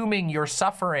subsuming your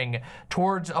suffering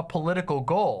towards a political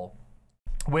goal,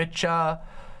 which I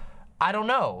don't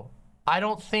know. I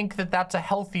don't think that that's a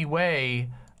healthy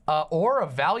way or a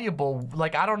valuable,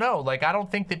 like, I don't know, like, I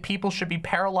don't think that people should be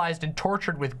paralyzed and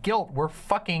tortured with guilt. We're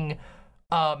fucking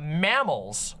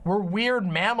mammals. We're weird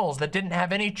mammals that didn't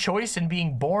have any choice in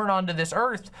being born onto this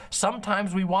earth.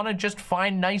 Sometimes we want to just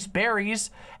find nice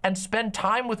berries and spend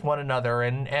time with one another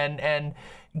and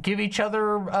give each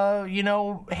other, you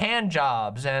know, hand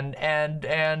jobs and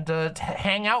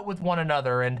hang out with one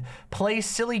another and play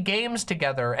silly games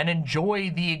together and enjoy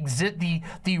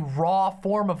the raw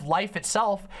form of life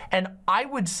itself. And I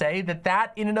would say that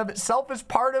that in and of itself is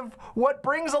part of what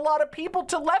brings a lot of people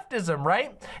to leftism,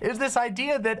 right? Is this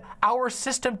idea that our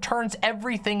system turns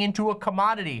everything into a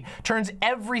commodity, turns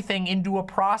everything into a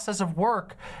process of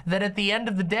work that at the end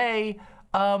of the day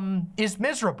is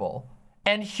miserable.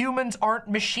 And humans aren't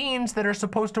machines that are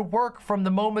supposed to work from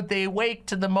the moment they wake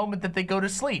to the moment that they go to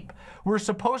sleep. We're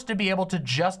supposed to be able to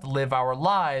just live our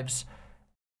lives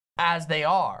as they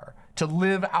are, to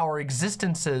live our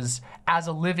existences as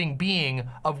a living being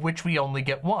of which we only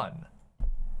get one.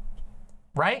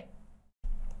 Right?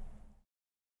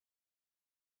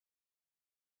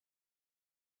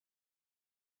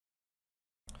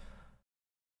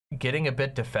 Getting a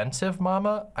bit defensive,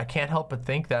 Mama? I can't help but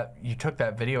think that you took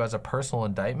that video as a personal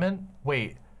indictment.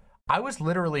 Wait, I was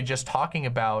literally just talking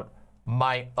about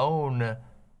my own,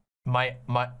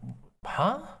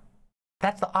 huh?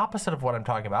 That's the opposite of what I'm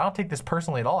talking about. I don't take this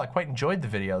personally at all. I quite enjoyed the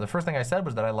video. The first thing I said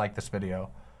was that I liked this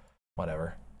video.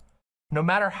 Whatever. No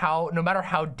matter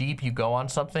how deep you go on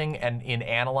something and in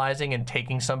analyzing and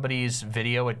taking somebody's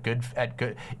video at good,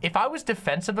 if I was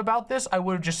defensive about this, I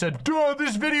would have just said, duh,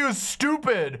 this video is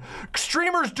stupid.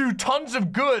 Streamers do tons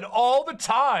of good all the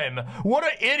time. What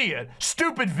an idiot.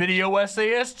 Stupid video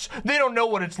essayists. They don't know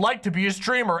what it's like to be a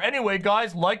streamer. Anyway,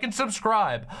 guys, like and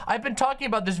subscribe. I've been talking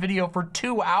about this video for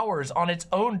 2 hours on its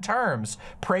own terms,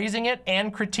 praising it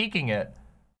and critiquing it.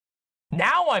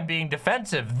 Now I'm being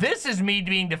defensive. This is me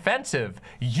being defensive.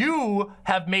 You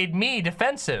have made me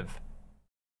defensive.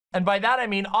 And by that I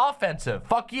mean offensive.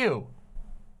 Fuck you.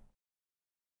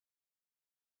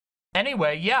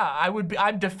 Anyway, yeah,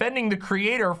 I'm defending the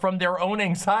creator from their own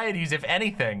anxieties, if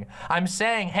anything. I'm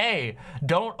saying, hey,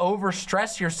 don't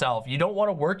overstress yourself. You don't want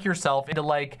to work yourself into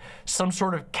like some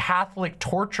sort of Catholic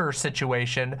torture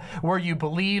situation where you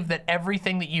believe that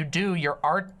everything that you do, your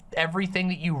art, everything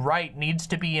that you write needs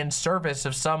to be in service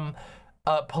of some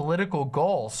political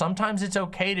goal. Sometimes it's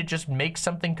okay to just make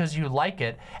something because you like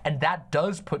it, and that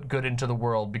does put good into the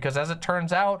world, because as it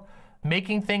turns out,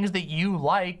 making things that you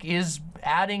like is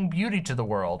adding beauty to the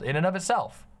world in and of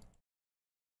itself.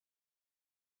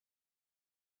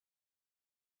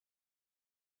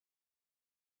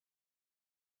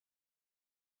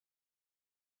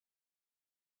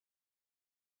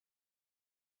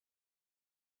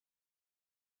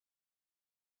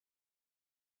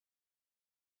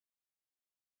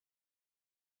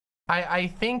 I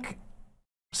think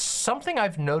something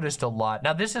I've noticed a lot,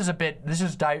 now this is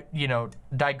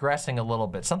digressing a little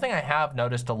bit. Something I have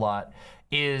noticed a lot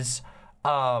is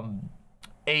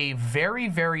a very,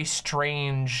 very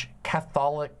strange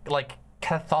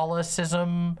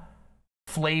Catholicism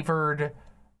flavored,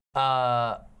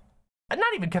 not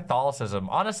even Catholicism.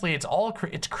 Honestly,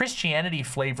 it's Christianity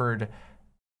flavored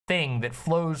thing that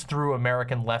flows through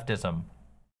American leftism.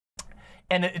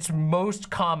 And it's most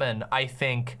common, I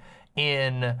think,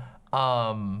 in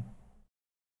like,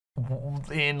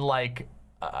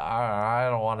 I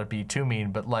don't want to be too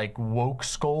mean, but like woke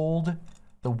scold,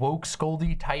 the woke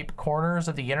scoldy type corners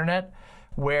of the internet,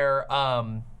 where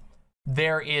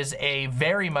there is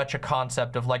very much a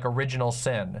concept of like original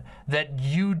sin, that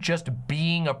you just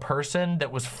being a person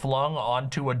that was flung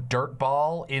onto a dirt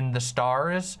ball in the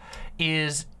stars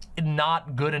is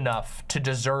not good enough to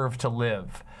deserve to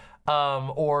live.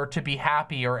 Or to be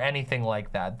happy or anything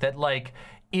like that. That like,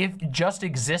 if just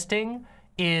existing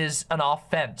is an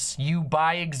offense, you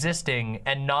by existing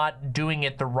and not doing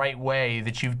it the right way,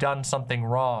 that you've done something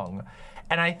wrong.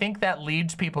 And I think that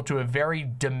leads people to a very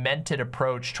demented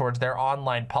approach towards their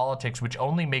online politics, which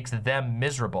only makes them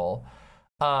miserable.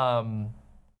 Well,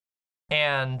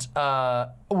 yes,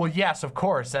 of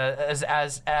course, as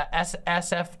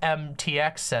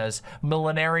SFMTX says,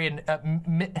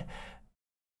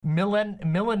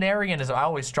 millenarianism, I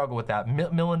always struggle with that.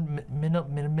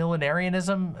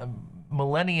 Millenarianism,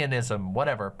 millennialism,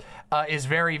 whatever, is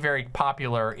very, very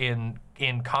popular in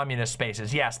communist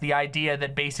spaces. Yes, the idea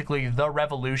that basically the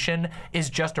revolution is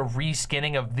just a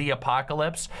reskinning of the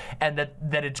apocalypse, and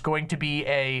that it's going to be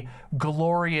a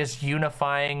glorious,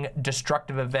 unifying,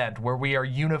 destructive event where we are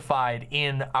unified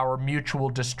in our mutual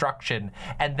destruction,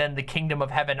 and then the kingdom of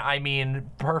heaven, I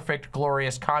mean perfect,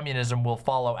 glorious communism, will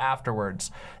follow afterwards.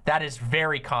 That is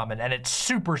very common, and it's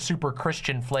super, super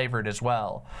Christian flavored as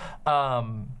well.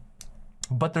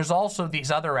 But there's also these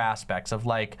other aspects of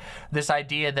like this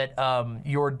idea that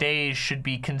your days should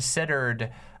be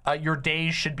considered, your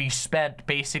days should be spent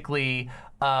basically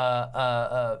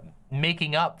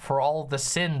making up for all the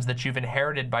sins that you've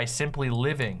inherited by simply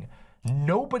living.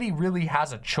 Nobody really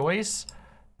has a choice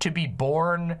to be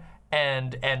born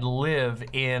and live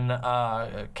in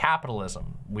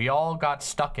capitalism. We all got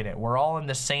stuck in it. We're all in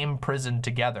the same prison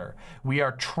together. We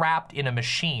are trapped in a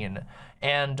machine,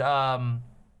 and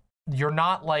you're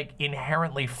not like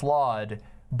inherently flawed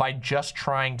by just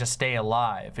trying to stay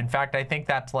alive. In fact, I think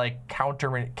that's like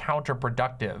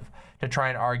counterproductive to try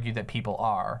and argue that people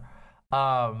are.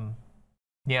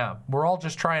 Yeah, we're all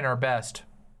just trying our best.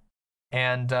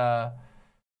 And I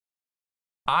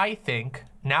think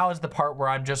now is the part where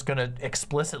I'm just gonna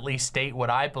explicitly state what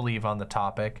I believe on the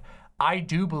topic. I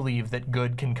do believe that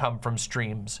good can come from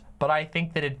streams, but I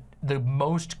think that the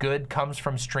most good comes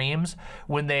from streams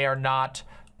when they are not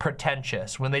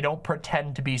pretentious, when they don't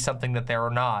pretend to be something that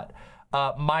they're not.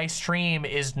 My stream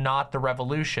is not the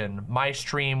revolution. My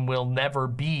stream will never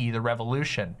be the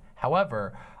revolution.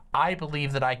 However, I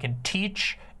believe that I can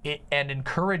teach it and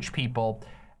encourage people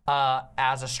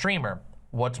as a streamer.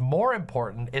 What's more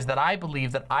important is that I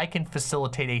believe that I can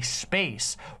facilitate a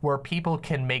space where people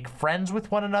can make friends with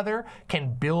one another,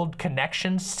 can build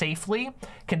connections safely,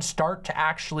 can start to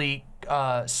actually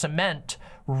cement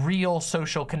real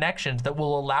social connections that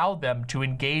will allow them to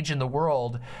engage in the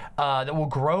world, that will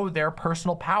grow their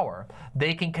personal power.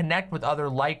 They can connect with other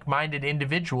like-minded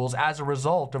individuals as a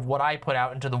result of what I put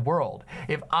out into the world.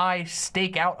 If I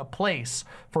stake out a place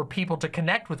for people to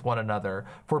connect with one another,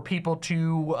 for people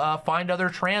to find other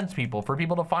trans people, for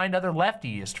people to find other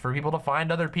lefties, for people to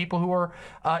find other people who are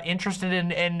interested in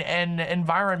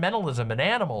environmentalism and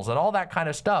animals and all that kind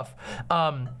of stuff,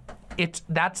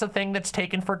 that's a thing that's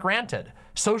taken for granted.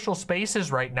 Social spaces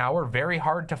right now are very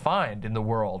hard to find in the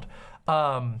world.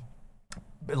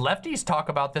 Lefties talk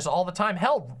about this all the time.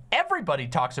 Hell, everybody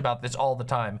talks about this all the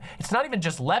time. It's not even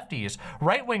just lefties.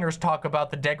 Right-wingers talk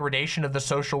about the degradation of the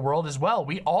social world as well.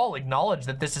 We all acknowledge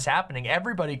that this is happening.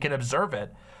 Everybody can observe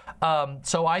it.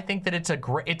 So I think that it's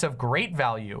of great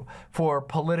value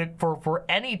for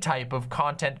any type of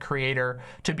content creator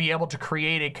to be able to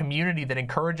create a community that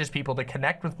encourages people to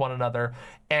connect with one another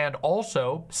and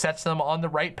also sets them on the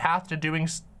right path to doing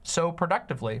so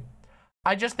productively.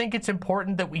 I just think it's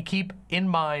important that we keep in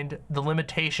mind the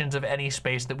limitations of any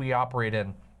space that we operate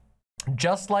in.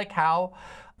 Just like how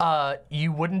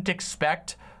you wouldn't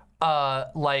expect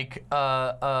every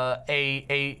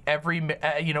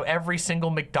single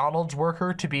McDonald's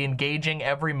worker to be engaging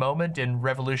every moment in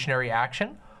revolutionary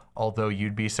action, although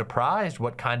you'd be surprised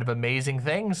what kind of amazing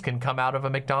things can come out of a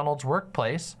McDonald's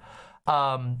workplace.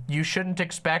 You shouldn't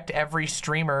expect every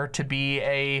streamer to be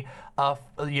a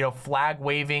flag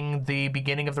waving the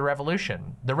beginning of the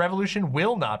revolution. The revolution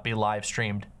will not be live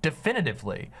streamed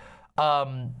definitively,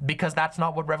 because that's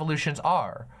not what revolutions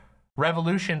are.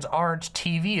 Revolutions aren't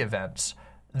TV events.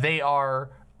 They are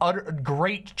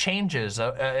great changes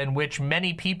in which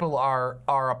many people are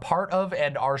a part of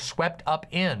and are swept up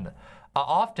in,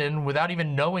 often without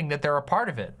even knowing that they're a part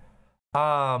of it.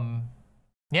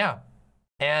 Yeah.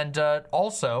 And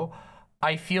also,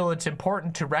 I feel it's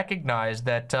important to recognize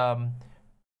that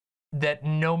that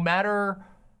no matter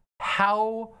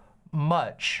how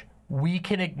much we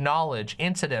can acknowledge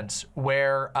incidents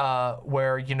where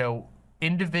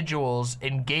individuals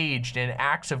engaged in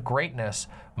acts of greatness,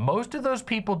 most of those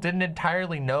people didn't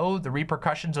entirely know the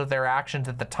repercussions of their actions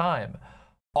at the time.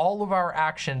 All of our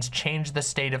actions change the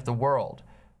state of the world.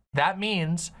 That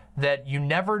means that you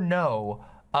never know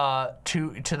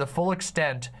to the full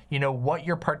extent, what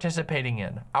you're participating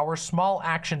in. Our small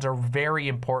actions are very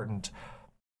important.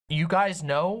 You guys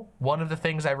know one of the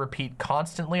things I repeat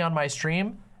constantly on my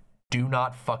stream: do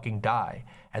not fucking die.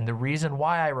 And the reason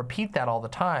why I repeat that all the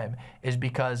time is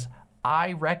because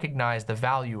I recognize the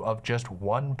value of just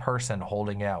one person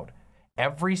holding out.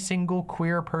 Every single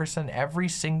queer person, every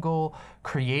single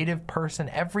creative person,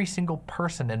 every single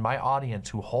person in my audience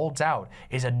who holds out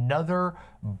is another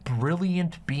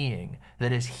brilliant being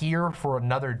that is here for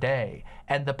another day.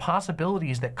 And the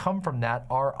possibilities that come from that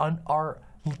are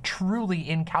truly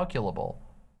incalculable.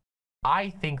 I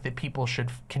think that people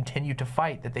should continue to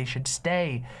fight, that they should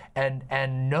stay and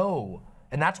know.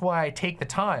 And that's why I take the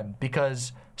time,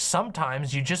 because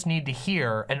sometimes you just need to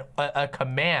hear a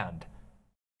command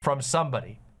from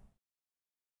somebody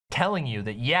telling you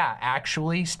that, yeah,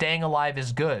 actually staying alive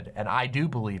is good. And I do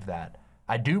believe that.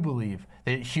 I do believe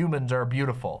that humans are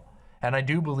beautiful. And I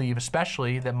do believe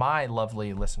especially that my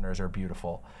lovely listeners are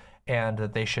beautiful and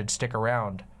that they should stick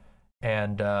around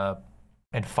and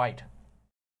fight.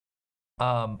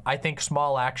 I think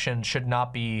small actions should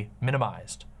not be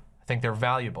minimized. I think they're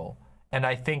valuable. And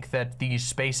I think that these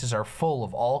spaces are full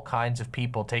of all kinds of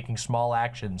people taking small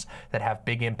actions that have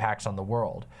big impacts on the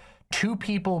world. Two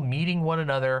people meeting one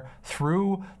another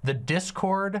through the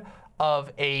Discord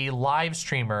of a live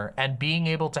streamer and being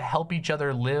able to help each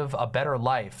other live a better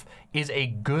life is a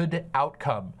good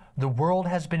outcome. The world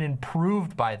has been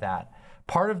improved by that.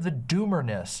 Part of the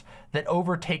doomerness that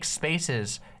overtakes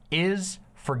spaces is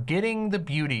forgetting the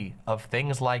beauty of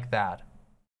things like that.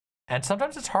 And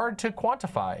sometimes it's hard to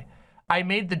quantify. I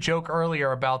made the joke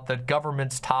earlier about the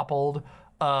government's toppled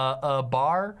a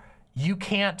bar. You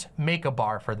can't make a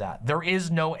bar for that. There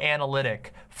is no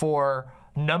analytic for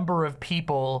number of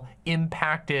people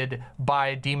impacted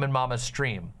by Demon Mama's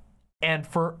stream. And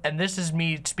this is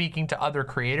me speaking to other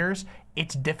creators,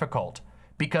 it's difficult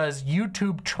because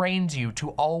YouTube trains you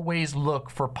to always look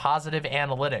for positive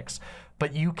analytics,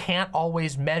 but you can't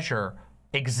always measure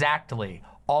exactly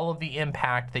all of the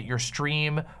impact that your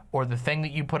stream or the thing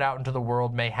that you put out into the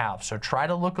world may have. So try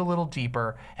to look a little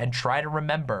deeper and try to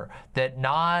remember that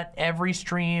not every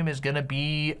stream is gonna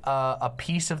be a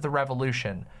piece of the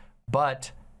revolution,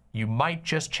 but you might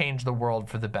just change the world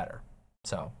for the better.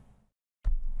 So,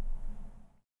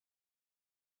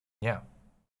 yeah.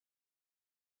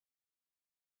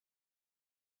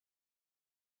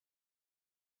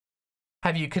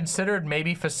 Have you considered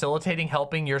maybe facilitating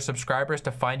helping your subscribers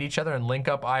to find each other and link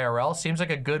up IRL? Seems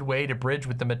like a good way to bridge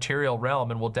with the material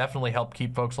realm and will definitely help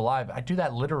keep folks alive. I do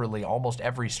that literally almost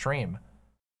every stream.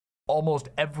 Almost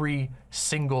every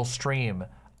single stream.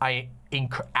 I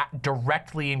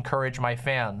directly encourage my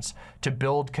fans to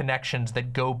build connections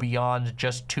that go beyond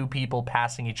just two people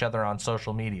passing each other on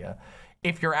social media.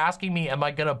 If you're asking me, am I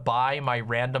gonna buy my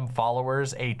random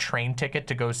followers a train ticket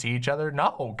to go see each other?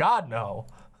 No, God, no.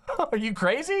 Are you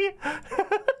crazy?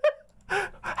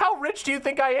 How rich do you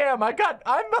think I am?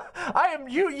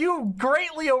 You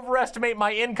greatly overestimate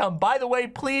my income. By the way,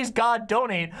 please God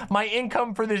donate. My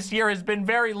income for this year has been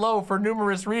very low for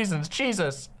numerous reasons.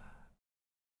 Jesus.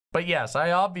 But yes,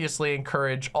 I obviously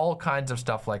encourage all kinds of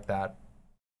stuff like that.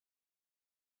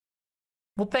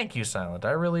 Well, thank you, Silent.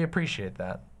 I really appreciate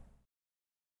that.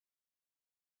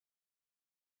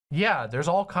 Yeah, there's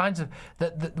all kinds of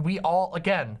we all,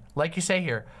 again, like you say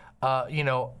here, you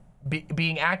know,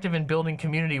 being active in building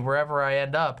community wherever I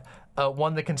end up,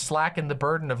 one that can slacken the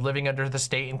burden of living under the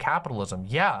state and capitalism.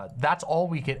 Yeah, that's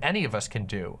all any of us can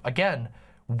do. Again,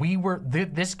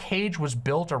 this cage was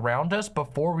built around us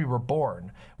before we were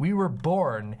born. We were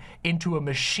born into a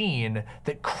machine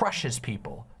that crushes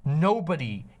people.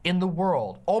 Nobody in the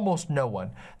world, almost no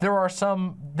one. There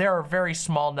are very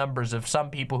small numbers of some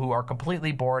people who are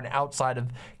completely born outside of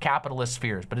capitalist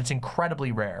spheres, but it's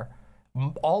incredibly rare.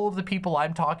 All of the people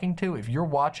I'm talking to, if you're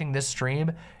watching this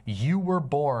stream, you were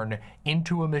born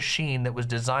into a machine that was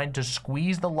designed to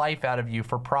squeeze the life out of you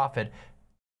for profit.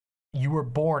 You were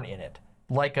born in it.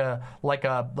 Like a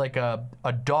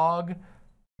dog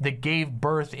that gave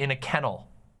birth in a kennel.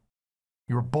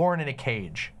 You were born in a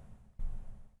cage.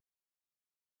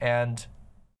 And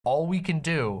all we can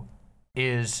do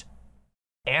is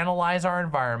analyze our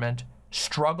environment,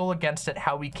 struggle against it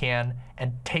how we can,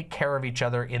 and take care of each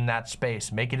other in that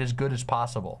space. Make it as good as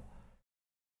possible.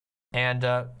 And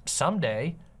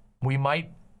someday, we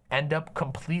might end up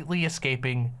completely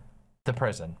escaping the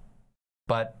prison.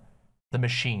 But the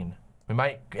machine. We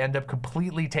might end up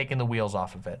completely taking the wheels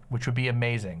off of it, which would be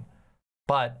amazing.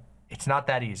 But it's not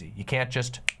that easy. You can't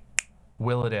just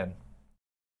will it in.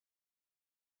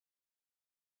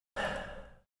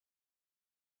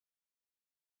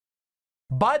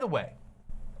 By the way,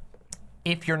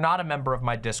 if you're not a member of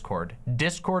my Discord,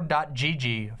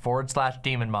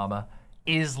 discord.gg/demonmama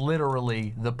is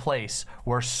literally the place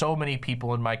where so many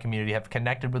people in my community have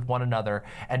connected with one another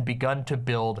and begun to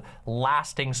build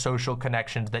lasting social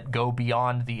connections that go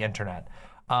beyond the internet.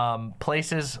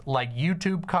 Places like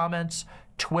YouTube comments,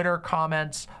 Twitter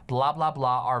comments, blah, blah,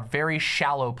 blah, are very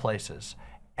shallow places.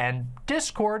 And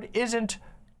Discord isn't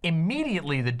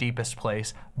immediately the deepest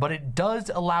place, but it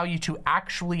does allow you to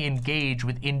actually engage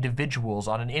with individuals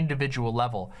on an individual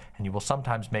level, and you will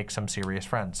sometimes make some serious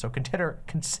friends. So consider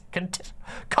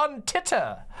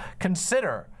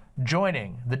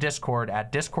joining the Discord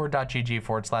at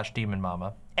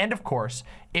discord.gg/demonmama. And of course,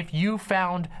 if you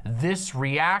found this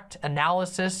React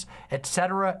analysis,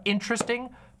 etc. interesting,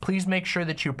 please make sure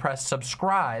that you press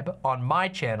subscribe on my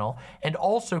channel, and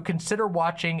also consider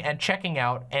watching and checking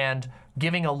out and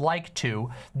giving a like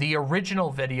to the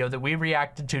original video that we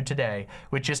reacted to today,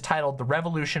 which is titled "The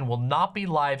Revolution Will Not Be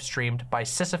Live Streamed" by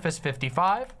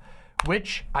Sisyphus55,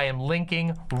 which I am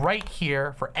linking right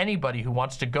here for anybody who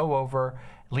wants to go over,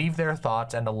 leave their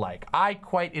thoughts, and a like. I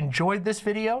quite enjoyed this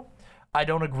video. I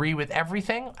don't agree with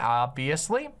everything,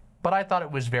 obviously, but I thought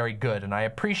it was very good, and I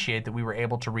appreciate that we were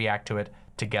able to react to it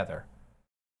together.